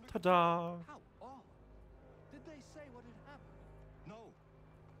was all under Ta-da! How odd. Did they say what had happened? No.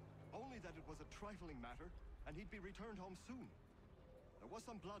 Only that it was a trifling matter, and he'd be returned home soon. There was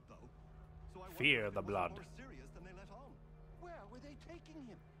some blood, though. So I Fear the blood. More serious than they let on. Where were they taking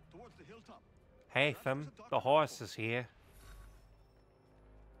him? Towards the hilltop. Hey, Thumb, the horse is here.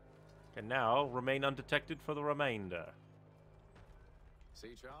 Can now remain undetected for the remainder.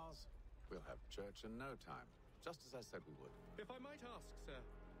 See, Charles? We'll have church in no time, just as I said we would. If I might ask, sir,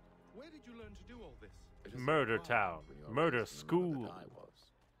 where did you learn to do all this? Murder Town. Murder School. I was.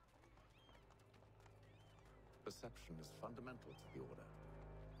 Perception is fundamental to the order.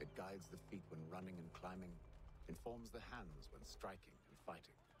 It guides the feet when running and climbing, informs the hands when striking and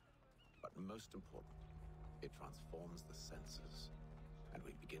fighting. But most important, It transforms the senses, and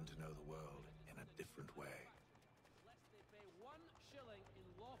we begin to know the world in a different way. Unless they pay 1 shilling in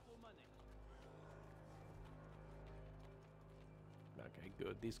lawful money. Okay,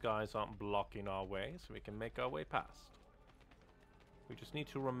 good. These guys aren't blocking our way, so we can make our way past. We just need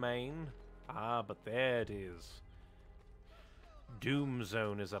to remain. Ah, but there it is. Doom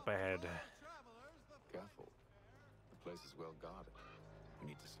Zone is up ahead. Careful. The place is well guarded. We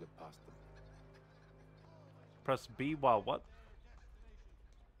need to slip past them. Press B while what?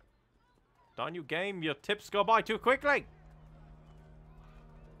 Darn you, game. Your tips go by too quickly.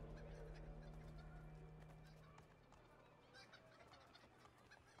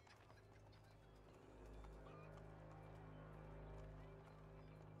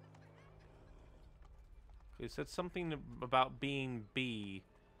 It said something about being B.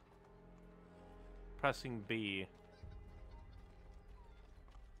 Pressing B.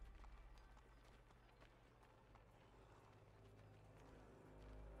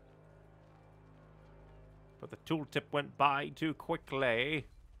 But the tooltip went by too quickly.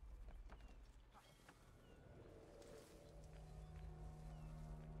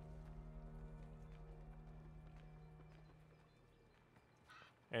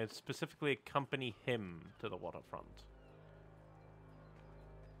 And specifically accompany him to the waterfront.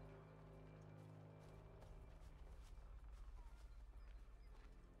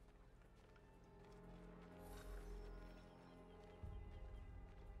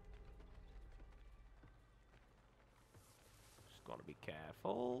 Just gotta be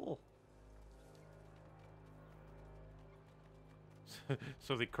careful.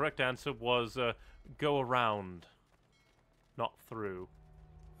 So the correct answer was go around, not through.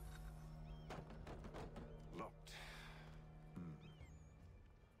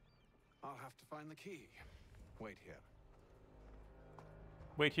 I'll have to find the key. Wait here.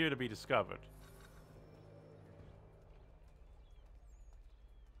 Wait here to be discovered.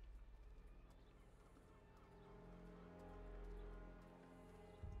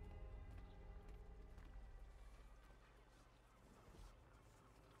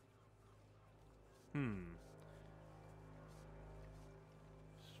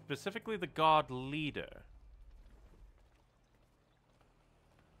 Specifically the god leader.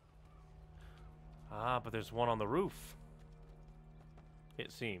 Ah, but there's one on the roof.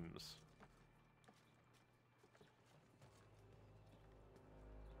 It seems.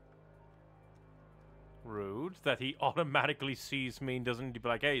 Rude that he automatically sees me and doesn't need to be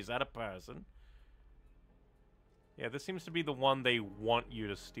like, hey, is that a person? Yeah, this seems to be the one they want you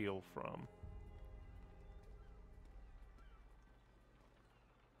to steal from.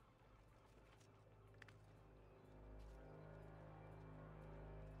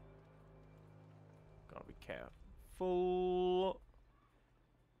 Gotta be careful.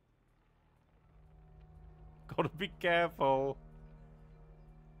 Gotta be careful.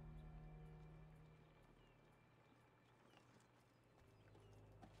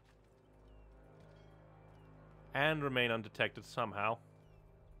 And remain undetected somehow.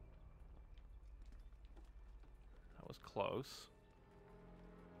 That was close.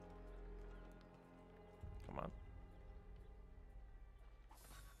 Come on.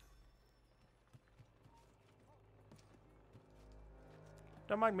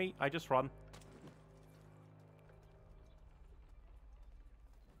 Don't mind me, I just run.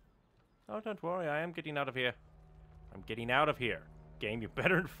 Oh, don't worry, I am getting out of here. I'm getting out of here. Game, you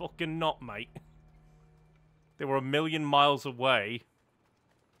better fucking not, mate. They were 1,000,000 miles away.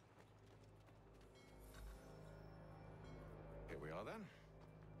 Here we are then.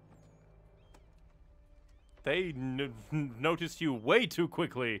 They noticed you way too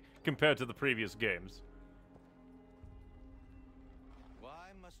quickly compared to the previous games. Why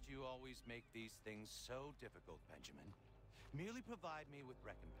must you always make these things so difficult, Benjamin? Merely provide me with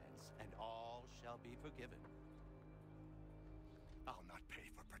recompense, and all shall be forgiven. I'll not pay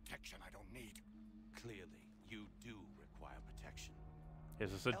for protection I don't need. Clearly, you do require protection.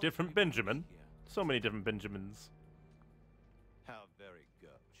 Is this a different Benjamin? So many different Benjamins. How very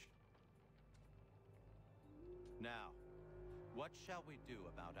gauche. Now, what shall we do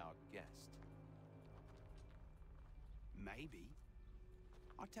about our guest? Maybe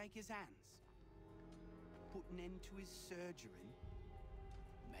I'll take his hands, put an end to his surgery.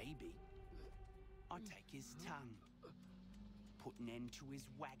 Maybe I'll take his tongue, put an end to his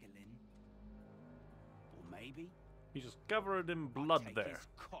waggling. Or maybe He's just covered in blood take there. his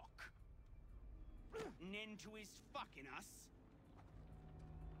cock, an end to his fucking us.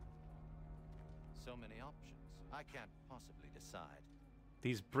 So many options. I can't possibly decide.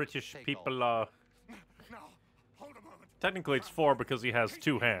 These British Take people all. are... No, hold a moment. Technically it's 4 because he has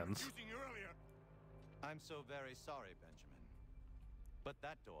 2 hands. I I'm so very sorry, Benjamin. But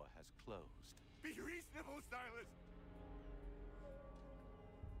that door has closed. Be reasonable, Silas!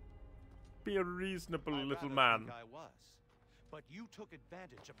 Be a reasonable I little rather man. think I was, but you took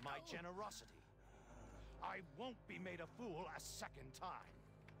advantage of my generosity. I won't be made a fool a second time.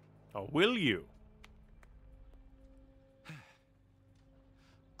 Or will you?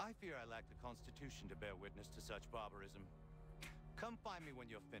 I fear I lack the constitution to bear witness to such barbarism. Come find me when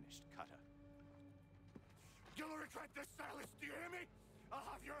you're finished, Cutter. You'll regret this, Silas, do you hear me? I'll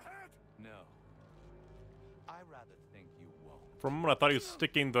have your head! No. I rather think you won't. For a moment I thought he was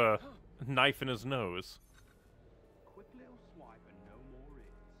sticking the knife in his nose. Quick little swipe and no more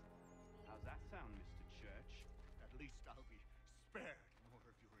is. How's that sound, Mr. Church? At least I'll be spared more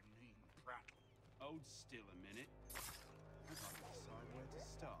of your inane prattle. Hold still a minute. I'd like to decide where to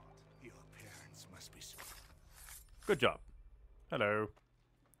start. Your parents must be... Good job. Hello.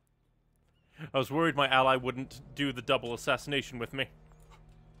 I was worried my ally wouldn't do the double assassination with me.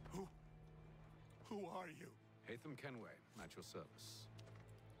 Who are you? Hatham Kenway, at your service.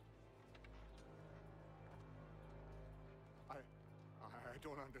 I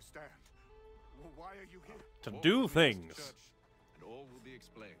don't understand. Why are you here? To do things. And all will be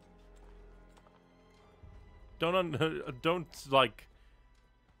explained. Don't like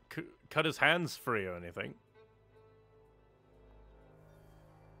cut his hands free or anything.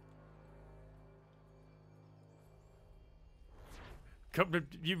 Come,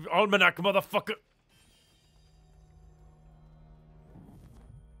 you almanac, motherfucker!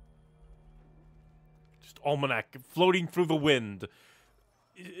 Just almanac floating through the wind.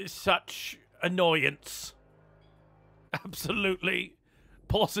 Such annoyance. Absolutely,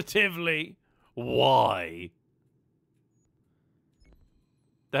 positively. Why?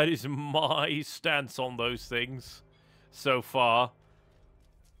 That is my stance on those things so far.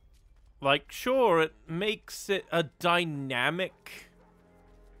 Like, sure, it makes it a dynamic,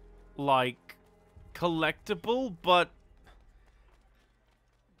 like, collectible, but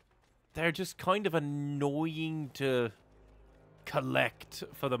they're just kind of annoying to collect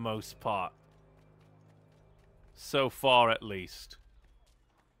for the most part. So far, at least.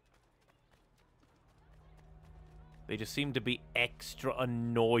 They just seem to be extra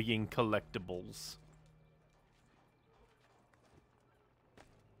annoying collectibles.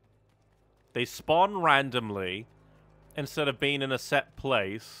 They spawn randomly instead of being in a set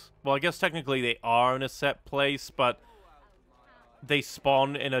place. Well, I guess technically they are in a set place, but they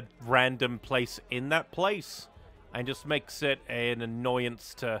spawn in a random place in that place. And just makes it an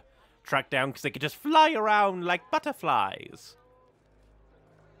annoyance to track down because they could just fly around like butterflies.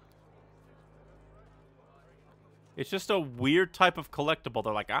 It's just a weird type of collectible.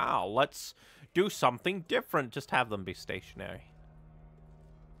 They're like, let's do something different. Just have them be stationary.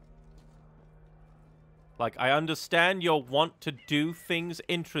 Like, I understand you'll want to do things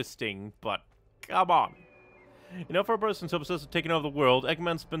interesting, but come on. You know, for a person so obsessed with taking over the world,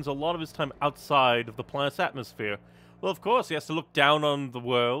 Eggman spends a lot of his time outside of the planet's atmosphere. Well, of course, he has to look down on the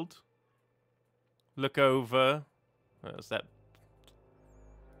world. Look over. Is that...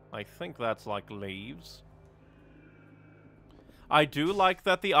 I think that's like leaves. I do like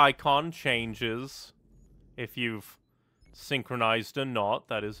that the icon changes if you've synchronized or not.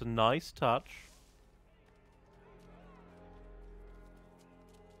 That is a nice touch.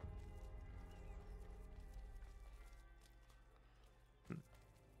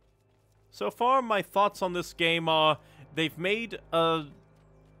 So far, my thoughts on this game are they've made a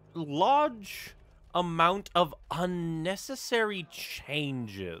large amount of unnecessary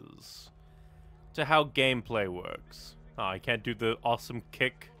changes to how gameplay works. Oh, I can't do the awesome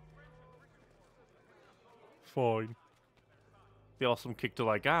kick. Fine. The awesome kick to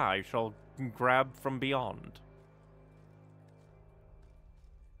like, I shall grab from beyond.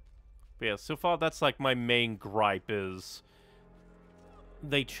 But yeah, so far that's like my main gripe is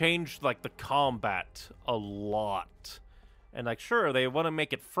they changed like the combat a lot. And like, sure, they want to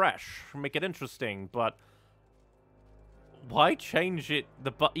make it fresh, make it interesting, but why change it,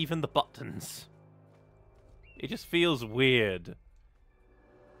 even the buttons? It just feels weird.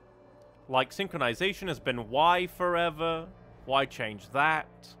 Like, synchronization has been Y forever. Why change that?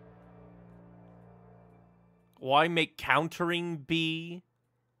 Why make countering B?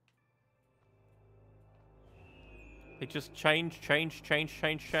 They just change.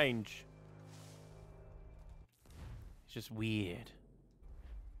 It's just weird.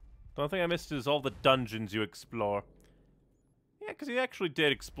 The only thing I missed is all the dungeons you explore. Yeah, because you actually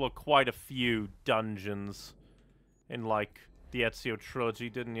did explore quite a few dungeons in, like, the Ezio trilogy,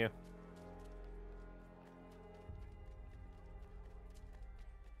 didn't you?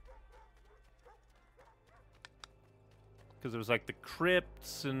 Because there was like the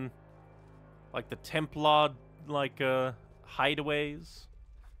crypts and like the Templar like hideaways.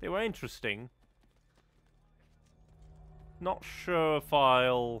 They were interesting. Not sure if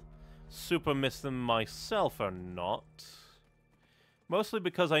I'll super miss them myself or not. Mostly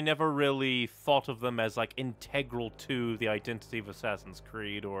because I never really thought of them as like integral to the identity of Assassin's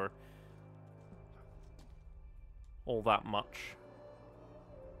Creed or all that much.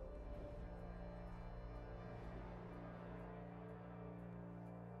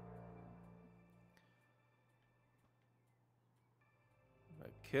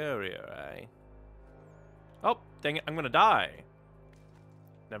 A courier, eh? Oh, dang it, I'm gonna die.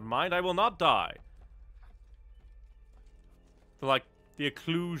 Never mind, I will not die. Like, the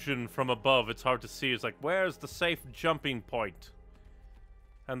occlusion from above, it's hard to see. It's like, where's the safe jumping point?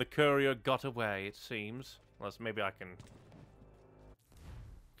 And the courier got away, it seems. Unless maybe I can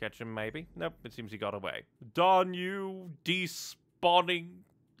catch him, maybe? Nope, it seems he got away. Darn you, despawning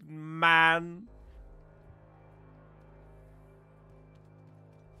man.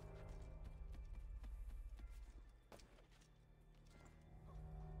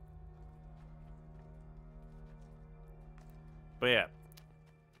 But yeah.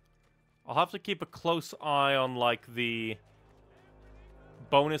 I'll have to keep a close eye on, like, the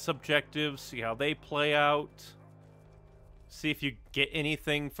bonus objectives, see how they play out. See if you get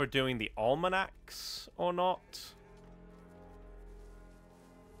anything for doing the almanacs or not.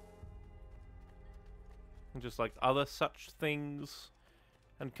 And just, like, other such things.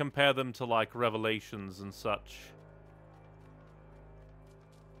 And compare them to, like, Revelations and such.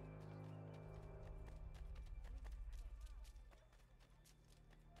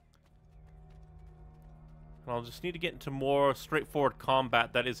 I'll just need to get into more straightforward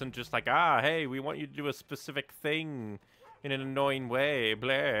combat that isn't just like, ah, hey, we want you to do a specific thing in an annoying way,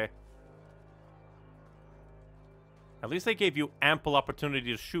 blah. At least they gave you ample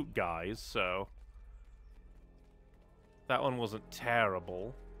opportunity to shoot guys, so that one wasn't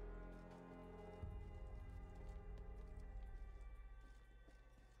terrible.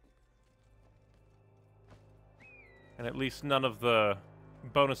 And at least none of the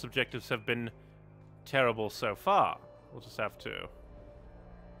bonus objectives have been terrible so far. We'll just have to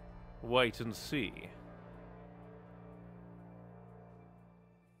wait and see.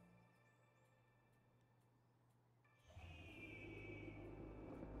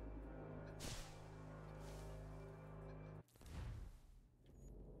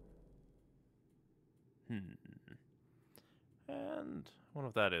 And one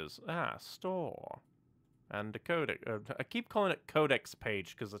of that is store. And a codex. I keep calling it codex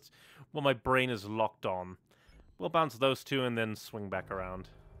page because it's what my brain is locked on. We'll bounce those two and then swing back around.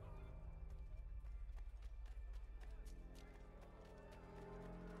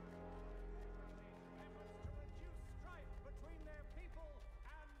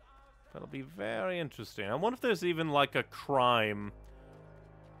 That'll be very interesting. I wonder if there's even like a crime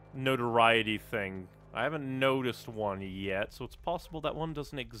notoriety thing. I haven't noticed one yet, so it's possible that one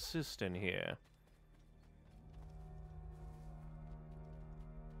doesn't exist in here.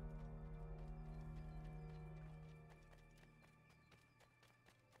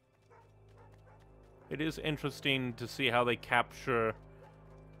 It is interesting to see how they capture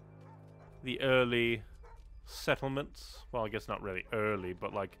the early settlements. Well, I guess not really early,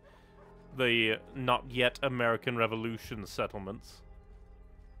 but like the not yet American Revolution settlements.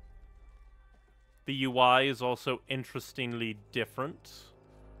 The UI is also interestingly different.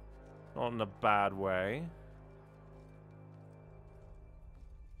 Not in a bad way.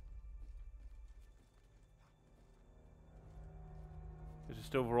 It's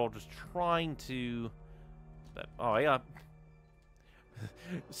just overall just trying to... Oh, yeah.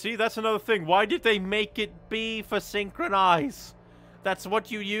 See, that's another thing. Why did they make it B for synchronize? That's what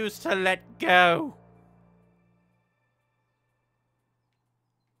you use to let go.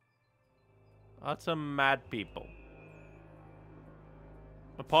 That's a mad people.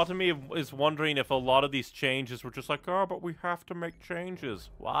 A part of me is wondering if a lot of these changes were just like, oh, but we have to make changes.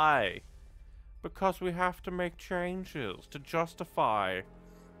 Why? Because we have to make changes to justify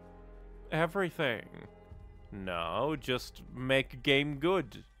everything. No, just make game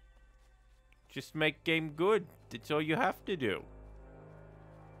good. Just make game good. That's all you have to do.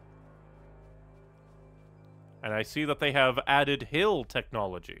 And I see that they have added hill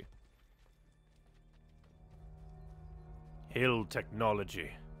technology. Hill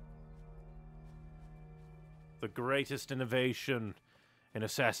technology. The greatest innovation in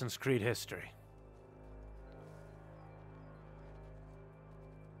Assassin's Creed history.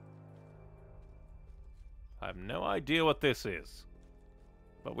 I have no idea what this is,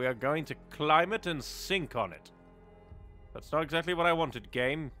 but we are going to climb it and sink on it. That's not exactly what I wanted,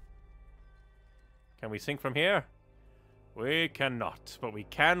 game. Can we sink from here? We cannot, but we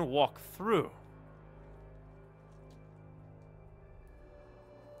can walk through.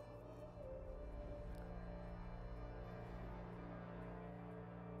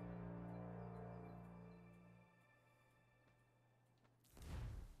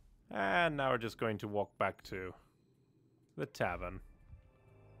 And now we're just going to walk back to the tavern.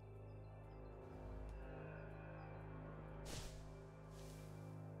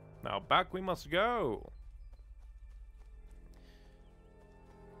 Now back we must go.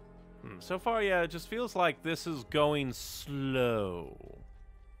 So far, yeah, it just feels like this is going slow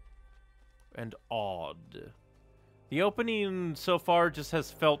and odd. The opening so far just has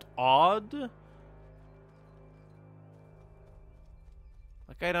felt odd.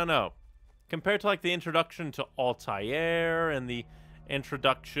 Like, I don't know. Compared to, like, the introduction to Altair and the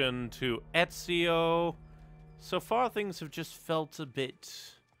introduction to Ezio, so far things have just felt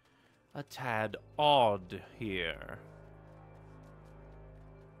a tad odd here.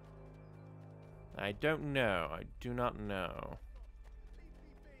 I don't know. I do not know.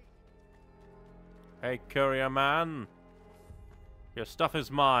 Hey, courier man. Your stuff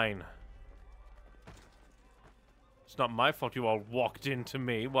is mine. It's not my fault you all walked into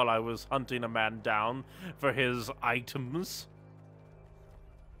me while I was hunting a man down for his items.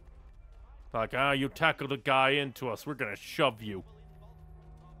 Like, you tackled a guy into us, we're gonna shove you.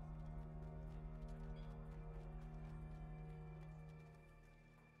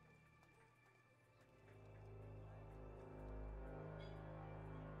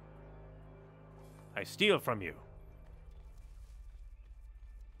 I steal from you.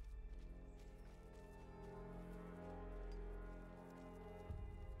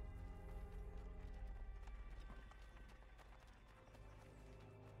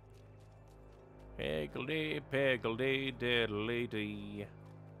 Piggledy, piggledy, diddly dee.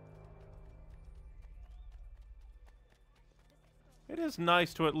 It is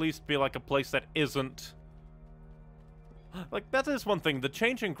nice to at least be like a place that isn't... Like, that is one thing. The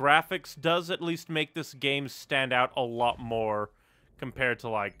change in graphics does at least make this game stand out a lot more compared to,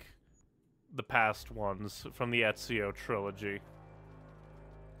 like, the past ones from the Ezio trilogy.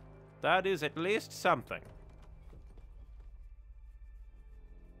 That is at least something.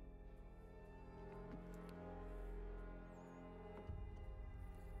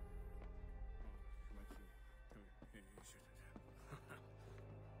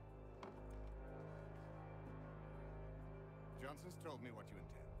 Johnson's told me what you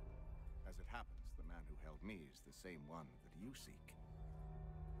intend. As it happens, the man who held me is the same one that you seek.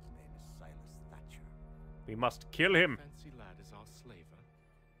 His name is Silas Thatcher. We must kill him. Fancy lad is our slaver.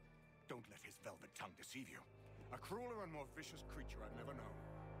 Don't let his velvet tongue deceive you. A crueler and more vicious creature I've never known.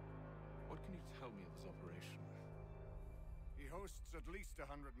 What can you tell me of his operation? He hosts at least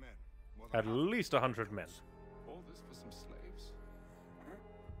 100 men. At least 100 men. All this for some slaves?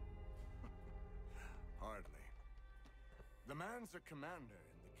 Hardly. The man's a commander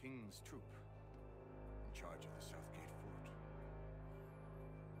in the king's troop, in charge of the Southgate fort.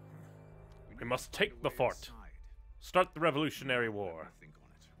 We must take the fort. Start the Revolutionary War.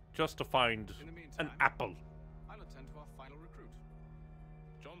 Just to find an apple. I'll attend to our final recruit.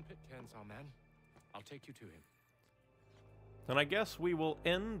 John Pitcairn's our man. I'll take you to him. And I guess we will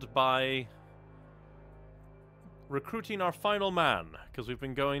end by recruiting our final man, because we've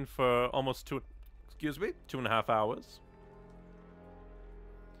been going for almost 2.5 hours.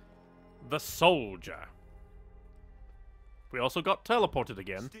 The soldier. We also got teleported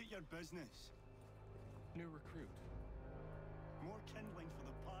again. State your business. New recruit. More kindling for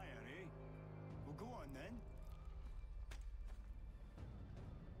the pyre, eh? Well, go on then.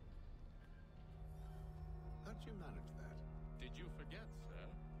 How'd you manage that? Did you forget, sir?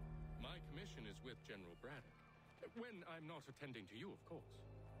 My commission is with General Braddock. When I'm not attending to you, of course.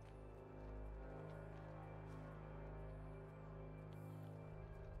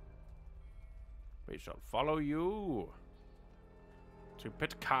 We shall follow you to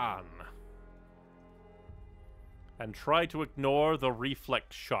Pitcairn and try to ignore the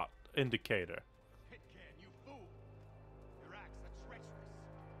reflex shot indicator. Pitcairn, you fool! Your acts are treacherous.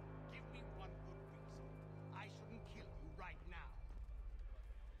 Give me one good reason I shouldn't kill you right now.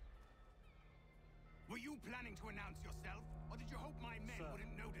 Were you planning to announce yourself, or did you hope my men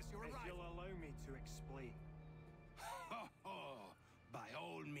wouldn't notice your If arrival? you'll allow me to explain. By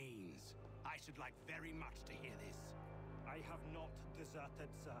all means. I should like very much to hear this. I have not deserted,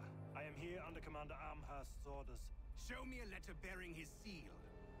 sir. I am here under Commander Amherst's orders. Show me a letter bearing his seal,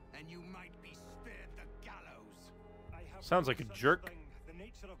 and you might be spared the gallows. I have Sounds no like a such jerk. thing. The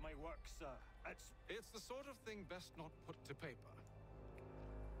nature of my work, sir. It's the sort of thing best not put to paper.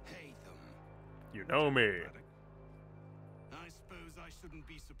 Hate them. You know me. I suppose I shouldn't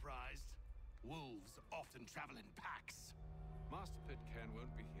be surprised. Wolves often travel in packs. Master Pitcairn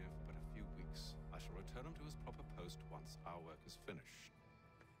won't be here for but a few weeks. I shall return him to his proper post once our work is finished.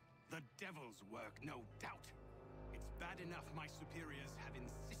 The devil's work, no doubt. It's bad enough my superiors have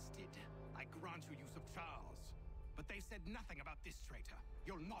insisted I grant you use of Charles. But they've said nothing about this traitor.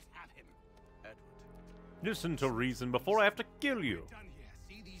 You'll not have him. Edward. Listen to reason before I have to kill you. We're done here.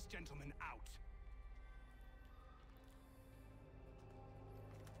 See these gentlemen out.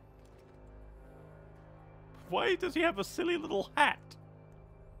 Why does he have a silly little hat?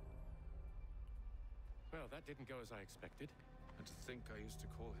 Well, that didn't go as I expected. And to think I used to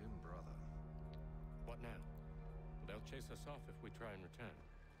call him brother. What now? They'll chase us off if we try and return.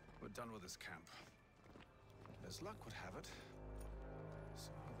 We're done with this camp. As luck would have it,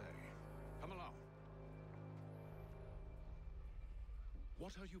 so are they. Come along.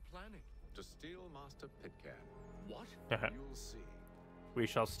 What are you planning? To steal Master Pitcairn. What? You'll see. We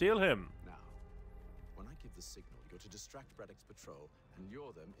shall steal him. Now, when I give the signal, you're to distract Braddock's patrol and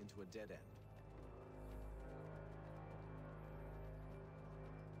lure them into a dead end.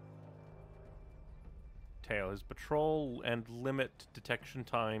 Tail his patrol and limit detection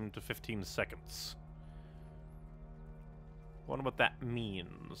time to 15 seconds. Wonder what that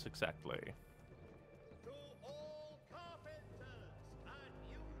means exactly.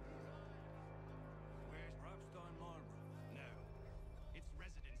 Where's Rockstein Marlborough? No. Its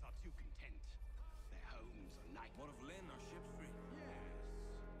residents are too content. Their homes are night. What of Lynn or Ship Street?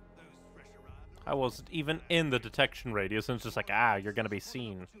 Yes. Those fresh arrivals. I wasn't even in the detection radius, and it's just like, you're gonna be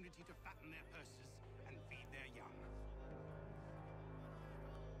seen. Opportunity to fatten their purses and feed their young.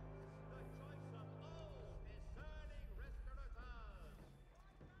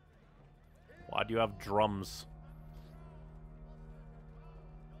 Why do you have drums?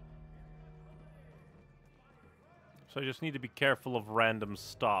 So I just need to be careful of random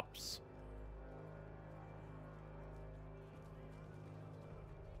stops.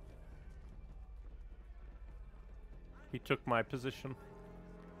 He took my position.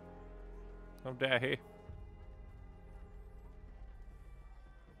 How dare he?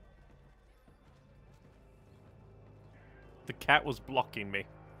 The cat was blocking me.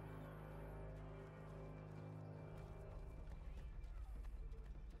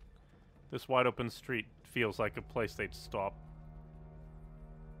 This wide open street feels like a place they'd stop.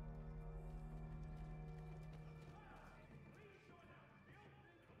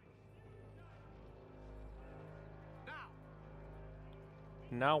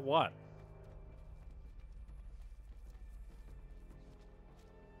 Now what?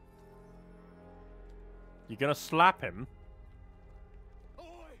 You gonna slap him? Oi!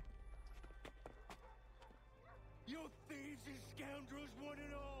 You thieves and scoundrels, one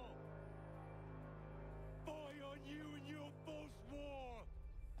and all! Fie on you and your false war!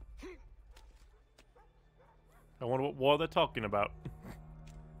 I wonder what war they're talking about.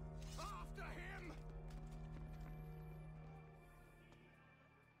 After him!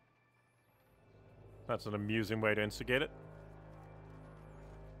 That's an amusing way to instigate it.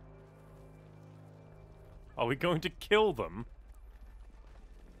 Are we going to kill them?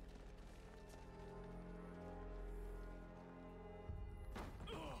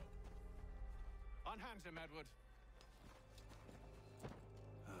 Unhand him, Edward.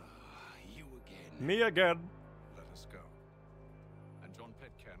 You again. Me again. Let us go. And John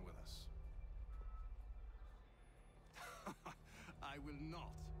Pitcairn with us. I will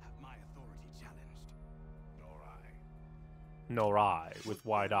not have my authority challenged. Nor I. Nor I, with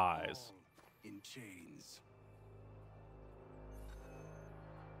wide eyes. In chains.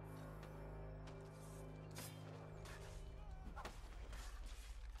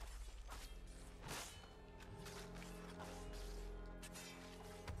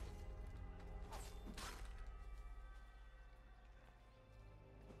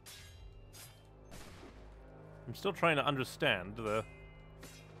 I'm still trying to understand the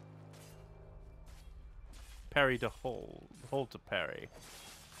parry to hold to parry.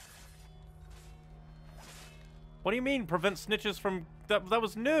 What do you mean prevent snitches from that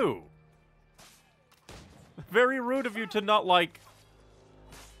was new? Very rude of you to not like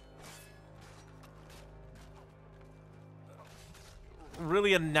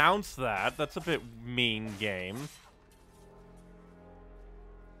really announce that. That's a bit mean, game.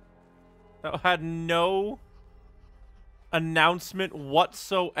 That had no announcement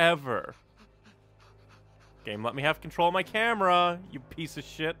whatsoever. Game, let me have control of my camera, you piece of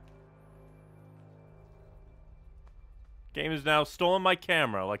shit. Game has now stolen my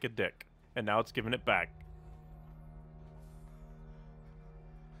camera like a dick. And now it's giving it back.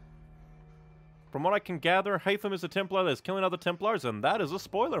 From what I can gather, Haytham is a Templar that is killing other Templars, and that is a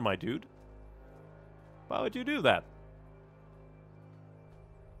spoiler, my dude. Why would you do that?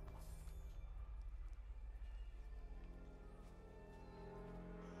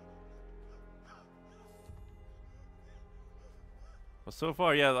 Well, so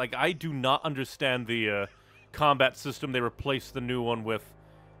far, yeah, like, I do not understand the combat system they replaced the new one with.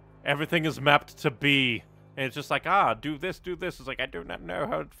 Everything is mapped to B. And it's just like, do this, do this. It's like, I do not know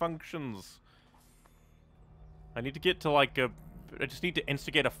how it functions. I need to get to, like, I just need to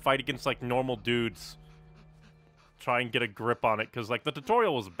instigate a fight against, like, normal dudes. Try and get a grip on it, because, like, the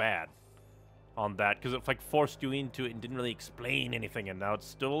tutorial was bad on that, because it, like, forced you into it and didn't really explain anything, and now it's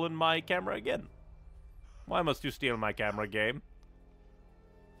still in my camera again. Why must you steal my camera, game?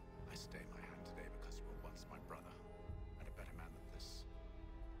 I stay my hand today because you were once my brother, and a better man than this.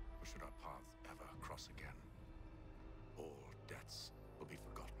 Or should our paths ever cross again, all debts will be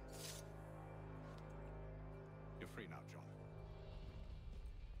forgotten. You're free now, John.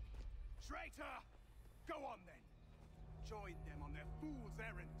 Traitor! Go on then. Join them on their fool's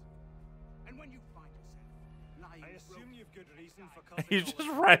errand. And when you find yourself lying, I assume you've good reason for causing He's just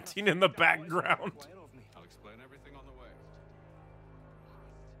ranting in the background. I'll explain everything on the way.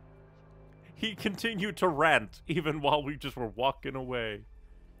 He continued to rant even while we just were walking away.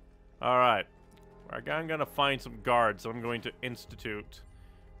 Alright. I'm gonna find some guards, so I'm going to institute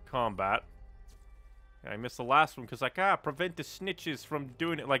combat. I missed the last one because, like, prevent the snitches from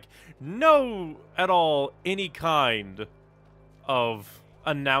doing it. Like, no at all any kind of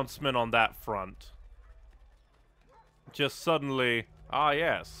announcement on that front. Just suddenly,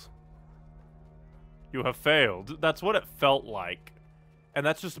 yes. You have failed. That's what it felt like. And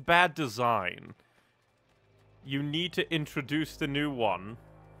that's just bad design. You need to introduce the new one.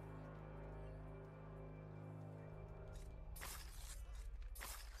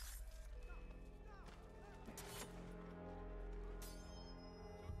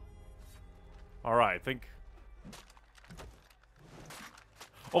 Alright, I think...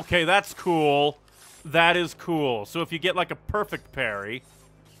 Okay, that's cool. That is cool. So if you get, like, a perfect parry...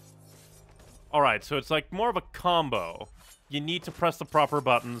 Alright, so it's, like, more of a combo. You need to press the proper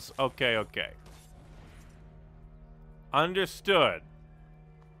buttons. Okay, okay. Understood.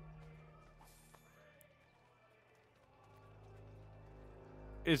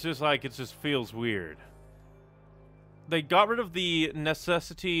 It's just, like, it just feels weird. They got rid of the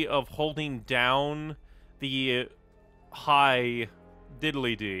necessity of holding down the high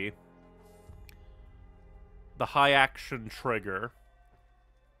diddly-dee. The high action trigger.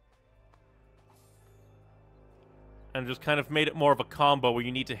 And just kind of made it more of a combo where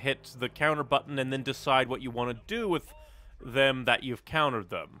you need to hit the counter button and then decide what you want to do with them that you've countered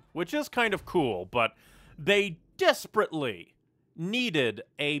them. Which is kind of cool, but they desperately needed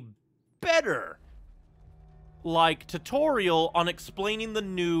a better, like, tutorial on explaining the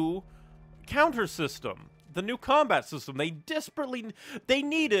new counter system. The new combat system. They desperately... They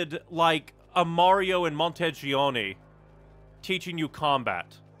needed, like, a Mario and Montegione teaching you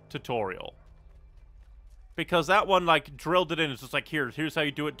combat tutorial. Because that one, like, drilled it in. It's just like, here's how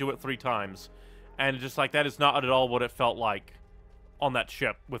you do it 3 times. And just, like, that is not at all what it felt like on that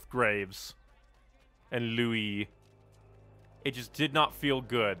ship with Graves and Louis. It just did not feel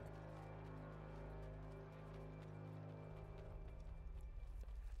good.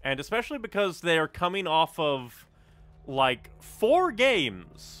 And especially because they're coming off of, like, 4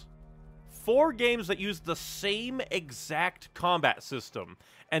 games. 4 games that use the same exact combat system.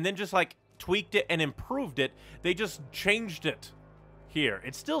 And then just, like, tweaked it and improved it. They just changed it here.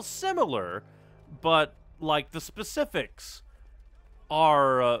 It's still similar, but, like, the specifics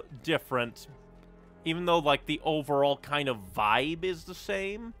are different. Even though, like, the overall kind of vibe is the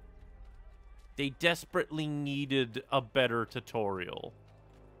same. They desperately needed a better tutorial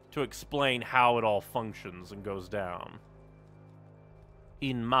to explain how it all functions and goes down.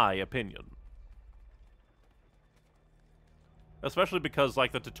 In my opinion. Especially because,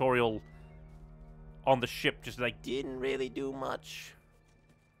 like, the tutorial on the ship just, like, didn't really do much.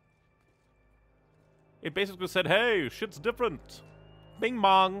 It basically said, hey, shit's different. Bing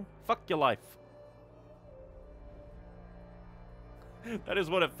bong. Fuck your life. That is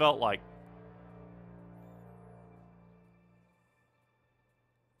what it felt like.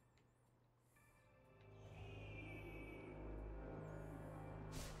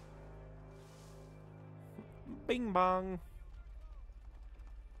 Bing bong.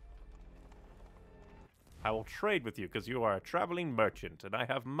 I will trade with you because you are a traveling merchant and I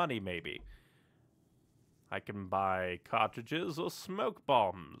have money maybe. I can buy cartridges or smoke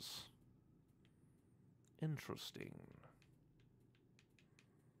bombs. Interesting.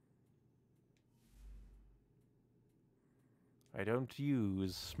 I don't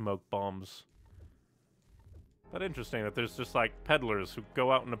use smoke bombs. But interesting that there's just, like, peddlers who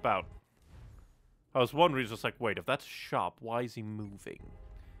go out and about. I was wondering, just like, wait, if that's a shop, why is he moving?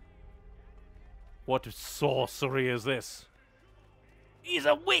 What sorcery is this? He's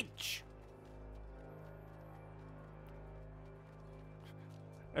a witch!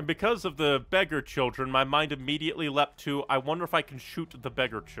 And because of the beggar children, my mind immediately leapt to, I wonder if I can shoot the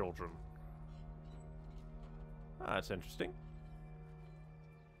beggar children. Ah, that's interesting.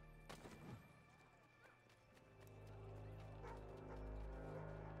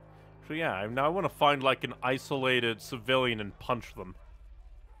 So yeah, now I want to find like an isolated civilian and punch them.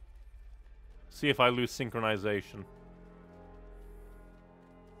 See if I lose synchronization.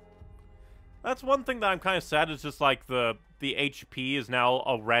 That's one thing that I'm kind of sad is just like the HP is now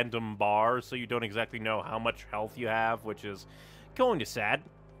a random bar, so you don't exactly know how much health you have, which is kind of sad.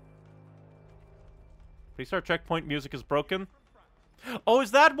 Restart checkpoint music is broken. Oh,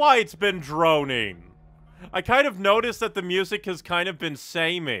 is that why it's been droning? I kind of noticed that the music has kind of been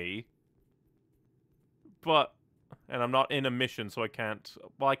samey. But, and I'm not in a mission, so I can't,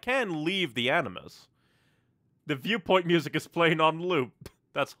 well, I can leave the Animus. The viewpoint music is playing on loop.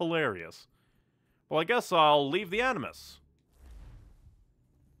 That's hilarious. Well, I guess I'll leave the Animus.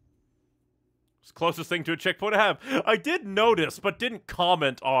 It's the closest thing to a checkpoint I have. I did notice, but didn't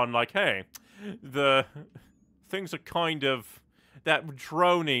comment on, like, hey, the things are kind of, that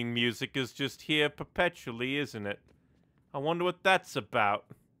droning music is just here perpetually, isn't it? I wonder what that's about.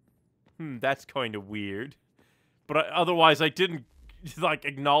 That's kind of weird. But otherwise, I didn't, like,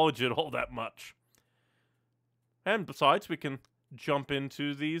 acknowledge it all that much. And besides, we can jump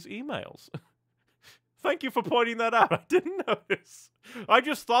into these emails. Thank you for pointing that out. I didn't notice. I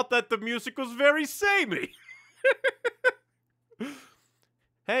just thought that the music was very samey.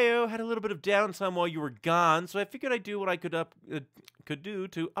 Heyo, had a little bit of downtime while you were gone, so I figured I'd do what I could do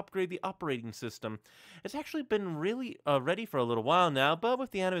to upgrade the operating system. It's actually been really ready for a little while now, but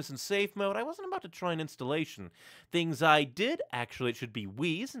with the Animus in safe mode, I wasn't about to try an installation. Things I did, actually, it should be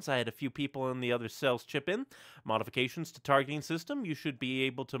we, since I had a few people in the other cells chip in. Modifications to targeting system, you should be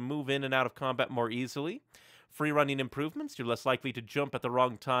able to move in and out of combat more easily. Free running improvements, you're less likely to jump at the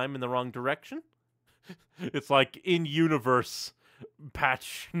wrong time in the wrong direction. It's like in-universe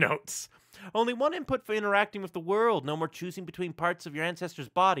patch notes. Only one input for interacting with the world. No more choosing between parts of your ancestor's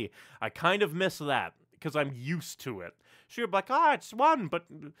body. I kind of miss that because I'm used to it. Sure, like, it's one, but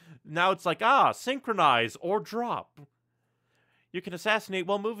now it's like, synchronize or drop. You can assassinate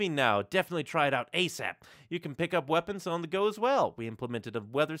while moving now. Definitely try it out ASAP. You can pick up weapons on the go as well. We implemented a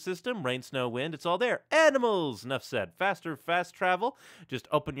weather system, rain, snow, wind, it's all there. Animals! Enough said. Faster, fast travel. Just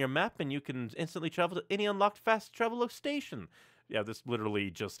open your map and you can instantly travel to any unlocked fast travel station. Yeah, this literally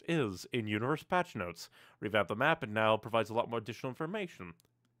just is in-universe patch notes. Revamp the map and now provides a lot more additional information.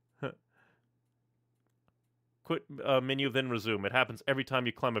 Quit menu, then resume. It happens every time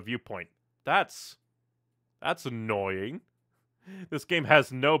you climb a viewpoint. That's annoying. This game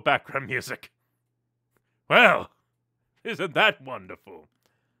has no background music. Well, isn't that wonderful?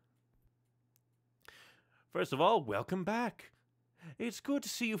 First of all, welcome back. It's good to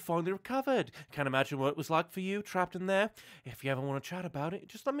see you finally recovered. Can't imagine what it was like for you, trapped in there. If you ever want to chat about it,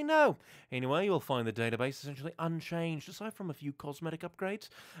 just let me know. Anyway, you'll find the database essentially unchanged, aside from a few cosmetic upgrades.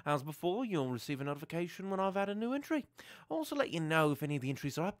 As before, you'll receive a notification when I've added a new entry. I'll also let you know if any of the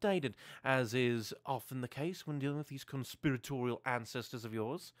entries are updated, as is often the case when dealing with these conspiratorial ancestors of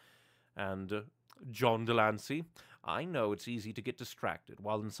yours. And, John Delancey, I know it's easy to get distracted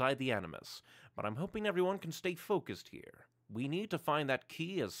while inside the Animus, but I'm hoping everyone can stay focused here. We need to find that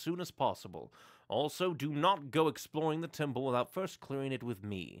key as soon as possible. Also, do not go exploring the temple without first clearing it with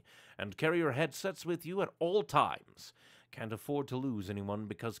me, and carry your headsets with you at all times. Can't afford to lose anyone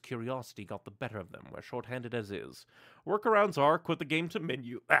because curiosity got the better of them. We're short-handed as is. Workarounds are quit the game to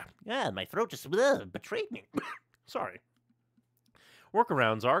menu. My throat just betrayed me. Sorry.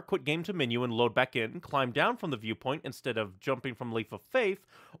 Workarounds are quit game to menu and load back in, climb down from the viewpoint instead of jumping from Leap of Faith,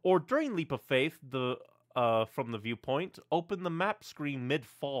 or during Leap of Faith, from the viewpoint, open the map screen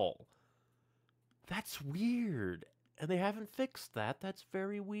mid-fall. That's weird. And they haven't fixed that. That's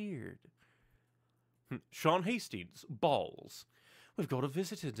very weird. Sean Hastings, balls. We've got a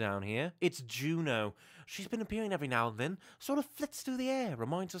visitor down here. It's Juno. She's been appearing every now and then, sort of flits through the air,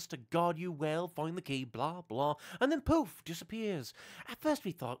 reminds us to guard you well, find the key, blah, blah, and then poof, disappears. At first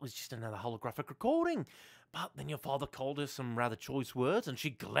we thought it was just another holographic recording, But then your father called her some rather choice words, and she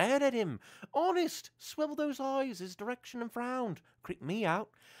glared at him. Honest, swiveled those eyes his direction and frowned. Creeped me out.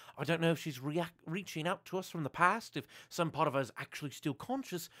 I don't know if she's reaching out to us from the past, if some part of her is actually still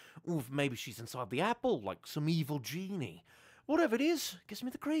conscious, or if maybe she's inside the apple, like some evil genie. Whatever it is, gives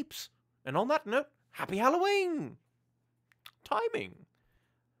me the creeps. And on that note, happy Halloween! Timing.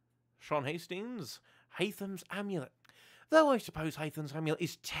 Sean Hastings, Hatham's Amulet. Though I suppose Hatham's Amulet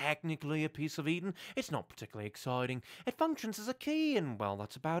is technically a piece of Eden, it's not particularly exciting. It functions as a key, and, well,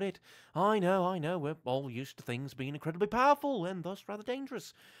 that's about it. I know, we're all used to things being incredibly powerful, and thus rather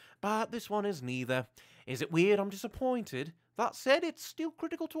dangerous. But this one is neither. Is it weird? I'm disappointed. That said, it's still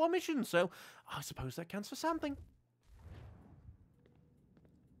critical to our mission, so I suppose that counts for something.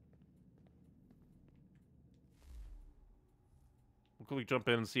 We'll quickly jump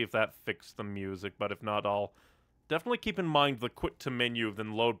in and see if that fixed the music, but if not, I'll definitely keep in mind the quit to menu,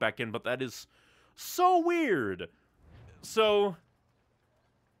 then load back in, but that is so weird. So,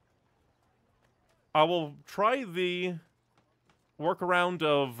 I will try the workaround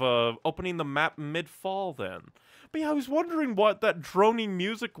of opening the map mid-fall then. But yeah, I was wondering what that droning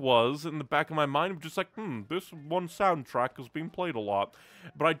music was in the back of my mind. I'm just like, this one soundtrack is being played a lot.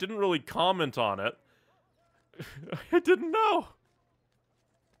 But I didn't really comment on it. I didn't know.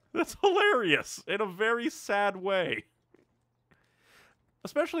 That's hilarious in a very sad way.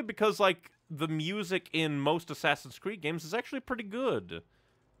 Especially because, like, the music in most Assassin's Creed games is actually pretty good.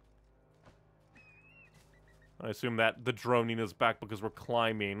 I assume that the droning is back because we're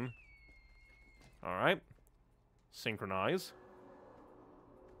climbing. Alright. Synchronize.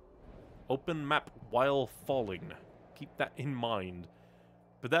 Open map while falling. Keep that in mind.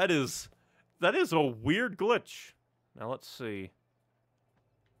 But that is a weird glitch. Now let's see.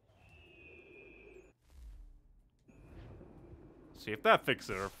 See if that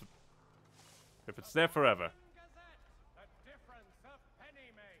fixes it, or if it's there forever.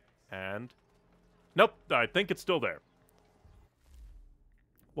 And nope, I think it's still there.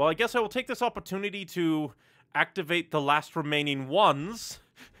 Well, I guess I will take this opportunity to activate the last remaining ones,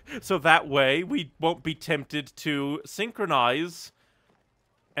 so that way we won't be tempted to synchronize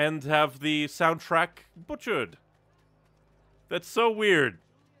and have the soundtrack butchered. That's so weird.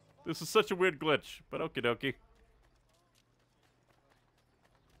 This is such a weird glitch, but okie dokie.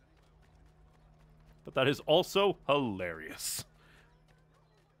 But that is also hilarious.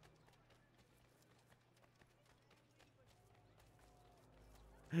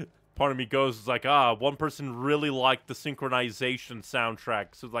 Part of me goes like, one person really liked the synchronization soundtrack,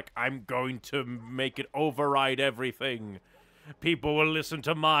 so like, I'm going to make it override everything. People will listen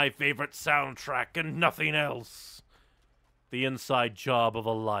to my favorite soundtrack and nothing else. The inside job of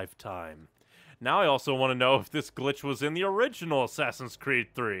a lifetime. Now I also want to know if this glitch was in the original Assassin's Creed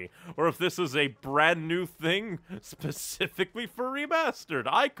 3, or if this is a brand new thing specifically for Remastered.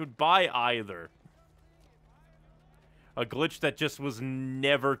 I could buy either. A glitch that just was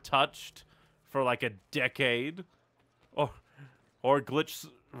never touched for like a decade, or a glitch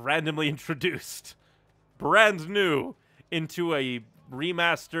randomly introduced, brand new, into a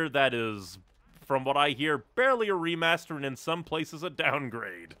remaster that is, from what I hear, barely a remaster and in some places a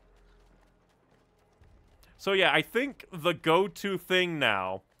downgrade. So yeah, I think the go-to thing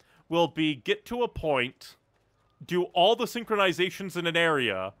now will be get to a point, do all the synchronizations in an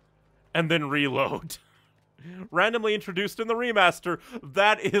area, and then reload. Randomly introduced in the remaster.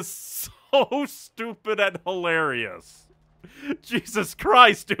 That is so stupid and hilarious. Jesus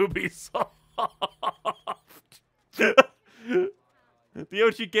Christ, Ubisoft. The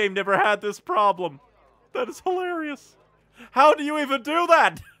OG game never had this problem. That is hilarious. How do you even do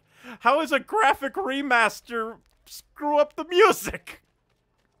that? How is a graphic remaster screw up the music?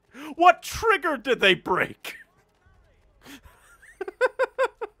 What trigger did they break?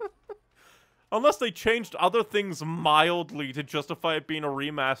 Unless they changed other things mildly to justify it being a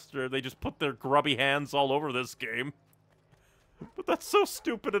remaster, they just put their grubby hands all over this game. But that's so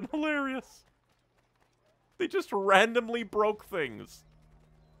stupid and hilarious. They just randomly broke things.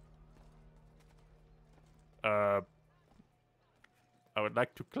 I would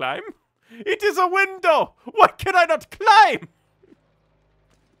like to climb. It is a window! Why can I not climb?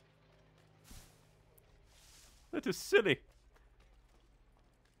 That is silly.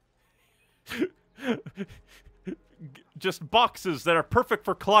 Just boxes that are perfect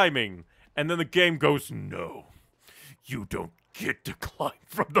for climbing. And then the game goes, no. You don't get to climb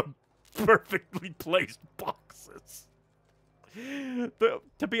from the perfectly placed boxes.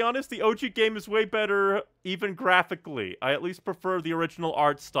 To be honest, the OG game is way better, even graphically. I at least prefer the original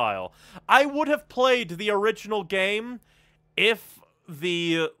art style. I would have played the original game if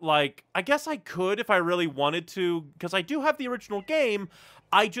like, I guess I could if I really wanted to, because I do have the original game,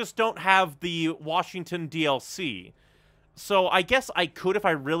 I just don't have the Washington DLC. So I guess I could, if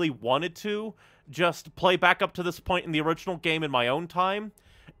I really wanted to, just play back up to this point in the original game in my own time,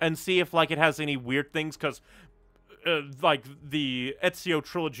 and see if, like, it has any weird things, because, like, the Ezio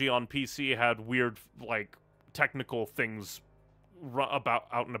trilogy on PC had weird, like, technical things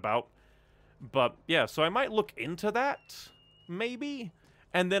out and about. But, yeah, so I might look into that, maybe?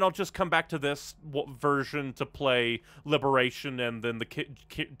 And then I'll just come back to this version to play Liberation and then the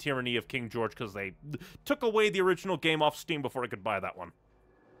Tyranny of King George, because they took away the original game off Steam before I could buy that one.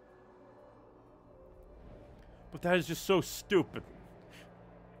 But that is just so stupid.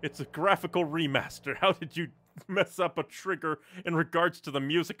 It's a graphical remaster. How did you mess up a trigger in regards to the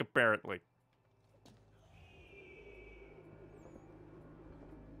music, apparently?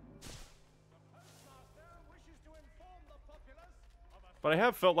 But I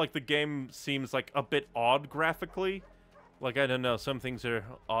have felt like the game seems like a bit odd graphically. Like, I don't know, some things are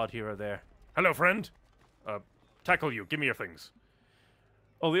odd here or there. Hello, friend! Tackle you, give me your things.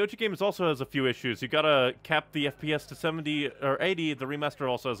 Oh, the OG game also has a few issues. You gotta cap the FPS to 70 or 80, the remaster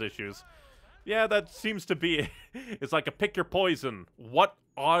also has issues. Yeah, that seems to be it. It's like a pick your poison. What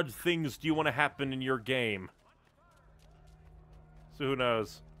odd things do you want to happen in your game? So who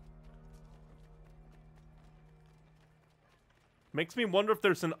knows? Makes me wonder if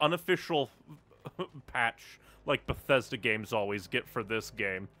there's an unofficial patch like Bethesda games always get for this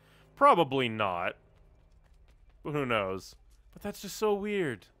game. Probably not. But who knows? But that's just so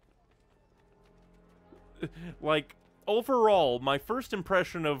weird. Like, overall, my first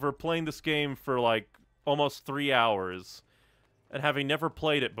impression over playing this game for, like, almost 3 hours, and having never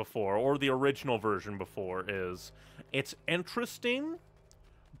played it before, or the original version before, is it's interesting,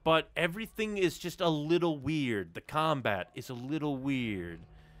 but everything is just a little weird. The combat is a little weird.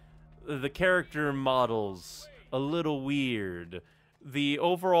 The character models, a little weird. The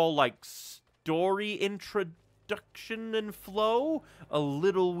overall, like, story introduction and flow, a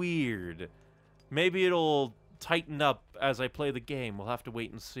little weird. Maybe it'll tighten up as I play the game. We'll have to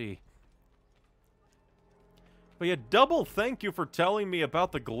wait and see. But yeah, double thank you for telling me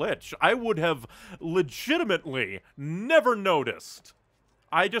about the glitch. I would have legitimately never noticed.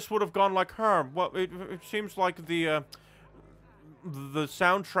 I just would have gone like, well, it seems like the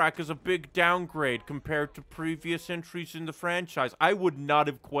soundtrack is a big downgrade compared to previous entries in the franchise. I would not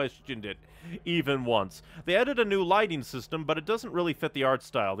have questioned it, even once. They added a new lighting system, but it doesn't really fit the art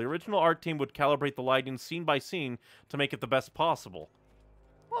style. The original art team would calibrate the lighting scene by scene to make it the best possible.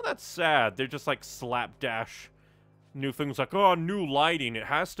 Well, that's sad. They're just like slapdash new things like, oh, new lighting, it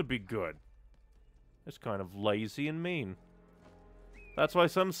has to be good. It's kind of lazy and mean. That's why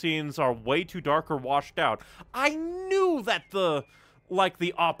some scenes are way too dark or washed out. I knew that the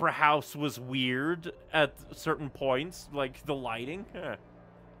opera house was weird at certain points, like the lighting.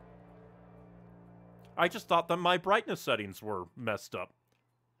 I just thought that my brightness settings were messed up.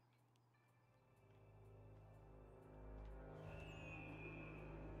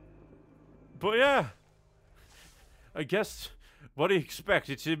 But yeah, I guess, what do you expect?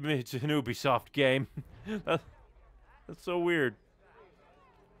 It's an Ubisoft game. That's so weird.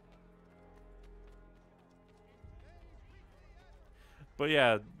 But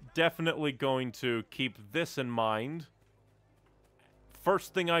yeah, definitely going to keep this in mind.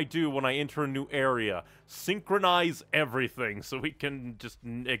 First thing I do when I enter a new area, synchronize everything so we can just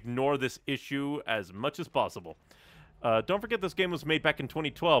ignore this issue as much as possible. Don't forget this game was made back in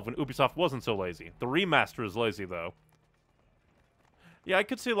 2012 when Ubisoft wasn't so lazy. The remaster is lazy, though. Yeah, I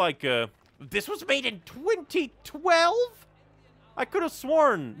could see, like, this was made in 2012? I could have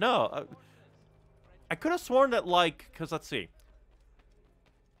sworn, no. I could have sworn that, like, because let's see.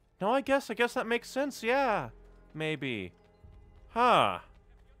 No, I guess that makes sense, yeah. Maybe. Huh.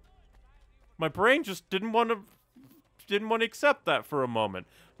 My brain just didn't want to accept that for a moment.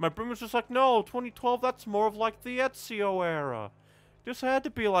 My brain was just like, no, 2012, that's more of like the Ezio era. This had to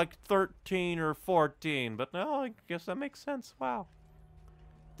be like 13 or 14, but no, I guess that makes sense. Wow.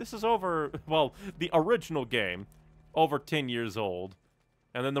 This is over, well, the original game, over 10 years old.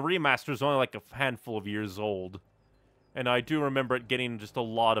 And then the remaster is only like a handful of years old. And I do remember it getting just a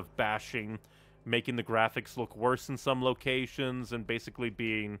lot of bashing, making the graphics look worse in some locations, and basically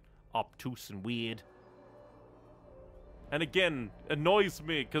being obtuse and weird. And again, annoys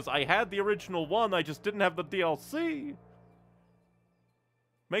me, because I had the original one, I just didn't have the DLC.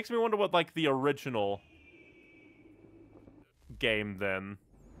 Makes me wonder what, like, the original game, then,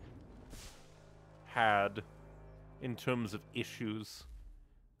 had in terms of issues.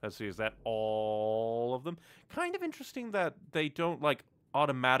 Let's see, is that all of them? Kind of interesting that they don't, like,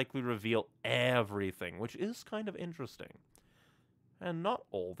 automatically reveal everything, which is kind of interesting. And not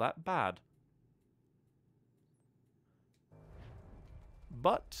all that bad.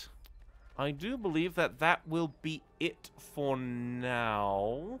 But I do believe that that will be it for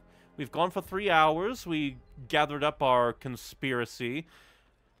now. We've gone for 3 hours. We gathered up our conspiracy.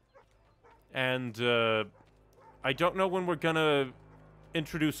 And I don't know when we're gonna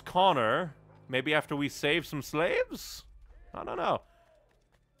introduce Connor. Maybe after we save some slaves? I don't know.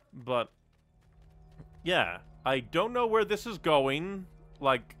 But yeah, I don't know where this is going.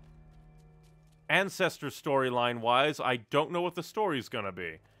 Like, ancestor storyline-wise, I don't know what the story's gonna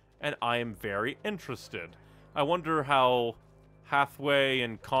be. And I am very interested. I wonder how Hathaway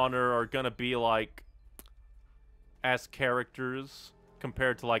and Connor are gonna be, like, as characters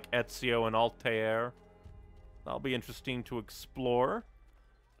compared to, like, Ezio and Altair. That'll be interesting to explore.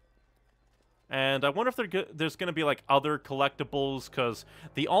 And I wonder if there's going to be, like, other collectibles, because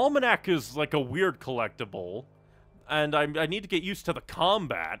the Almanac is, like, a weird collectible. And I need to get used to the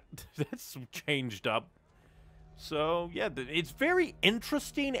combat. That's changed up. So, yeah, it's very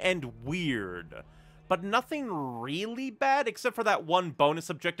interesting and weird. But nothing really bad, except for that one bonus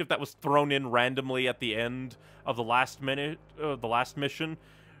objective that was thrown in randomly at the end of the last mission.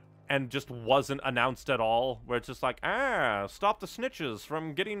 And just wasn't announced at all, where it's just like, stop the snitches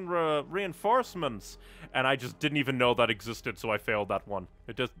from getting reinforcements. And I just didn't even know that existed, so I failed that one.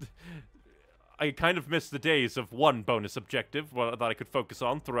 I kind of missed the days of one bonus objective that I could focus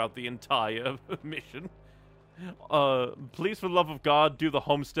on throughout the entire mission. Please, for the love of God, do the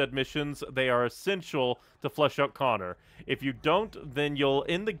homestead missions. They are essential to flesh out Connor. If you don't, then you'll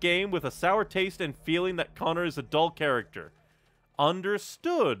end the game with a sour taste and feeling that Connor is a dull character.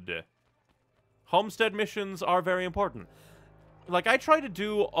 Understood. Homestead missions are very important. Like, I try to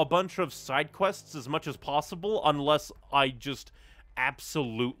do a bunch of side quests as much as possible, unless I just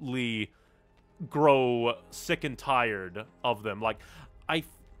absolutely grow sick and tired of them. Like,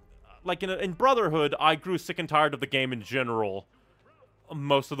 in Brotherhood, I grew sick and tired of the game in general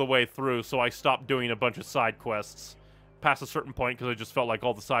most of the way through, so I stopped doing a bunch of side quests past a certain point because I just felt like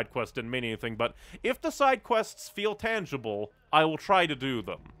all the side quests didn't mean anything. But if the side quests feel tangible, I will try to do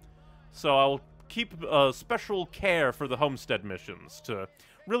them. So I'll keep special care for the homestead missions to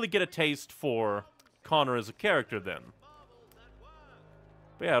really get a taste for Connor as a character then.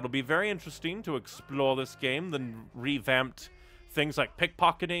 But yeah, it'll be very interesting to explore this game. The revamped things like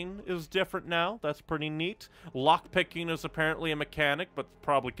pickpocketing is different now. That's pretty neat. Lockpicking is apparently a mechanic, but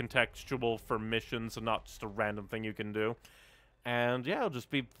probably contextual for missions and not just a random thing you can do. And yeah, it'll just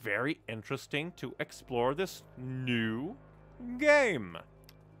be very interesting to explore this new game.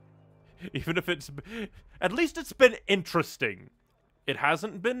 Even if it's... At least it's been interesting. It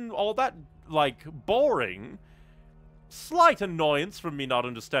hasn't been all that, like, boring. Slight annoyance from me not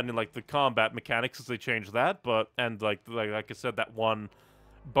understanding, like, the combat mechanics as they changed that, but... And, like I said, that one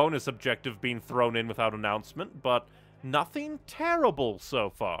bonus objective being thrown in without announcement, but nothing terrible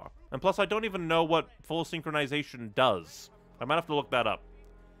so far. And plus, I don't even know what full synchronization does. I might have to look that up.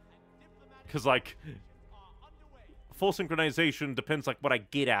 Because, like... Full synchronization depends, like, what I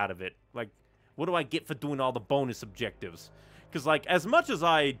get out of it. Like, what do I get for doing all the bonus objectives? Because, like, as much as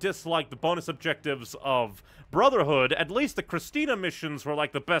I dislike the bonus objectives of Brotherhood, at least the Christina missions were,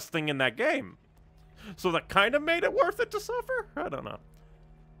 like, the best thing in that game. So that kind of made it worth it to suffer? I don't know.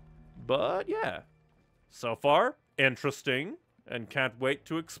 But, yeah. So far, interesting. And can't wait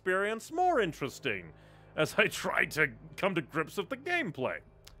to experience more interesting as I try to come to grips with the gameplay.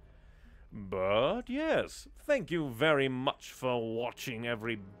 But yes, thank you very much for watching,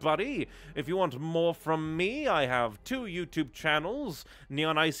 everybody. If you want more from me, I have 2 YouTube channels.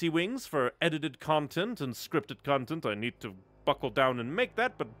 Neon Icy Wings for edited content and scripted content. I need to buckle down and make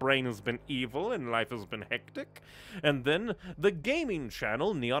that, but brain has been evil and life has been hectic. And then the gaming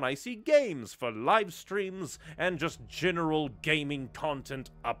channel, Neon Icy Games, for live streams and just general gaming content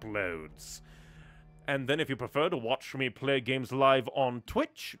uploads. And then if you prefer to watch me play games live on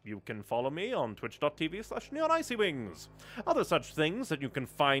Twitch, you can follow me on twitch.tv/neonicywings. Other such things that you can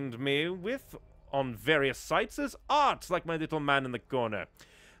find me with on various sites is art, like my little man in the corner.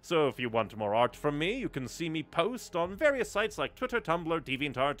 So if you want more art from me, you can see me post on various sites like Twitter, Tumblr,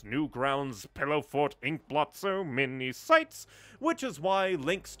 DeviantArt, Newgrounds, Pillowfort, Inkblot, so many sites, which is why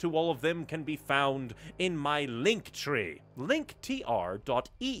links to all of them can be found in my link tree,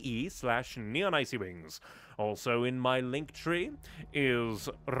 linktr.ee/neonicywings. Also in my link tree is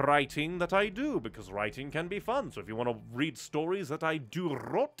writing that I do, because writing can be fun. So if you want to read stories that I do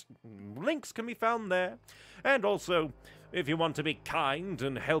wrote, links can be found there. And also, if you want to be kind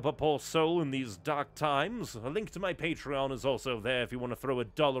and help a poor soul in these dark times, a link to my Patreon is also there if you want to throw a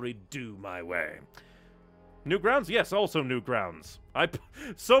dollary do my way. Newgrounds? Yes, also Newgrounds.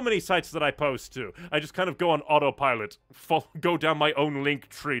 So many sites that I post to. I just kind of go on autopilot, go down my own link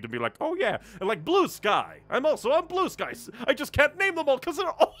tree to be like, oh yeah, and like Blue Sky. I'm also on Blue Sky. I just can't name them all because they're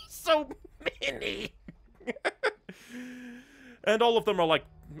all so many. And all of them are like,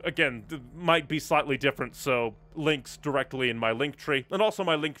 again, might be slightly different, so links directly in my link tree. And also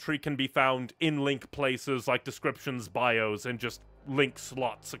my link tree can be found in link places like descriptions, bios, and just link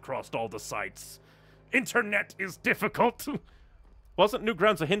slots across all the sites. Internet is difficult. Wasn't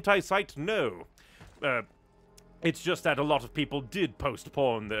Newgrounds a hentai site? No. It's just that a lot of people did post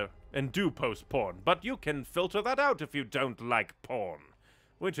porn there, and do post porn. But you can filter that out if you don't like porn,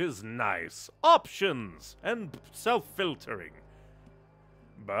 which is nice. Options and self-filtering.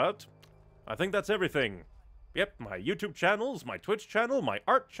 But I think that's everything. Yep, my YouTube channels, my Twitch channel, my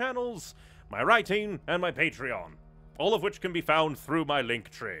art channels, my writing, and my Patreon. All of which can be found through my link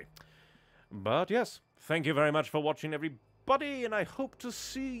tree. But yes, thank you very much for watching, everybody, and I hope to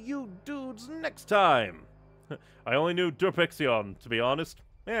see you dudes next time. I only knew Durpexion, to be honest.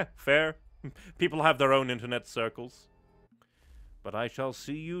 Yeah, fair. People have their own internet circles. But I shall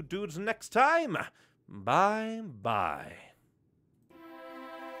see you dudes next time. Bye-bye.